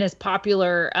would have been as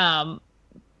popular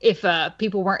if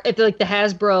people weren't, if like the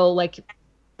Hasbro like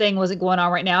thing wasn't going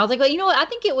on right now. I was like, well, you know what? I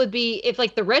think it would be if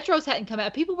like the retros hadn't come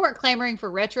out, people weren't clamoring for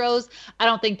retros. I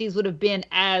don't think these would have been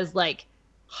as like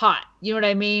hot, you know what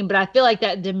I mean? But I feel like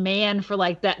that demand for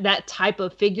like that type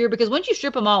of figure, because once you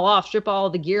strip them all off, strip all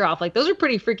the gear off, like those are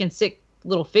pretty freaking sick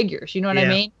little figures, you know what I Yeah.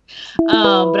 mean?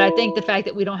 But I think the fact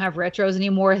that we don't have retros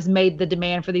anymore has made the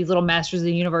demand for these little Masters of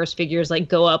the Universe figures like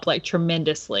go up like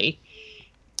tremendously.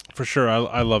 For sure,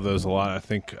 I love those a lot. I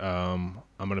think I'm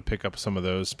going to pick up some of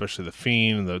those, especially the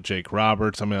Fiend and the Jake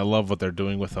Roberts. I mean, I love what they're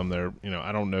doing with them. They're,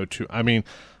 I don't know too. I mean,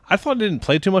 I thought I didn't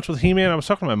play too much with He-Man. I was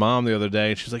talking to my mom the other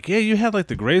day, and she's like, "Yeah, you had like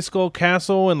the Grayskull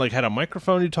Castle and like had a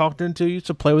microphone you talked into. You used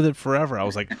to play with it forever." I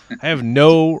was like, I have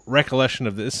no recollection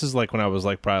of this. This is like when I was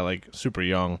like probably like super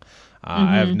young.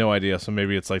 I have no idea. So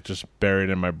maybe it's like just buried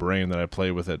in my brain that I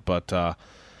played with it, but.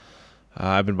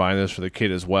 I've been buying this for the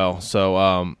kid as well.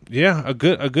 So, yeah, a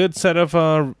good set of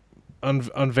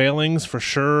unveilings for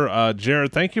sure.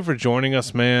 Jared, thank you for joining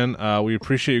us, man. We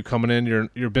appreciate you coming in.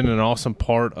 You've been an awesome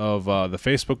part of the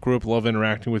Facebook group. Love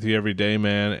interacting with you every day,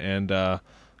 man. And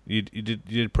you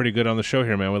did pretty good on the show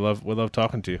here, man. We love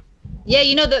talking to you. Yeah,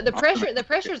 the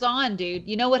pressure's on, dude.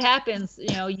 You know what happens?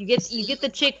 You get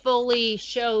the Chick Foley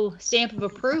show stamp of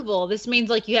approval. This means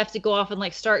like you have to go off and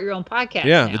like start your own podcast.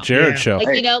 Yeah, now. the Jared Yeah. show.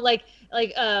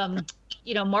 Like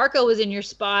Marco was in your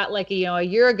spot like a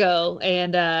year ago,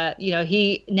 and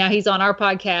he's on our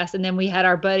podcast, and then we had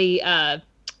our buddy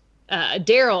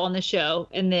Daryl on the show,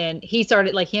 and then he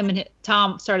started like him and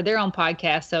Tom started their own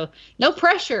podcast. So no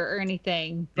pressure or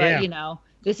anything, but Yeah.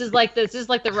 this is like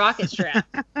the rocket strap,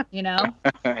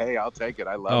 Hey, I'll take it.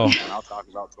 I love it. And I'll talk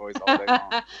about toys all day long.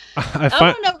 I I find,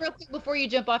 want to know real quick before you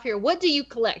jump off here, what do you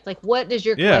collect? Like, what does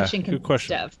your collection good consist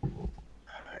question. of?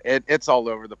 It's all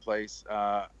over the place.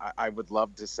 I would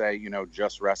love to say,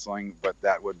 just wrestling, but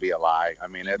that would be a lie. I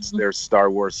mean, there's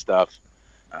Star Wars stuff,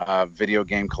 video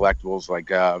game collectibles like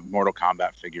Mortal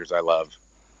Kombat figures I love.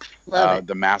 Love it.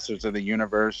 The Masters of the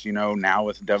Universe, now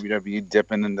with WWE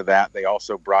dipping into that, they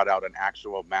also brought out an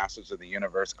actual Masters of the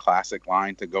Universe classic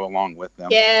line to go along with them.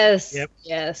 Yes. Yep.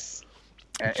 Yes.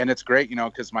 And it's great,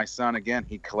 because my son, again,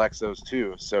 he collects those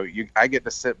too. So I get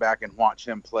to sit back and watch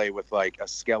him play with like a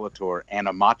Skeletor and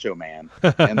a Macho Man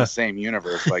in the same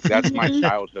universe. Like that's my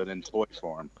childhood in toy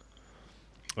form.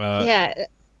 Yeah.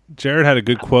 Jared had a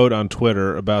good quote on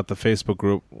Twitter about the Facebook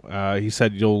group. He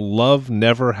said, "You'll love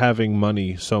never having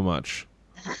money so much."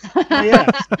 Yeah.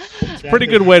 Pretty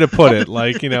good way to put it.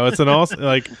 Like, it's an awesome,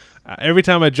 like, every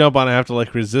time I jump on, I have to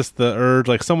like resist the urge.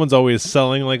 Like, someone's always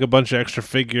selling like a bunch of extra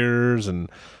figures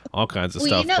and all kinds of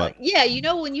stuff. But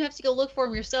when you have to go look for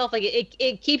them yourself, like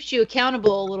it keeps you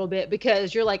accountable a little bit,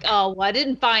 because you're like, oh, well, I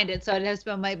didn't find it, so I didn't have to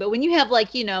spend money. But when you have like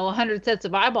 100 sets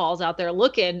of eyeballs out there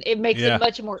looking, it makes it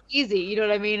much more easy. You know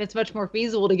what I mean? It's much more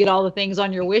feasible to get all the things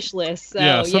on your wish list.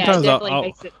 So sometimes it definitely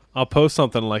makes it. I'll post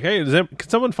something like, "Hey, can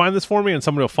someone find this for me?" And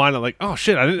someone will find it like, "Oh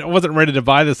shit, I wasn't ready to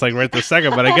buy this like right this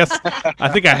second, but I guess I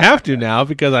think I have to now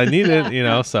because I need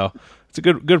it." So it's a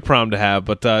good problem to have.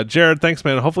 But Jared, thanks,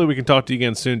 man. Hopefully we can talk to you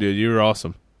again soon, dude. You were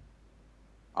awesome.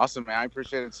 Awesome, man. I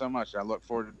appreciate it so much. I look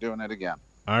forward to doing it again.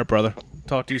 All right, brother.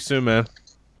 Talk to you soon, man.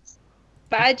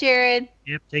 Bye, Jared.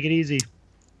 Yep. Take it easy.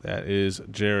 That is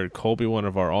Jared Colby, one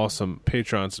of our awesome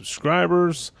Patreon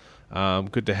subscribers.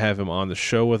 Good to have him on the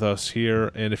show with us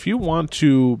here. And if you want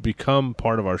to become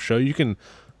part of our show, you can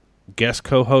guest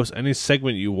co-host any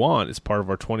segment you want. It's part of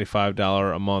our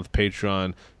 $25 a month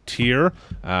Patreon tier.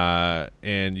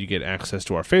 And you get access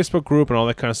to our Facebook group and all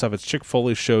that kind of stuff. It's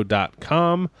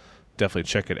chickfoleyshow.com. Definitely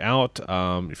check it out.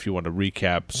 If you want to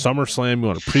recap SummerSlam, you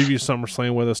want to preview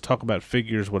SummerSlam with us, talk about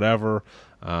figures, whatever.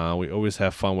 We always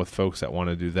have fun with folks that want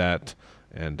to do that,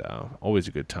 and always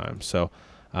a good time. So,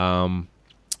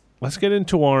 let's get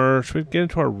into our. Should we get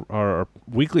into our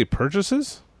weekly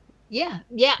purchases? Yeah.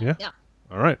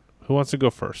 All right. Who wants to go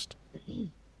first?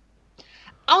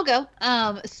 I'll go.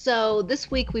 So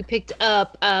this week we picked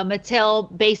up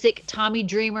Mattel Basic Tommy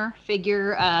Dreamer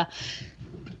figure.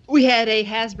 We had a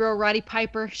Hasbro Roddy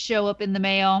Piper show up in the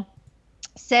mail.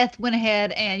 Seth went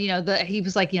ahead and he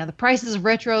was like, the prices of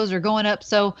retros are going up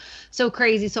so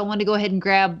crazy, so I wanted to go ahead and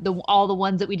grab all the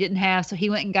ones that we didn't have. So he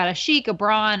went and got a Sheik, a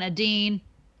Braun, a Dean,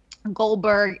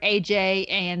 Goldberg, AJ,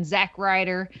 and Zack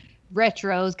Ryder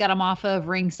retros. Got them off of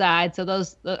Ringside. So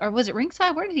those, or was it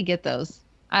Ringside? Where did he get those?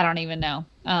 I don't even know.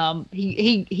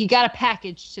 He got a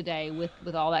package today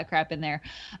with all that crap in there.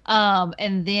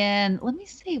 And then let me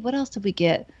see, what else did we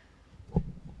get?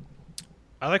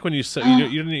 I like when you say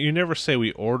you never say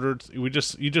we ordered. You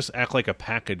just act like a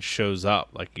package shows up.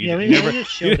 Like we never,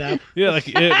 just showed up. Yeah, like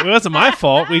it wasn't my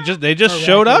fault. They just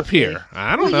showed up here.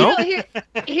 I don't know.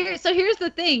 So here's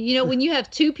the thing. When you have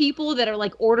two people that are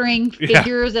like ordering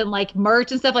figures and like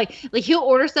merch and stuff, like he'll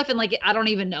order stuff and like I don't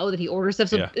even know that he orders stuff.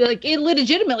 So like it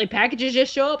legitimately packages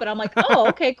just show up and I'm like, oh,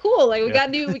 okay, cool. Like we got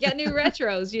new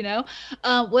retros.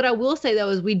 What I will say though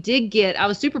is I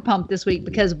was super pumped this week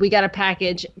because we got a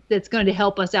package that's going to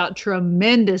help us out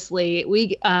tremendously.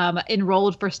 We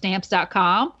enrolled for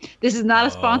stamps.com. This is not a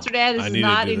sponsored ad. This is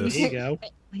not in There you go.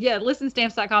 Yeah, listen to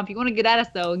stamps.com if you want to get at us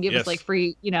though and give us like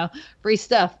free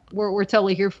stuff. We're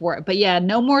totally here for it. But yeah,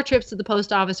 no more trips to the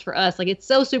post office for us. Like it's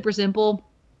so super simple.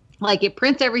 Like it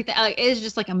prints everything. Like, it's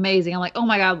just like amazing. I'm like, oh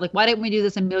my God, like why didn't we do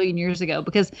this a million years ago?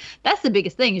 Because that's the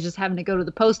biggest thing is just having to go to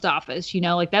the post office,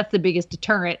 like that's the biggest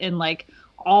deterrent in like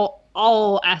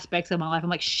all aspects of my life. I'm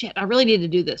like, shit, I really need to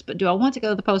do this, but do I want to go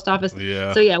to the post office?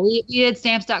 Yeah. So yeah, we did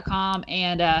stamps.com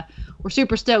and we're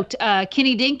super stoked.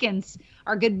 Kenny Dinkins,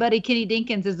 our good buddy Kenny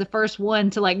Dinkins is the first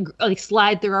one to like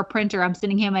slide through our printer. I'm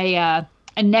sending him a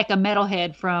NECA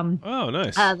metalhead from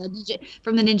nice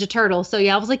from the Ninja Turtles. So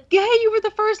yeah, I was like, yeah, you were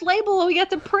the first label we got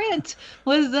to print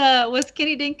was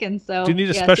Kenny Dinkins. So do you need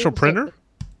a special printer?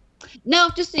 No,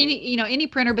 just any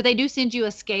printer, but they do send you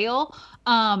a scale,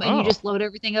 and you just load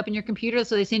everything up in your computer.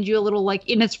 So they send you a little and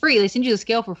it's free. They send you the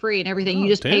scale for free and everything. You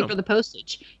just pay for the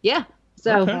postage. Yeah.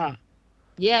 So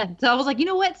yeah. So I was like, you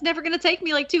know what? It's never going to take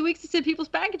me like 2 weeks to send people's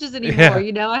packages anymore.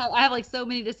 I have like so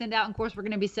many to send out. And of course, we're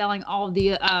going to be selling all of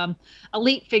the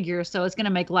elite figures, so it's going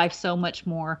to make life so much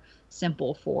more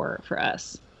simple for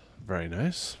us. Very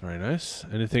nice. Very nice.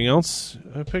 Anything else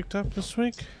I picked up this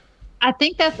week? I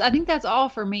think that's all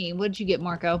for me. What did you get,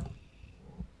 Marco?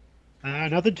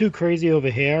 Nothing too crazy over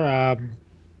here.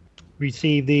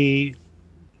 Received the.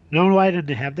 No, I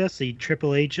didn't have this. The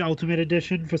Triple H Ultimate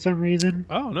Edition for some reason.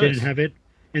 Oh, nice. Didn't have it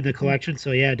in the collection,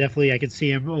 so yeah, definitely I can see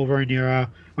him over on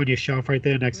your shelf right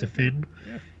there next to Finn.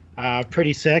 Yeah.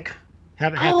 Pretty sick.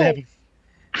 Have to have.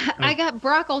 I got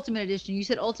Brock Ultimate Edition. You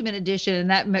said Ultimate Edition, and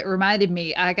that reminded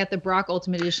me. I got the Brock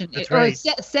Ultimate Edition. That's right.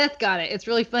 Seth got it. It's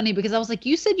really funny because I was like,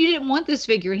 you said you didn't want this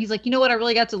figure. And he's like, you know what? I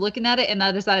really got to looking at it, and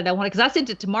I decided I want it because I sent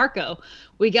it to Marco.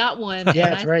 We got one. Yeah,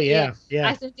 that's right. Yeah.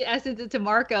 I sent it to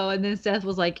Marco, and then Seth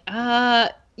was like,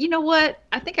 you know what?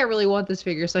 I think I really want this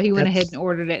figure. So he went ahead and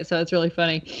ordered it. So it's really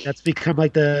funny. That's become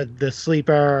like the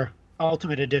sleeper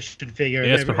Ultimate Edition figure.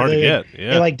 Yeah, it's been hard to get.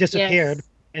 Yeah. They like disappeared. Yes.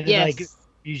 And then like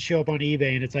you show up on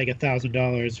eBay and it's like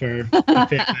 $1,000 for a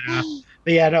fit.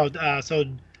 But yeah, no. So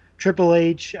Triple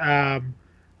H.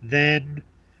 Then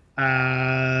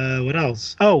what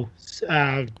else? Oh,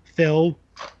 Phil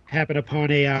happened upon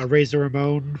a Razor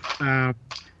Ramon.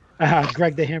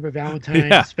 Greg the Hammer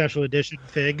Valentine special edition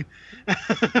fig.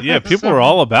 Yeah, people were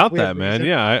all about that, man.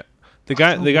 Yeah, the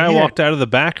guy walked out of the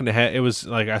back and it was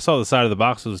like I saw the side of the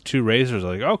box. It was two razors. I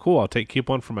was like, oh, cool. I'll keep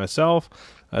one for myself.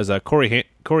 As Corey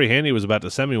Handy was about to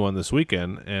send me one this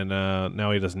weekend, and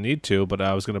now he doesn't need to. But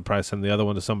I was going to probably send the other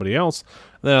one to somebody else.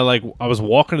 And then I was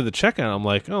walking to the checkout. I'm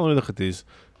like, oh, let me look at these.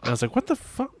 And I was like, what the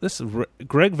fuck? This is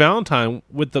Greg Valentine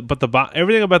with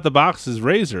everything about the box is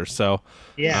razor. So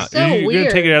yeah, you're going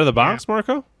to take it out of the box,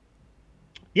 Marco?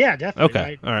 Yeah, definitely.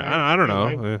 Okay, all right. I don't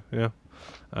know. Yeah,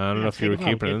 I don't know if you were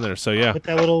keeping it in there. So yeah, with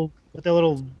that little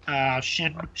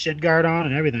shin guard on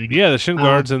and everything. Yeah, the shin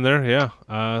guard's in there. Yeah,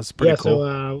 it's pretty cool.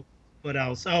 So what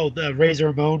else? Oh, the Razor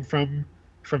Ramon from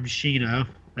Sheena.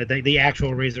 I think the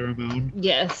actual Razor Ramon.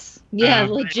 Yes. Yeah,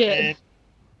 legit.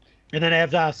 And then I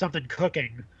have something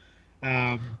cooking.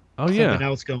 Something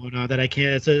else going on that I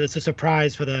can't. It's a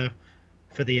surprise for all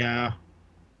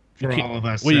of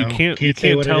us. Well, you can't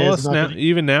tell us now.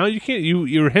 Even now, you can't.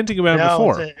 You were hinting about it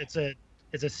before.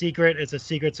 It's a secret. It's a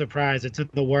secret surprise. It's in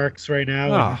the works right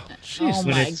now. Oh, jeez. Oh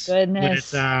my goodness! When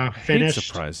it's finished, hate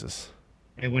surprises.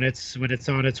 And when it's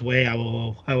on its way, I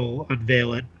will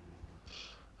unveil it.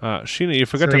 Sheena, you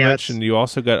forgot So, to yeah, mention you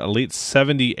also got Elite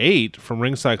 78 from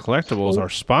Ringside Collectibles, our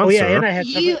sponsor. Oh yeah, and I had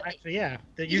some. You- Actually, yeah,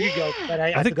 that you could go, but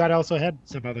I think- forgot I also had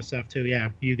some other stuff too. Yeah,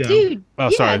 you go. Dude, Oh,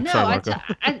 yeah, sorry. no, Sorry, I Marco.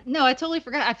 I totally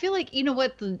forgot. I feel like, you know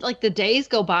what, the days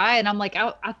go by and I'm like,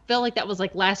 I felt like that was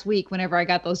like last week whenever I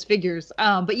got those figures.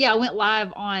 But yeah, I went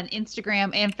live on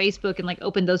Instagram and Facebook and like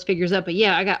opened those figures up. But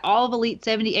yeah, I got all of Elite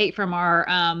 78 from our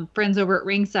friends over at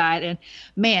Ringside, and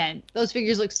man, those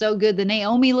figures look so good. The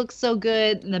Naomi looks so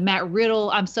good, and the Matt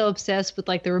Riddle. I'm so obsessed with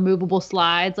like the removable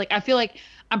slides. Like I feel like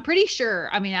I'm pretty sure.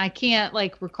 I mean, I can't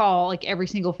like recall like every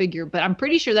single figure, but I'm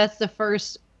pretty sure that's the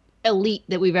first Elite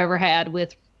that we've ever had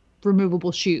with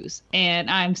removable shoes, and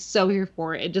I'm so here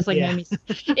for it. It just like Yeah. made me.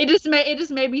 It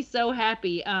just made me so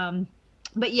happy.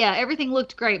 But yeah, everything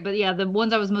looked great. But yeah, the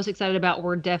ones I was most excited about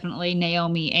were definitely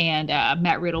Naomi and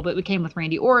Matt Riddle. But we came with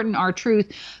Randy Orton,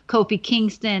 R-Truth, Kofi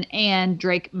Kingston, and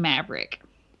Drake Maverick.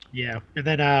 Yeah, and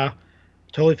then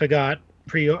totally forgot.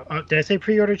 Did I say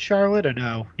pre-ordered Charlotte or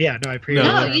no? Yeah, no, I pre-ordered.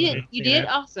 No, Charlotte. you did. You did.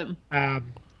 Yeah. Awesome.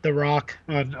 The Rock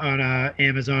on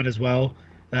Amazon as well.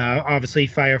 Obviously,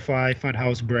 Firefly,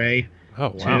 Funhouse, Bray, Oh,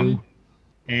 wow. too.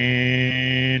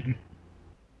 And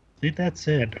I think that's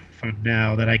it for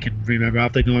now that I can remember. I'll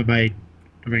have to go on my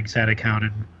Ringside account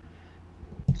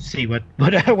and see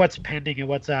what's pending and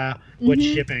what's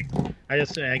shipping.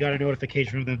 I got a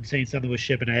notification from them saying something was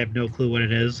shipping. I have no clue what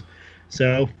it is.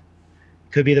 So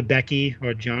could be the Becky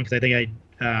or John, because I think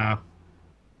I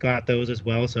got those as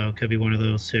well. So it could be one of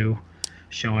those two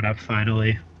showing up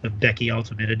finally. The Becky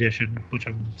Ultimate Edition, which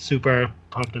I'm super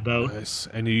pumped about. Nice.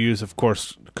 And you use, of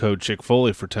course, code Chick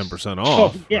Foley for 10%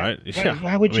 off, right? Yeah.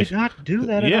 Why would you not do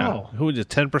that at all? Who would you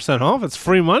 10% off? It's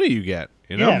free money you get,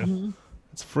 you know? Yeah.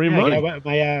 It's free money.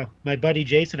 Yeah, my buddy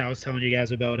Jason, I was telling you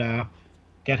guys about.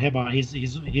 Got him on. He's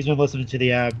been listening to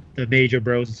the Major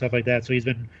Bros and stuff like that. So he's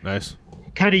been Nice.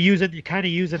 kind of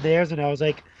using theirs, and I was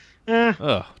like,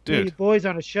 Oh, you dude. boys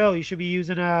on a show, you should be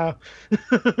using Yeah,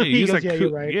 he use goes, that yeah, you're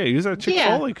right. Yeah, use that Chick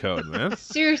Yeah. Foley code, man. He's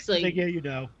Seriously. like, yeah, you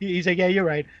know. He's like, yeah, you're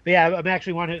right. But yeah, I'm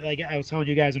actually wanting, like I was telling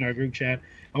you guys in our group chat,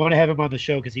 I want to have him on the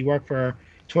show because he worked for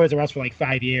Toys R Us for like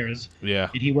 5 years, Yeah.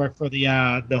 and he worked for the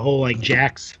whole like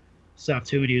Jax stuff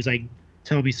too. And he was like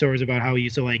telling me stories about how he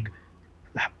used to like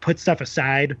put stuff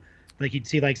aside, like he'd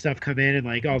see like stuff come in and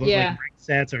like all the Yeah. like ring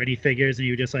sets or any figures, and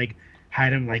you would just like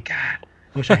hide them. Like, God,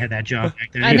 I wish I had that job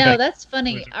back then. I know, Like, that's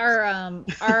funny.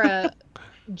 Our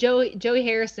Joey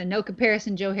Harrison, no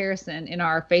comparison, Joe Harrison, in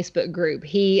our Facebook group,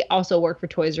 he also worked for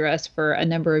Toys R Us for a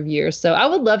number of years. So I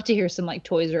would love to hear some like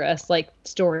Toys R Us like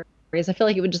stories. I feel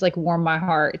like it would just like warm my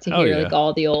heart to Oh, hear yeah. like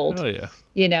all the old, Oh, yeah.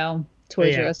 you know,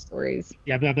 Toys Yeah. R Us stories.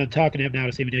 Yeah, I'm talking to him now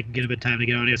to see if we can get a bit of time to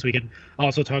get on here, so we can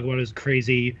also talk about his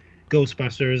crazy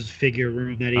Ghostbusters figure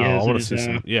room that he Oh, I has want in to his,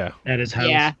 see some. Yeah. at his house.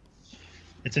 Yeah.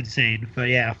 It's insane. But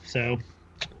yeah, so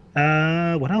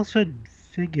what else for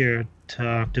figure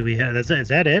talk do we have? Is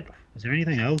that it? Is there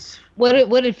anything else? What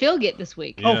did Phil get this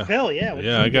week? Yeah. Oh, Phil, yeah. What did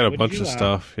Yeah, you I get? got a What did bunch you, of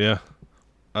stuff.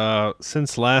 Yeah.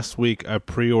 Since last week, I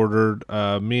pre-ordered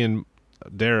me and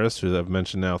Darius, who I've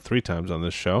mentioned now 3 times on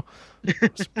this show.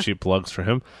 Cheap plugs for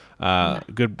him.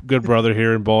 Good brother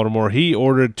here in Baltimore. He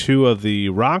ordered 2 of the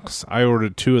Rocks. I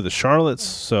ordered 2 of the Charlottes.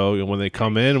 So when they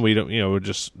come in, we don't, we'll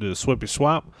just do a swippy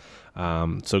swap.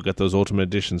 So got those Ultimate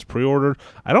Editions pre-ordered.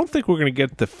 I don't think we're going to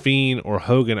get the Fiend or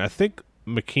Hogan. I think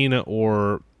McKenna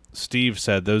or Steve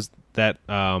said that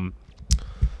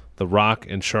the Rock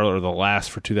and Charlotte are the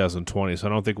last for 2020, so I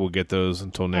don't think we'll get those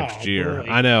until next year. boy.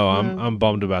 I know. I'm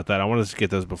bummed about that. I wanted to get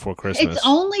those before Christmas. It's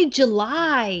only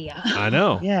July. I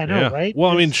know. Yeah, I know, right? Well,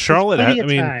 I mean, There's Charlotte. plenty I of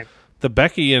mean, time. the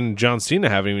Becky and John Cena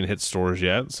haven't even hit stores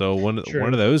yet. So when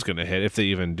are those going to hit, if they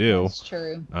even do? That's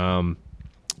true.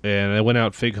 And I went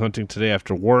out fig hunting today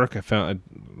after work. I found,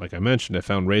 like I mentioned, I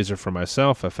found Razor for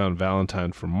myself. I found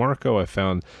Valentine for Marco. I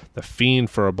found the Fiend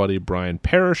for our buddy Brian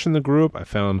Parrish in the group. I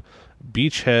found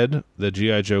Beachhead, the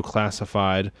G.I. Joe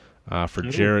classified for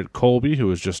Jarrett Colby, who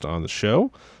was just on the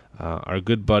show. Our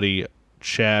good buddy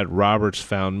Chad Roberts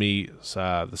found me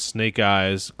the Snake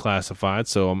Eyes classified,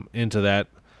 so I'm into that.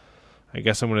 I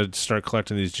guess I'm going to start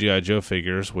collecting these G.I. Joe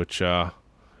figures, which, okay.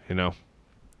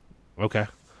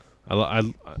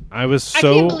 I was so. I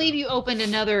can't believe you opened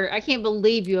another. I can't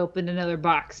believe you opened another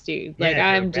box, dude. Like Yeah,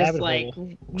 I'm just rabbit like, hole.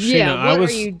 yeah. Sheena, What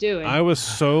are you doing? I was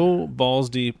so balls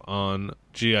deep on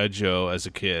G.I. Joe as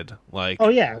a kid. Like, Oh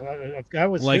yeah, I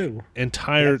was like too.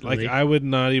 entire. Definitely. Like I would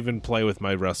not even play with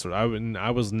my wrestler. I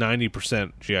was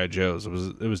 90% G.I. Joes. It was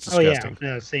Oh yeah, disgusting.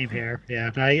 no, same here.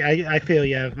 Yeah, I feel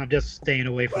you. I'm just staying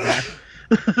away from that.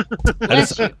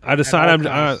 I decided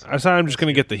At all I'm just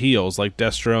gonna get the heels like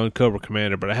Destro and Cobra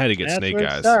Commander, but I had to get That's Snake where it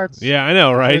Eyes. starts. Yeah, I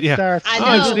know, right? Where it Yeah. starts. I Oh,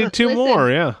 I know. just need 2 Listen, more.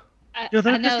 Yeah. No, I'm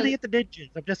I just know gonna get the ninjas.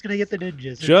 I'm just gonna get the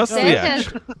ninjas. Just Seth yeah.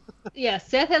 has, yeah,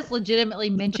 Seth has legitimately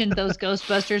mentioned those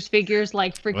Ghostbusters figures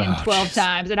like freaking Oh, 12 jeez.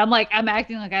 times, and I'm like, I'm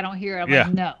acting like I don't hear it. I'm Yeah.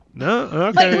 like, no.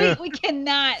 No, Like okay.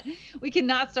 Yeah. we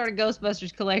cannot start a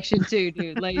Ghostbusters collection too,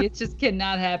 dude. Like it just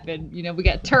cannot happen. You know, we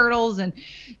got turtles and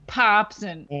pops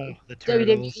and Oh, the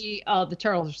turtles. WWE. Oh, the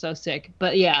turtles are so sick.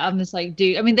 But yeah, I'm just like,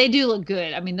 dude. I mean, they do look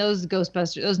good. I mean, those new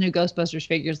Ghostbusters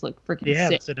figures look freaking Yeah,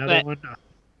 sick. that's another but, one.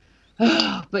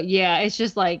 but yeah, it's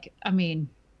just like, I mean,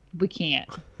 we can't.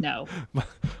 No.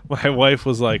 My wife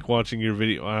was like watching your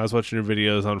video. When I was watching your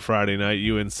videos on Friday night,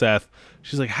 you and Seth.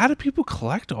 She's like, "How do people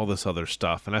collect all this other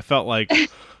stuff?" And I felt like a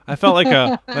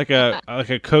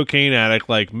cocaine addict,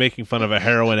 like making fun of a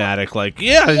heroin addict. Like,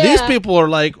 yeah, these Yeah. people are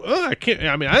like, oh, I can't.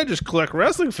 I mean, I just collect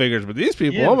wrestling figures, but these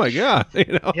people, Yeah. oh my god, you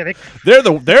know, Yeah, they're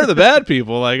the bad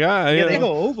people. Like, you they know.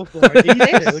 go overboard. These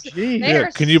They're two, s- geez. They Yeah,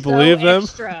 are can you so believe them?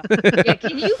 extra. Yeah,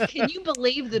 can you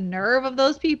believe the nerve of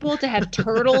those people to have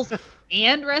turtles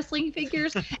and wrestling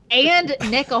figures and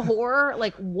NECA horror?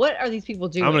 Like, what are these people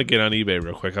doing? I'm gonna get on eBay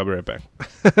real quick. I'll be right back.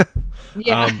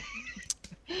 Yeah.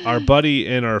 Our buddy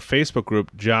in our Facebook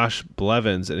group, Josh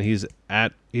Blevins, and he's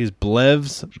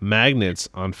Blevs Magnets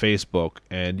on Facebook,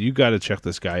 and you got to check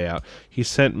this guy out. He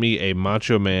sent me a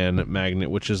Macho Man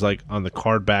magnet, which is like on the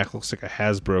card back, looks like a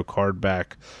Hasbro card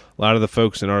back. A lot of the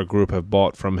folks in our group have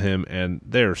bought from him, and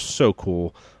they're so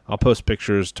cool. I'll post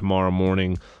pictures tomorrow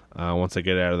morning once I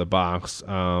get out of the box,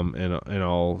 and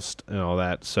all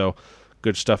that. So.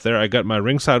 Good stuff there. I got my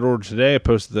ringside order today. I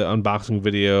posted the unboxing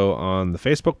video on the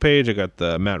Facebook page. I got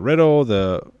the Matt Riddle,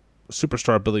 the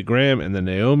Superstar Billy Graham, and the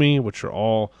Naomi, which are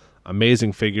all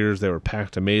amazing figures. They were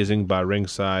packed amazing by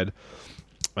ringside.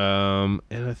 And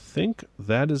I think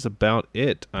that is about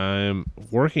it. I'm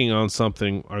working on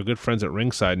something. Our good friends at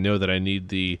Ringside know that I need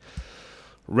the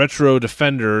retro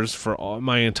defenders for all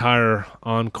my entire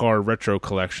on-card retro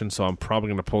collection, so I'm probably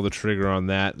going to pull the trigger on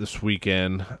that this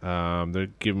weekend. They're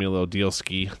giving me a little deal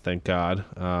ski, thank God,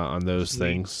 on those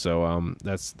things, so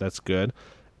that's good.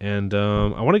 And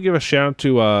I want to give a shout out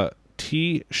to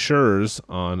T Schurz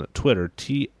on Twitter,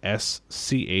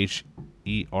 TSCHERZ.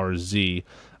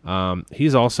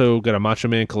 He's also got a Macho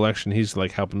Man collection. He's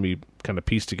like helping me kind of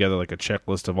piece together like a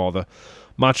checklist of all the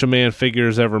Macho Man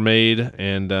figures ever made,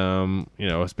 and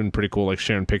it's been pretty cool, like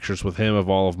sharing pictures with him of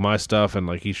all of my stuff, and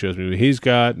like he shows me what he's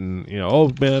got, and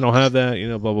oh man, I don't have that,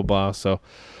 blah blah blah. So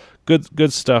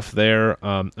good stuff there.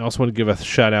 I also want to give a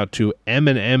shout out to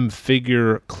M&M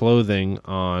Figure Clothing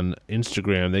on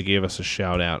Instagram. They gave us a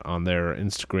shout out on their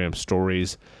Instagram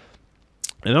stories.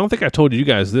 And I don't think I told you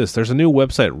guys this. There's a new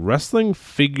website,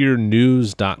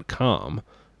 WrestlingFigureNews.com,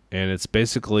 and it's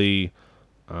basically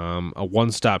a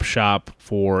one-stop shop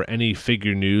for any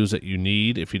figure news that you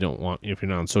need. If you're not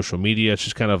on social media, it's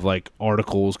just kind of like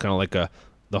articles, kind of like the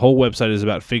whole website is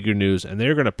about figure news, and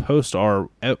they're going to post our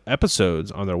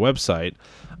episodes on their website.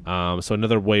 So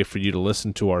another way for you to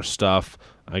listen to our stuff.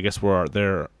 I guess we are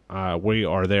their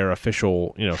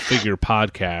official, figure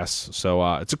podcasts.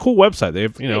 So it's a cool website.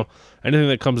 They've, anything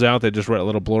that comes out, they just write a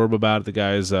little blurb about it. The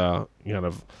guy's kind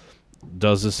of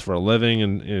does this for a living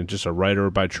and just a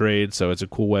writer by trade. So it's a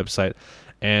cool website.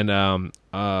 And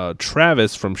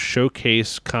Travis from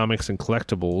Showcase Comics and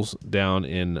Collectibles down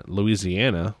in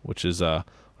Louisiana, which is our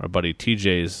buddy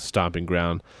TJ's stomping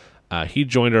ground, he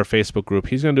joined our Facebook group.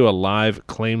 He's going to do a live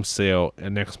claim sale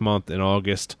next month in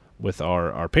August with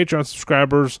our Patreon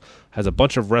subscribers. Has a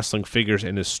bunch of wrestling figures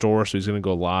in his store, so he's going to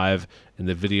go live, and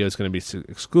the video is going to be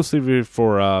exclusively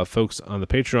for folks on the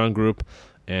Patreon group.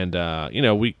 And a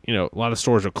lot of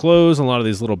stores are closed, and a lot of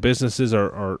these little businesses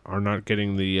are not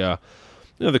getting the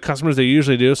the customers they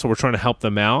usually do. So we're trying to help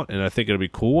them out, and I think it'll be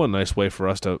cool, a nice way for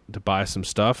us to buy some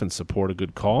stuff and support a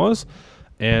good cause.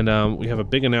 And we have a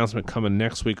big announcement coming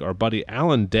next week. Our buddy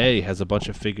Alan Day has a bunch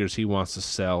of figures he wants to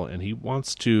sell, and he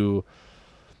wants to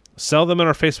sell them in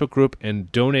our Facebook group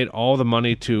and donate all the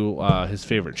money to his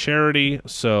favorite charity.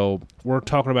 So we're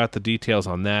talking about the details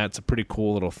on that. It's a pretty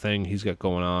cool little thing he's got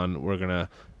going on.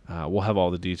 We'll have all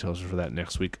the details for that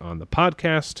next week on the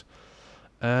podcast.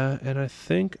 And I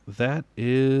think that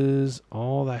is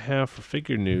all I have for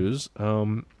figure news.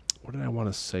 What did I want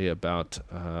to say about...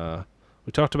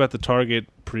 we talked about the Target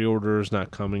pre-orders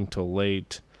not coming till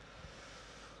late.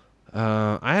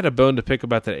 I had a bone to pick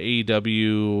about the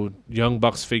AEW Young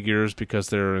Bucks figures because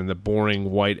they're in the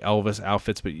boring white Elvis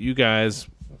outfits, but you guys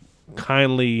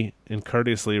kindly and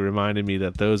courteously reminded me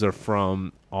that those are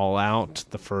from All Out,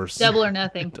 the first... Double or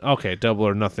Nothing. Okay, Double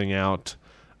or Nothing Out,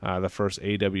 the first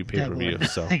AEW pay-per-view.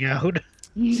 Hang out.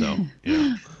 So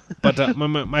yeah, but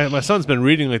my son's been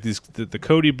reading like the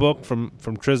Cody book from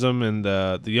Trism and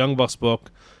the Young Bucks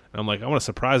book, And I'm like, I want to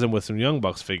surprise him with some Young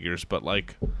Bucks figures, but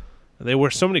like, they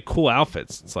wear so many cool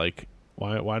outfits. It's like,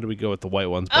 why do we go with the white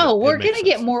ones? But we're gonna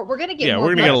get more. We're gonna get yeah, more.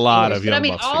 we're gonna get a lot Bucks of figures. Young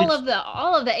But, Bucks all figures.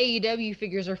 of the AEW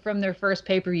figures are from their first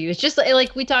pay-per-view. It's just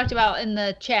like we talked about in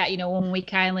the chat. When we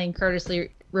kindly and courteously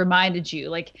reminded you,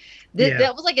 like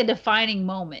that was like a defining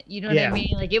moment. You know what I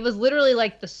mean? Like it was literally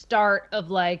like the start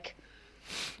of like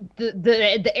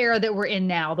the era that we're in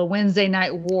now, the Wednesday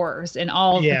Night Wars and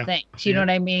all of the things. You know what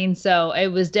I mean? So it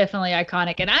was definitely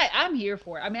iconic, and I'm here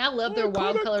for it. I mean, I love their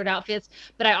wild colored outfits,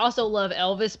 but I also love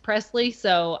Elvis Presley.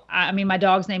 So I mean, my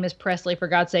dog's name is Presley, for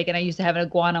God's sake, and I used to have an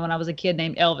iguana when I was a kid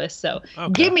named Elvis. So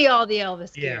give me all the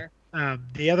Elvis gear.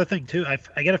 The other thing too,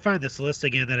 I gotta find this list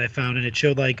again that I found, and it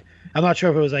showed like, I'm not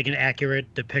sure if it was like an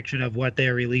accurate depiction of what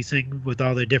they're releasing with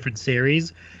all their different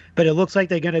series, but it looks like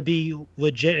they're gonna be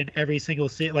legit in every single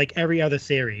like every other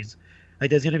series. Like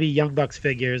there's gonna be Young Bucks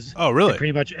figures. Oh, really?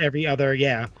 Pretty much every other,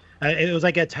 it was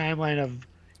like a timeline of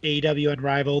AEW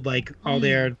Unrivaled, like all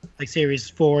their like series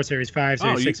 4, series 5,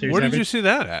 series 6, series where 7. did you see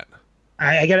that at?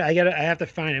 I have to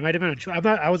find it. It might have been.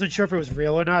 I wasn't sure if it was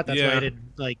real or not. That's why I didn't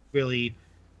like really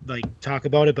like talk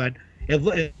about it. But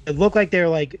it looked like they're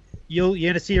like you're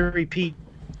gonna see a repeat.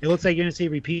 It looks like you're gonna see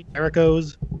repeat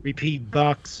Jerichos, repeat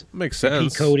Bucks, Makes sense.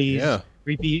 repeat Cody's, Yeah.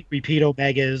 repeat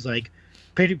Omegas, like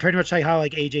pretty much like how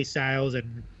like AJ Styles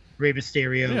and Rey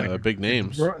Mysterio, Yeah, and big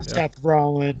names. Seth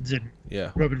Rollins and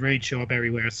Roman Reigns show up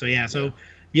everywhere. So so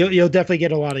you'll definitely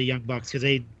get a lot of Young Bucks because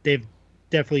they've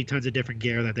definitely tons of different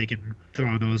gear that they can throw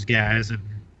on those guys, and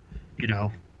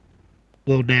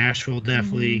Will Nash will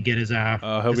definitely get his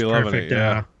he'll his be loving perfect,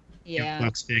 it. Young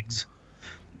Bucks figs.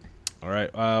 All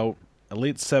right.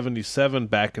 Elite 77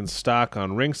 back in stock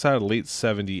on Ringside. Elite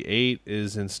 78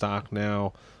 is in stock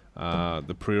now.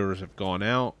 The pre-orders have gone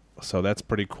out, so that's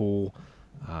pretty cool.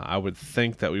 I would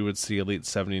think that we would see Elite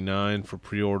 79 for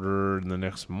pre-order in the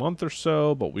next month or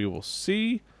so, but we will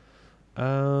see.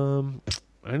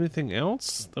 Anything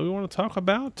else that we want to talk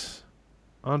about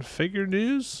on figure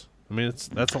news? I mean,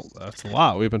 that's a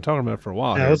lot. We've been talking about it for a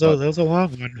while. That was a long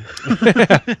one.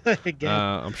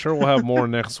 I'm sure we'll have more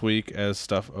next week as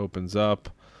stuff opens up.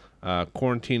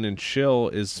 Quarantine and Chill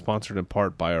is sponsored in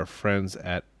part by our friends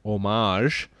at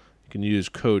Homage. You can use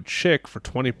code CHICK for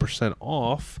 20%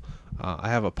 off. I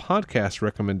have a podcast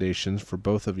recommendations for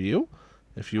both of you.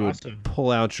 If you would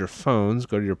pull out your phones,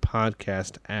 go to your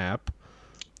podcast app.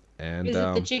 And, is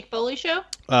it the Chick Foley Show?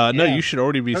 No, you should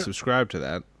already be subscribed to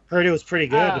that. Heard it was pretty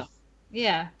good.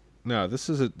 Yeah. No, this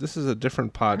is a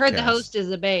different podcast. I heard the host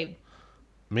is a babe.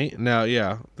 Me? No,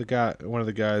 yeah. One of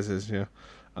the guys is,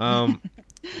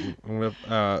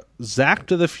 Zach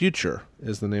to the Future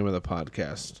is the name of the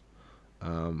podcast.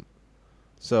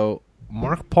 So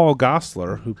Mark Paul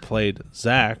Gosselaar, who played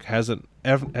Zach,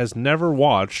 has never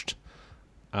watched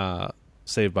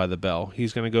Saved by the Bell.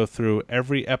 He's going to go through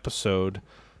every episode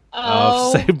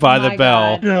of Saved by the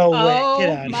Bell. No way.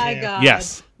 Get out of my here. God.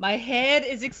 Yes. My head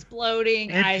is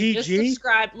exploding. And I just PG?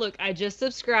 subscribed. Look, I just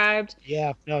subscribed.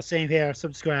 Yeah, no, same here.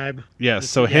 Subscribe. Yes,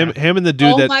 so him and the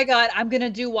dude Oh that my God, I'm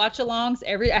gonna do watch-alongs.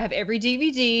 I have every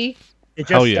DVD. It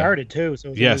just started too.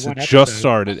 So yes, only it one just episode.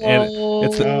 started, and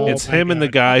it's my him and the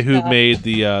God. guy who made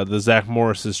the Zach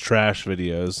Morris's trash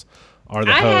videos are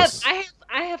the hosts,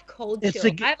 I have cold It's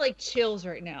chills. a- I have like chills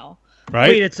right now. right?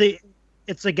 Wait,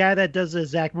 it's the guy that does the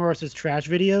Zach Morris's trash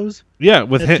videos. Yeah,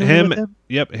 with The two him. with him?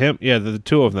 Yep, him. Yeah, the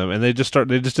two of them, and they just did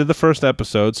the first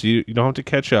episode, so you don't have to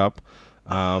catch up.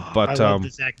 But I love the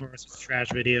Zach Morris's trash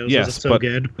videos. yes, Those are so but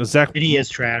good. Zach And he is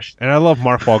trash. and I love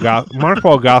Mark Paul Mark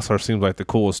Paul Gosselaar seems like the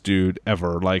coolest dude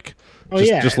ever. Like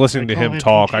just listening to Like, him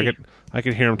call talk, him PG. I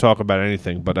could hear him talk about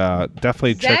anything. But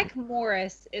definitely check. Zach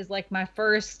Morris is like my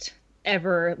first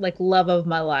ever like love of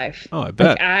my life. Oh, I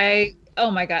bet. Oh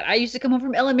my God, I used to come home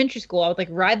from elementary school. I would like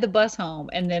ride the bus home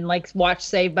and then like watch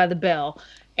Saved by the Bell.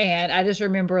 And I just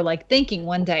remember like thinking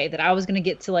one day that I was going to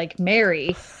get to like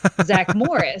marry Zach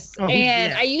Morris.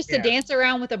 I used to dance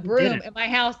around with a broom in my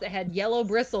house that had yellow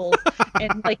bristles.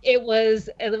 And like it was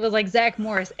like Zach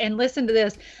Morris. And listen to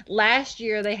this. Last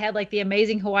year they had like the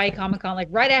amazing Hawaii Comic-Con, like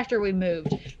right after we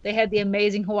moved. They had the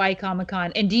amazing Hawaii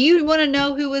Comic-Con. And do you want to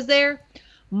know who was there?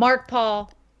 Mark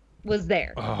Paul was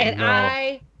there. Oh, and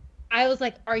no. I was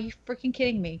like, are you freaking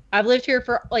kidding me? I've lived here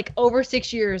for like over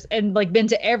 6 years and like been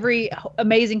to every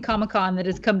amazing Comic-Con that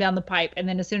has come down the pipe. And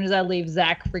then as soon as I leave,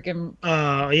 Zach freaking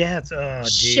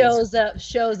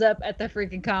shows up at the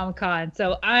freaking Comic-Con.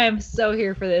 So I am so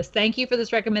here for this. Thank you for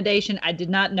this recommendation. I did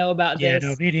not know about this. Yeah,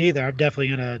 no, me neither. I'm definitely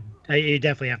you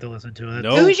definitely have to listen to it.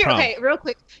 No Who is your problem. okay? Real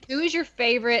quick, who is your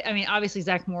favorite? I mean, obviously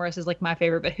Zach Morris is like my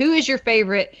favorite, but who is your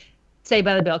favorite Saved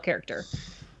by the Bell character?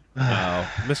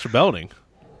 Mr. Belding.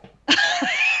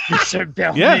 Mr.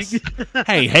 Bellwing. Yes.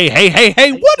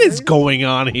 Hey! What is going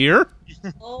on here?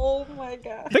 Oh my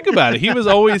god. Think about it. He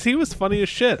was funny as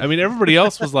shit. I mean, everybody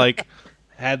else was like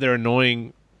had their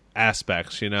annoying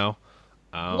aspects, you know.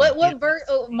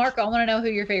 Marco, I want to know who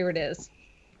your favorite is.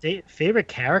 Favorite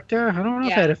character? I don't know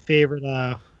if I had a favorite.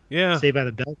 Yeah. Saved by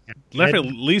the Bell. My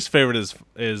least favorite is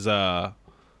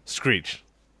Screech,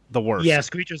 the worst. Yeah,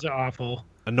 Screechers are awful.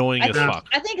 Annoying as fuck.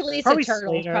 I think Lisa Probably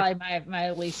Turtle is Slater. probably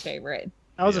my least favorite.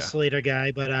 I was a Slater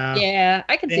guy, but Yeah,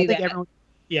 I can see that.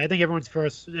 I think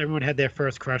everyone had their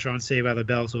first crush on Saved by the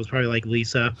Bell, so it was probably like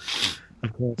Lisa.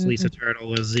 Of course, Lisa Turtle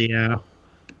was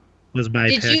my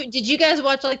pick. Did you guys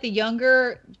watch like the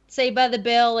younger Saved by the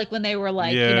Bell, like when they were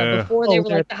like before they were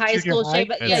like the high school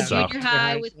junior junior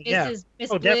high with Miss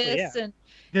Bliss and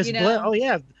Miss Bliss. Oh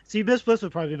yeah, see, Miss Bliss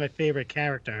would probably be my favorite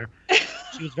character.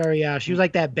 She was very she was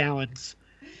like that balance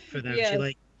for them.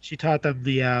 Yes. She taught them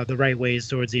the right ways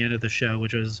towards the end of the show,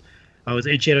 which was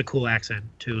and she had a cool accent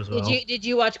too as well. Did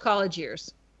you watch College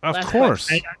Years? Of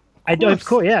course. I do. Of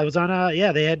course, yeah. It was on. It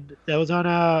was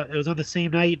on the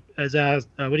same night as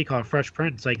what do you call it? Fresh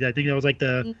Prince. Like I think that was like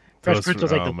the Fresh Prince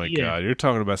was like oh my god, you're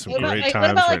talking about some great what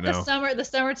times about right like now. the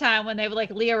summertime when they would like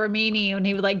Leo Ramini and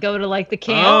he would like go to like the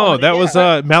camp? Oh, that was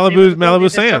Malibu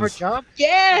Sands.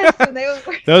 Yes, and they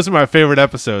were... Those are my favorite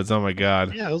episodes. Oh my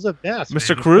god. Yeah, it was the best.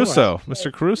 Mr.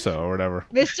 Caruso or whatever.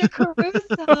 Mr.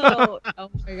 Caruso.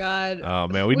 Oh my god. Oh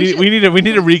man, we need to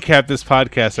recap this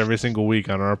podcast every single week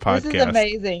on our podcast. This is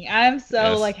amazing. I'm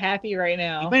so like happy right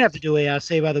now. We might have to do a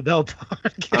Saved by the Bell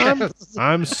podcast.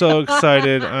 I'm so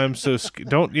excited. I'm so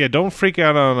don't freak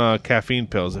out on caffeine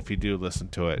pills if you do listen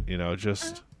to it. You know,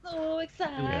 just I'm so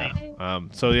excited.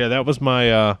 Yeah. That was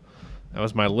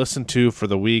my listen to for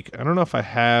the week. I don't know if I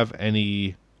have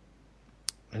anything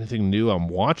new I'm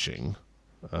watching.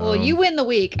 Well, you win the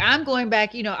week. I'm going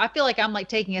back. You know, I feel like I'm like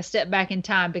taking a step back in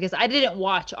time because I didn't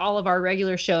watch all of our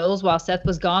regular shows while Seth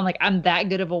was gone. Like I'm that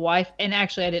good of a wife, and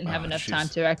actually, I didn't have enough time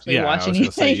to actually watch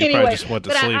anything anyway.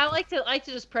 But I like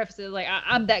to just preface it like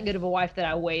I'm that good of a wife that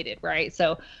I waited, right?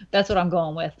 So that's what I'm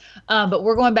going with. But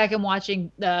we're going back and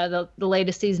watching the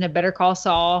latest season of Better Call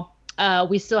Saul.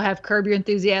 We still have Curb Your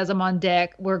Enthusiasm on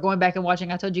deck. We're going back and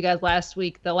watching. I told you guys last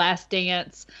week, The Last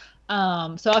Dance.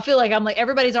 So I feel like I'm like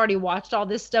everybody's already watched all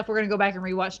this stuff. We're gonna go back and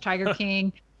rewatch Tiger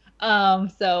King.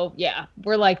 So yeah,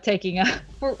 we're like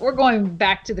we're going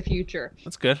back to the future.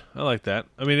 That's good. I like that.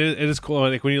 I mean, it is cool.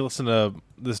 Like when you listen to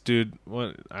this dude,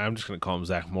 I'm just gonna call him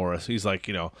Zach Morris. He's like,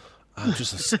 I'm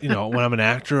just when I'm an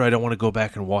actor, I don't want to go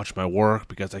back and watch my work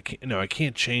because I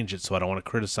can't change it, so I don't want to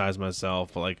criticize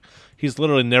myself. But like, he's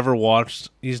literally never watched.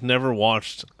 He's never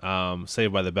watched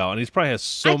Saved by the Bell, and he's probably has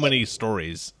so many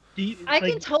stories. I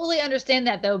can totally understand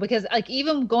that though, because like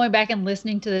even going back and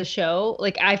listening to the show,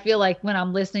 like I feel like when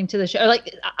I'm listening to the show,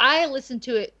 like I listen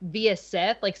to it via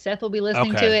Seth. Like Seth will be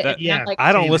listening to it.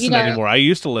 I don't listen anymore. I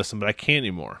used to listen, but I can't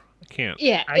anymore. I can't.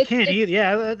 Yeah, I can't either.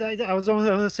 Yeah, I was going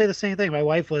to say the same thing. My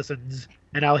wife listens,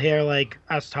 and I'll hear like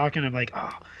us talking. I'm like,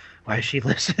 oh, why is she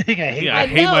listening? I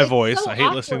hate my voice. I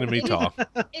hate listening to me talk.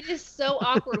 It is so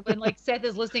awkward when like Seth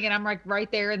is listening and I'm like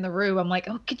right there in the room. I'm like,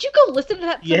 oh, could you go listen to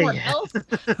that somewhere else?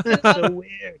 It's so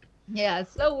weird. Yeah,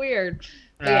 it's so weird.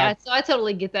 Yeah, so I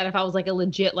totally get that if I was like a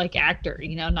legit like actor,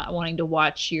 not wanting to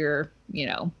watch your,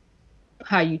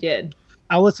 how you did.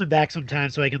 I'll listen back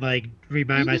sometimes so I can like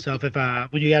remind myself if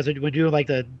when you guys are doing like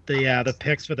the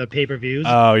picks for the pay-per-views.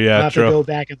 Oh yeah, I'll have to go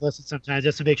back and listen sometimes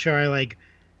just to make sure I like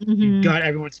got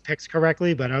everyone's picks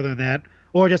correctly. But other than that,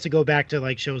 or just to go back to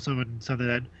like show someone something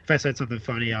that if I said something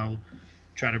funny, I'll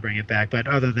try to bring it back. But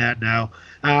other than that, no.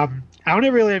 I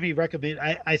don't really have any recommend.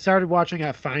 I started watching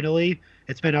it finally.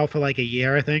 It's been out for like a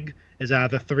year, I think. Is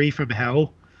the 3 from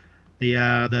Hell.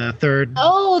 The third.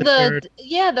 Oh,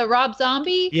 the Rob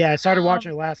Zombie. Yeah, I started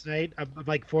watching it last night. I'm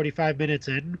like 45 minutes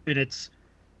in, and it's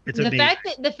amazing.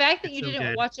 The fact that you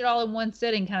didn't watch it all in one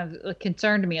sitting kind of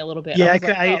concerned me a little bit. Yeah,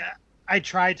 I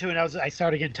tried to, and I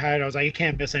started getting tired. I was like, I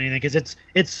can't miss anything because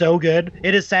it's so good.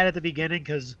 It is sad at the beginning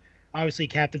because obviously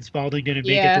Captain Spaulding didn't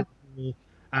make it to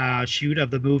the shoot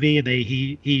of the movie, and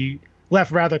he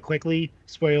left rather quickly.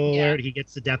 Spoiler alert: he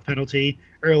gets the death penalty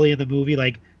early in the movie,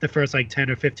 like the first like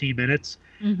 10 or 15 minutes.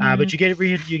 But you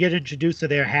get introduced to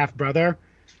their half brother,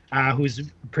 who's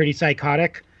pretty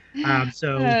psychotic.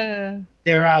 So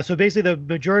basically the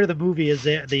majority of the movie is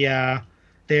they're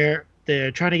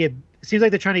trying to get. It seems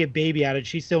like they're trying to get Baby out, and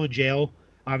she's still in jail.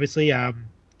 Obviously, the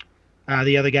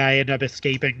other guy ended up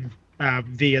escaping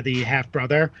via the half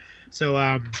brother. So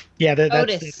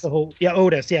that's the whole. Yeah,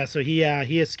 Otis. Yeah, so he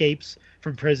escapes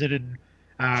from prison,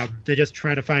 and they're just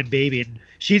trying to find Baby, and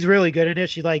she's really good in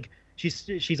it.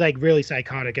 she's like really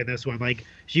psychotic in this one. Like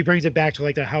she brings it back to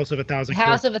like the House of a Thousand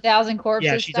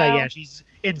Corpses. Yeah, she's style. like she's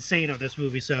insane on this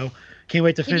movie. So can't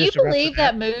wait to Can finish. you the rest believe of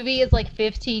that movie is like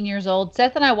 15 years old?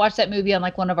 Seth and I watched that movie on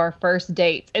like one of our first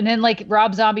dates, and then like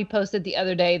Rob Zombie posted the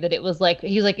other day that it was like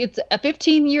he's like it's a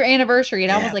 15-year anniversary,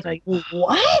 and I was like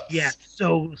what? Yeah,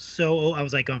 so old. I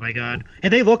was like, oh my god,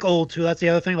 and they look old too. That's the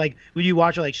other thing. Like when you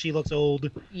watch it, like she looks old.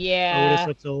 Yeah, Otis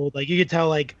looks old. Like you can tell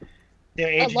like their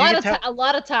age. A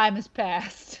lot of time has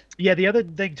passed. Yeah, the other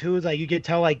thing too is like you can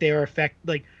tell like they were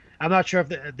like I'm not sure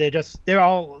if they're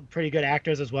all pretty good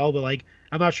actors as well, but like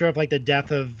I'm not sure if like the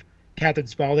death of Captain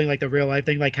Spaulding, like the real life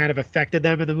thing, like kind of affected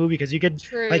them in the movie because you can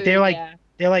like they're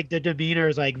like the demeanor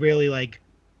is like really like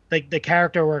the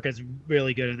character work is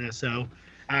really good in this. So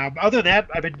other than that,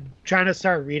 I've been trying to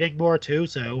start reading more too.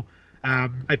 So I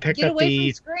picked Get up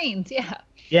away from screens, yeah.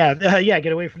 Yeah,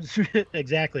 get away from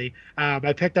exactly.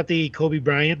 I picked up the Kobe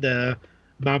Bryant, the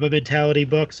Mama Mentality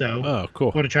book. So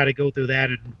cool. I want to try to go through that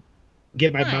and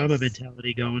get my Mama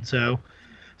mentality going. So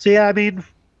yeah, I mean,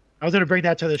 I was gonna bring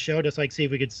that to the show, just like see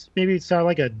if we could maybe start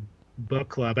like a book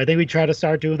club. I think we tried to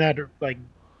start doing that like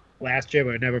last year,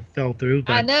 but it never fell through.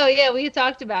 But I know, yeah, we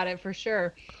talked about it for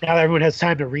sure. now everyone has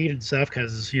time to read and stuff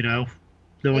because no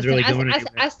one's really going anywhere.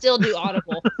 I still do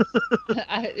Audible.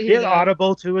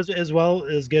 Audible too is well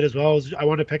is good as well. I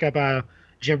want to pick up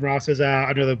Jim Ross's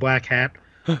Under the Black Hat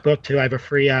book too. I have a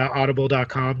free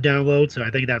Audible.com download, so I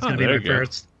think that's gonna be my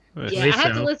first. Yeah, I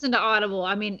have to listen to Audible.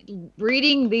 I mean,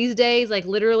 reading these days, like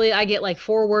literally, I get like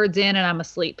 4 words in and I'm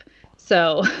asleep.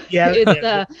 So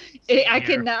yeah, I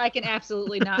can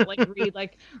absolutely not like read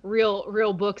like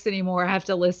real books anymore. I have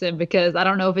to listen because I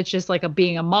don't know if it's just like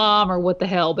being a mom or what the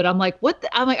hell. But I'm like,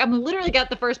 I'm literally got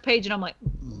the first page and I'm like,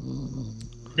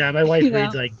 yeah, my wife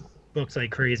reads like books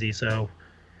like crazy, so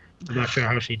I'm not sure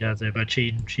how she does it, but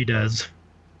she does.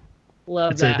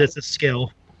 Love that. It's a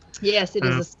skill. Yes, it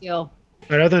is a skill.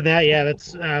 But other than that, yeah,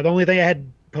 that's the only thing I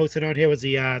had posted on here was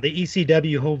the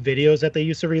ECW home videos that they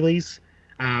used to release.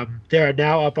 They are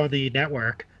now up on the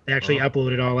network. They actually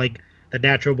uploaded all like the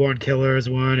Natural Born Killers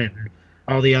one and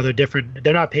all the other different.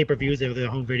 They're not pay-per-views. They were the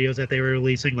home videos that they were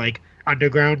releasing, like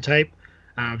underground type.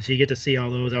 So you get to see all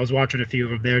those. I was watching a few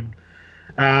of them.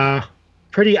 They're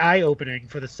pretty eye-opening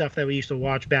for the stuff that we used to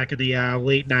watch back in the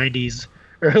late '90s,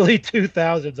 early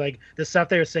 2000s. Like the stuff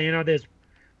they were saying on this.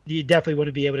 You definitely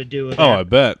wouldn't be able to do it. I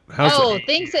bet.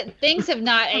 Things have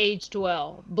not aged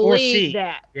well. Believe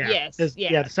that. Yeah. Yes.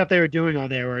 The stuff they were doing on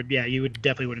there, you would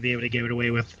definitely wouldn't be able to give it away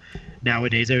with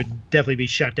nowadays. They would definitely be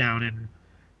shut down and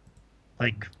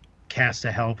like cast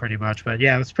to hell, pretty much. But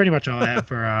yeah, that's pretty much all I have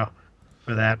for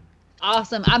that.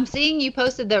 Awesome. I'm seeing you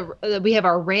posted that we have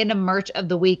our random merch of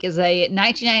the week is a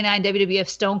 1999 WWF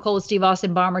Stone Cold Steve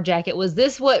Austin bomber jacket. Was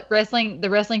this what the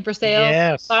wrestling for sale?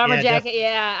 Yes. Bomber jacket.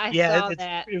 Yeah, I saw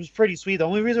that. It was pretty sweet. The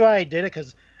only reason why I did it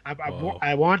because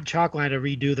I want Chalkline to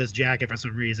redo this jacket for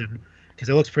some reason because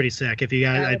it looks pretty sick. If you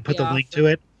guys, I put the link to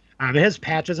it. It has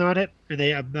patches on it, and they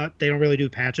don't really do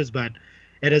patches, but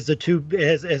it has it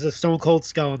has a Stone Cold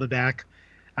skull on the back.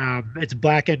 It's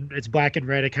black and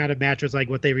red. It kind of matches like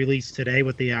what they released today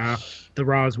with the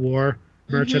Raw's War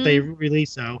merch that they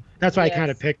released. So that's why I kind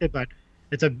of picked it. But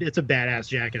it's a badass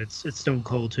jacket. It's Stone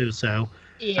Cold too. So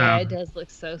yeah, it does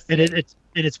look so sick.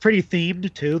 And it's pretty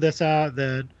themed too. This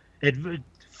it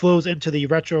flows into the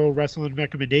retro wrestling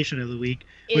recommendation of the week,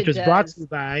 which was brought to you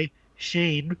by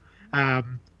Shane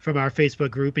from our Facebook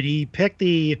group, and he picked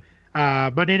the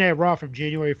Monday Night Raw from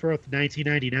January 4th,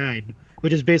 1999,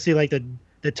 which is basically like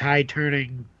the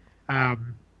tide-turning,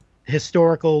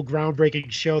 historical,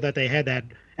 groundbreaking show that they had that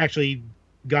actually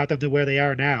got them to where they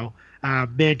are now.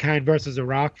 Mankind versus The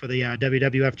Rock for the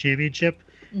WWF Championship.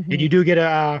 Mm-hmm. And you do get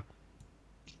a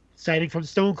sighting from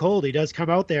Stone Cold. He does come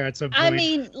out there at some point. I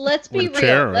mean, let's be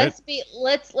real. Right?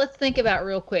 Let's think about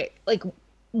real quick. Like,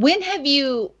 when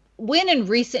in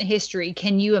recent history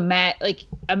can you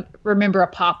remember a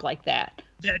pop like that?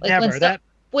 Like Never.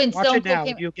 When watch Stone it now, Cold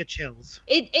came, you'll get chills.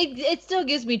 It still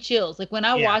gives me chills. Like when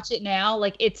I watch it now,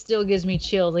 like it still gives me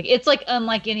chills. Like it's like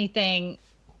unlike anything.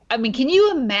 I mean, can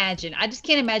you imagine? I just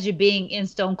can't imagine being in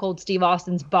Stone Cold Steve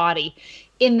Austin's body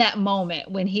in that moment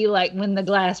when when the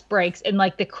glass breaks and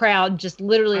like the crowd just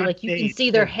literally like you can see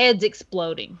their heads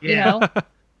exploding. You know,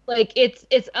 like it's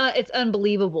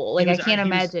unbelievable. Like I can't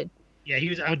imagine. He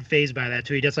was unfazed by that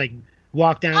too. He just like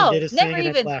walked down, did his thing,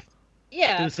 and then left.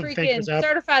 Yeah, freaking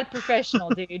certified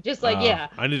professional, dude. Just like,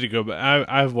 I need to go back.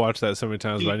 I've watched that so many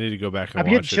times, but I need to go back and watch it.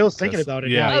 I'm getting chills thinking about it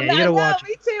now. You gotta watch it.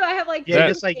 Me too. I have like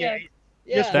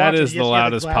that is the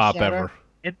loudest pop ever.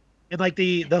 And like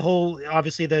the whole,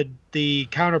 obviously the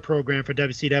counter program for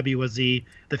WCW was the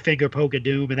finger poke of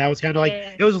doom, and that was kind of like,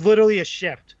 it was literally a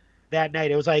shift that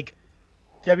night. It was like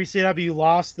WCW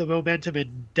lost the momentum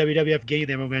and WWF gained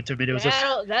their momentum, and it was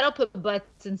that'll put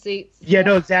butts in seats. yeah,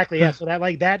 no, exactly, yeah. So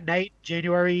that night,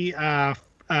 January 4th,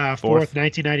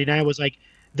 1999, was like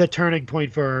the turning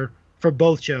point for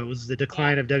both shows, the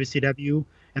decline of WCW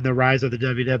and the rise of the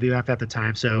WWF at the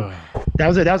time. So that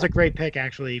was a great pick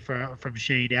actually from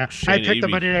Shane. Yeah, I picked the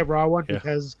Monday Night Raw one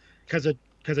because of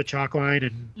Chalkline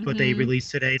and what they released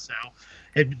today. So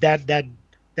that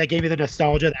gave me the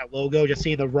nostalgia, that logo, just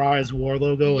seeing the Raw as War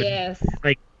logo. Yes. And,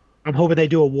 like, I'm hoping they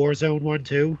do a Warzone one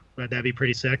too, but that'd be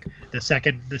pretty sick. The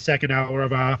second hour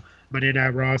of Monday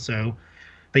Night Raw. So,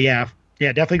 but yeah,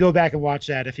 definitely go back and watch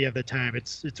that if you have the time.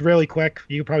 It's really quick.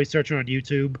 You can probably search it on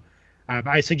YouTube.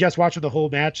 I suggest watching the whole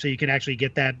match so you can actually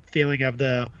get that feeling of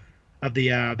the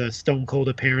Stone Cold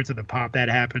appearance and the pop that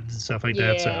happens and stuff like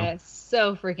that.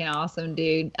 So freaking awesome,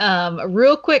 dude.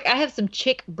 Real quick, I have some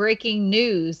chick breaking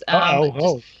news.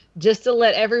 Just to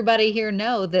let everybody here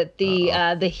know that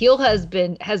the heel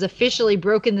husband has officially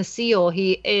broken the seal.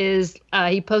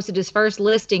 He posted his first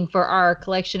listing for our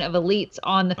collection of elites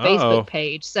on the Facebook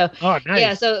page. So nice.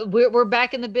 Yeah, so we're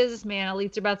back in the business, man.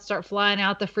 Elites are about to start flying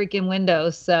out the freaking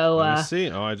windows. So let me see.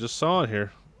 I just saw it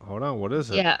here. Hold on, what is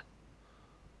it? Yeah.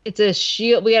 It's a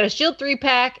Shield. We got a Shield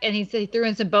 3-pack, and he said he threw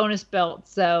in some bonus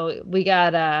belts. So we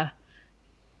got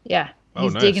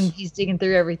He's nice. He's digging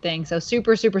through everything. So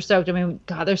super, super stoked. I mean,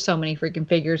 God, there's so many freaking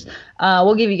figures.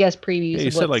 We'll give you guys previews. Yeah,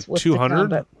 you said like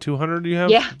 200? 200 you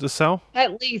have to sell?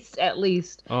 At least.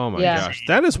 Oh my gosh.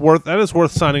 That is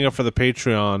worth signing up for the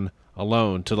Patreon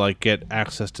alone to like get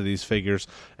access to these figures.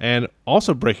 And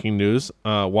also breaking news,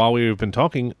 while we've been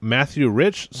talking, Matthew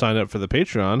Rich signed up for the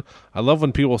Patreon. I love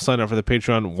when people sign up for the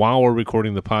Patreon while we're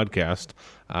recording the podcast.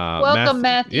 Welcome,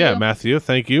 Matthew. Yeah, Matthew,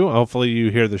 thank you. Hopefully you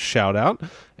hear the shout out.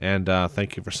 And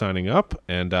thank you for signing up.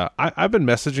 And I've been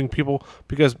messaging people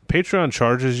because Patreon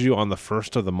charges you on the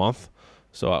first of the month.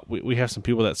 So we have some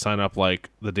people that sign up like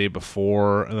the day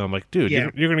before, and I'm like, dude,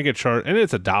 you're going to get charged, and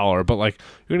it's $1, but like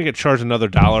you're going to get charged another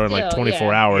 $1 in like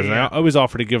 24 hours. And I always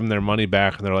offer to give them their money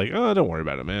back, and they're like, oh, don't worry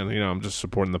about it, man. I'm just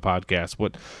supporting the podcast,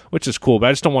 which is cool. But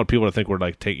I just don't want people to think we're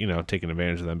like taking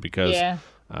advantage of them because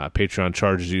Patreon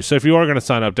charges you. So if you are going to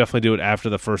sign up, definitely do it after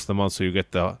the first of the month, so you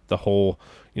get the whole.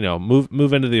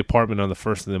 Move into the apartment on the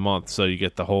first of the month, so you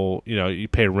get the whole. You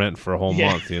pay rent for a whole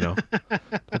month.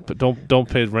 But don't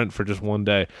pay rent for just one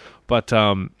day. But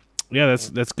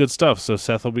that's good stuff. So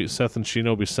Seth and Sheena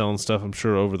will be selling stuff, I'm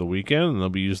sure, over the weekend, and they'll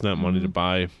be using that money to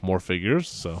buy more figures.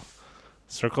 So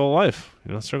circle of life,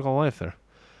 circle of life there.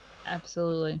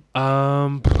 Absolutely.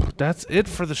 That's it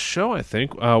for the show, I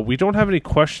think. We don't have any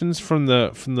questions from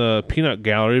the Peanut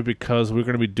Gallery because we're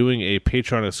going to be doing a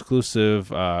Patreon exclusive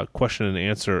question and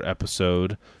answer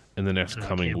episode in the next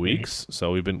coming weeks.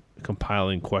 So we've been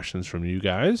compiling questions from you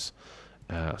guys.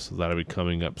 So that'll be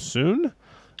coming up soon.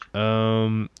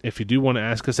 If you do want to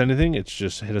ask us anything, it's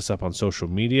just hit us up on social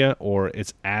media, or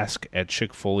it's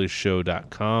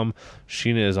ask@chickfoleyshow.com.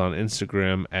 Sheena is on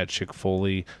Instagram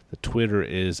 @chickfoley. The Twitter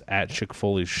is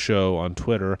 @chickfoleyshow on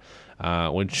Twitter.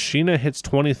 When Sheena hits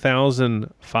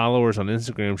 20,000 followers on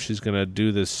Instagram, she's going to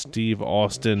do this Steve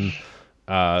Austin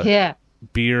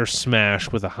beer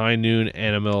smash with a High Noon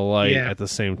and a Miller Lite at the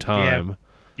same time.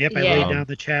 Yep, I laid down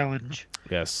the challenge.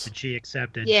 Yes. And she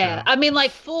accepted. Yeah, so. I mean, like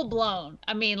full blown.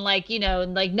 I mean, like,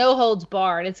 like no holds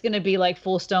barred. It's going to be like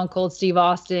full Stone Cold Steve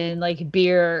Austin, like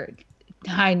beer,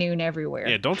 High Noon everywhere.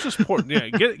 Yeah, don't just pour.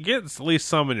 Get at least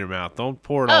some in your mouth. Don't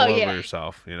pour it all over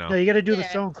yourself. No, you got to do the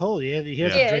Stone Cold. He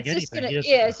doesn't drink anything.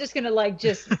 It's just going to like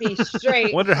just be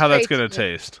straight. Wonder how that's going to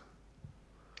taste.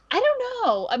 I don't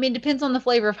know. I mean, depends on the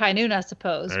flavor of High Noon, I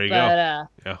suppose. There you go.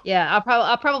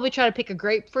 I'll probably try to pick a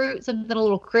grapefruit, something a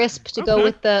little crisp to go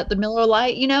with the Miller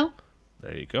Lite.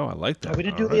 There you go. I like that. We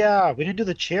didn't do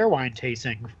the chair wine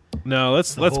tasting. No,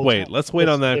 let's wait. Let's wait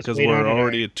on that because we're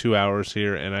already at 2 hours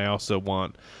here, and I also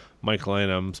want Michael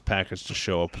Lanham's package to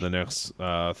show up in the next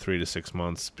 3 to 6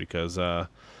 months because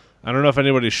I don't know if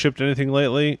anybody's shipped anything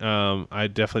lately. I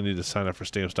definitely need to sign up for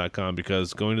stamps.com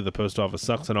because going to the post office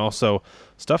sucks, and also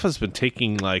stuff has been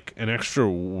taking like an extra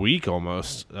week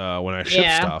almost when I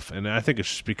ship stuff, and I think it's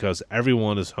just because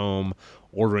everyone is home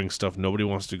ordering stuff. Nobody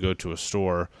wants to go to a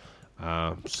store.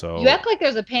 So you act like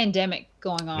there's a pandemic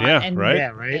going on. Yeah, and, right. Yeah,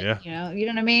 right. Yeah. You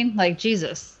know what I mean? Like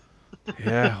Jesus.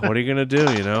 Yeah. What are you gonna do?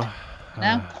 No.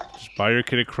 Just buy your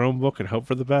kid a Chromebook and hope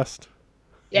for the best.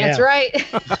 That's Yeah. right.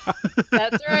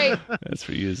 That's right. That's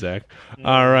for you, Zach.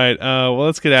 All right. Well,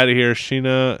 let's get out of here.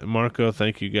 Sheena, Marco,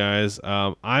 thank you guys.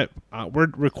 We're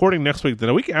recording next week.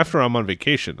 The week after, I'm on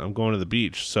vacation. I'm going to the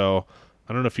beach. So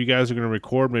I don't know if you guys are going to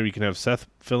record. Maybe you can have Seth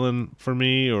fill in for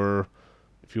me, or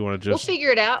if you want to We'll just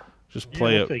figure it out.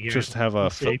 play we'll it. figure Just it. have a We'll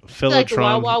see. It's like the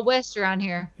Wild Philotron. Wild West around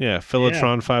here. Yeah,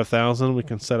 Philotron 5000. We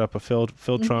can set up a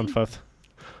Philotron 5.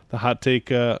 The hot take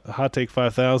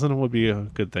 5000 would be a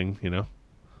good thing, you know.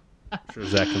 I'm sure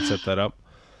Zach can set that up.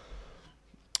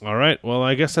 All right. Well,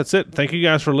 I guess that's it. Thank you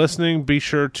guys for listening. Be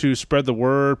sure to spread the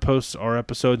word, post our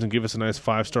episodes, and give us a nice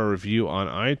 5-star review on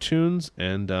iTunes.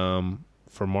 And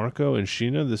for Marco and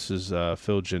Sheena, this is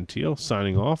Phil Gentile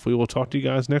signing off. We will talk to you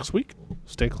guys next week.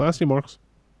 Stay classy, Marks.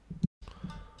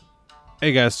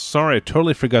 Hey guys, sorry I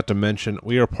totally forgot to mention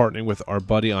we are partnering with our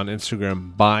buddy on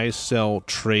Instagram, Buy Sell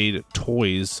Trade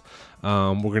Toys.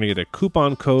 We're going to get a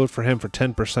coupon code for him for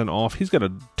 10% off. He's got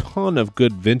a ton of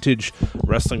good vintage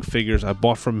wrestling figures. I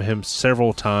bought from him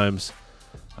several times.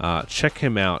 Check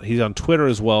him out. He's on Twitter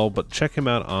as well, but check him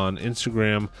out on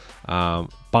Instagram.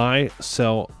 Buy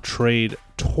Sell Trade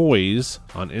Toys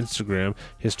on Instagram.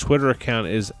 His Twitter account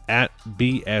is at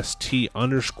BST_toys.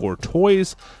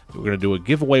 We're going to do a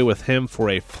giveaway with him for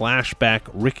a flashback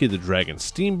Ricky the Dragon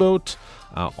Steamboat.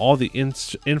 All the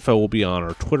info will be on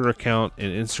our Twitter account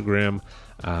and Instagram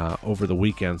over the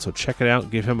weekend. So check it out,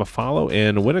 give him a follow,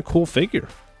 and win a cool figure.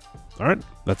 All right,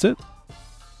 that's it.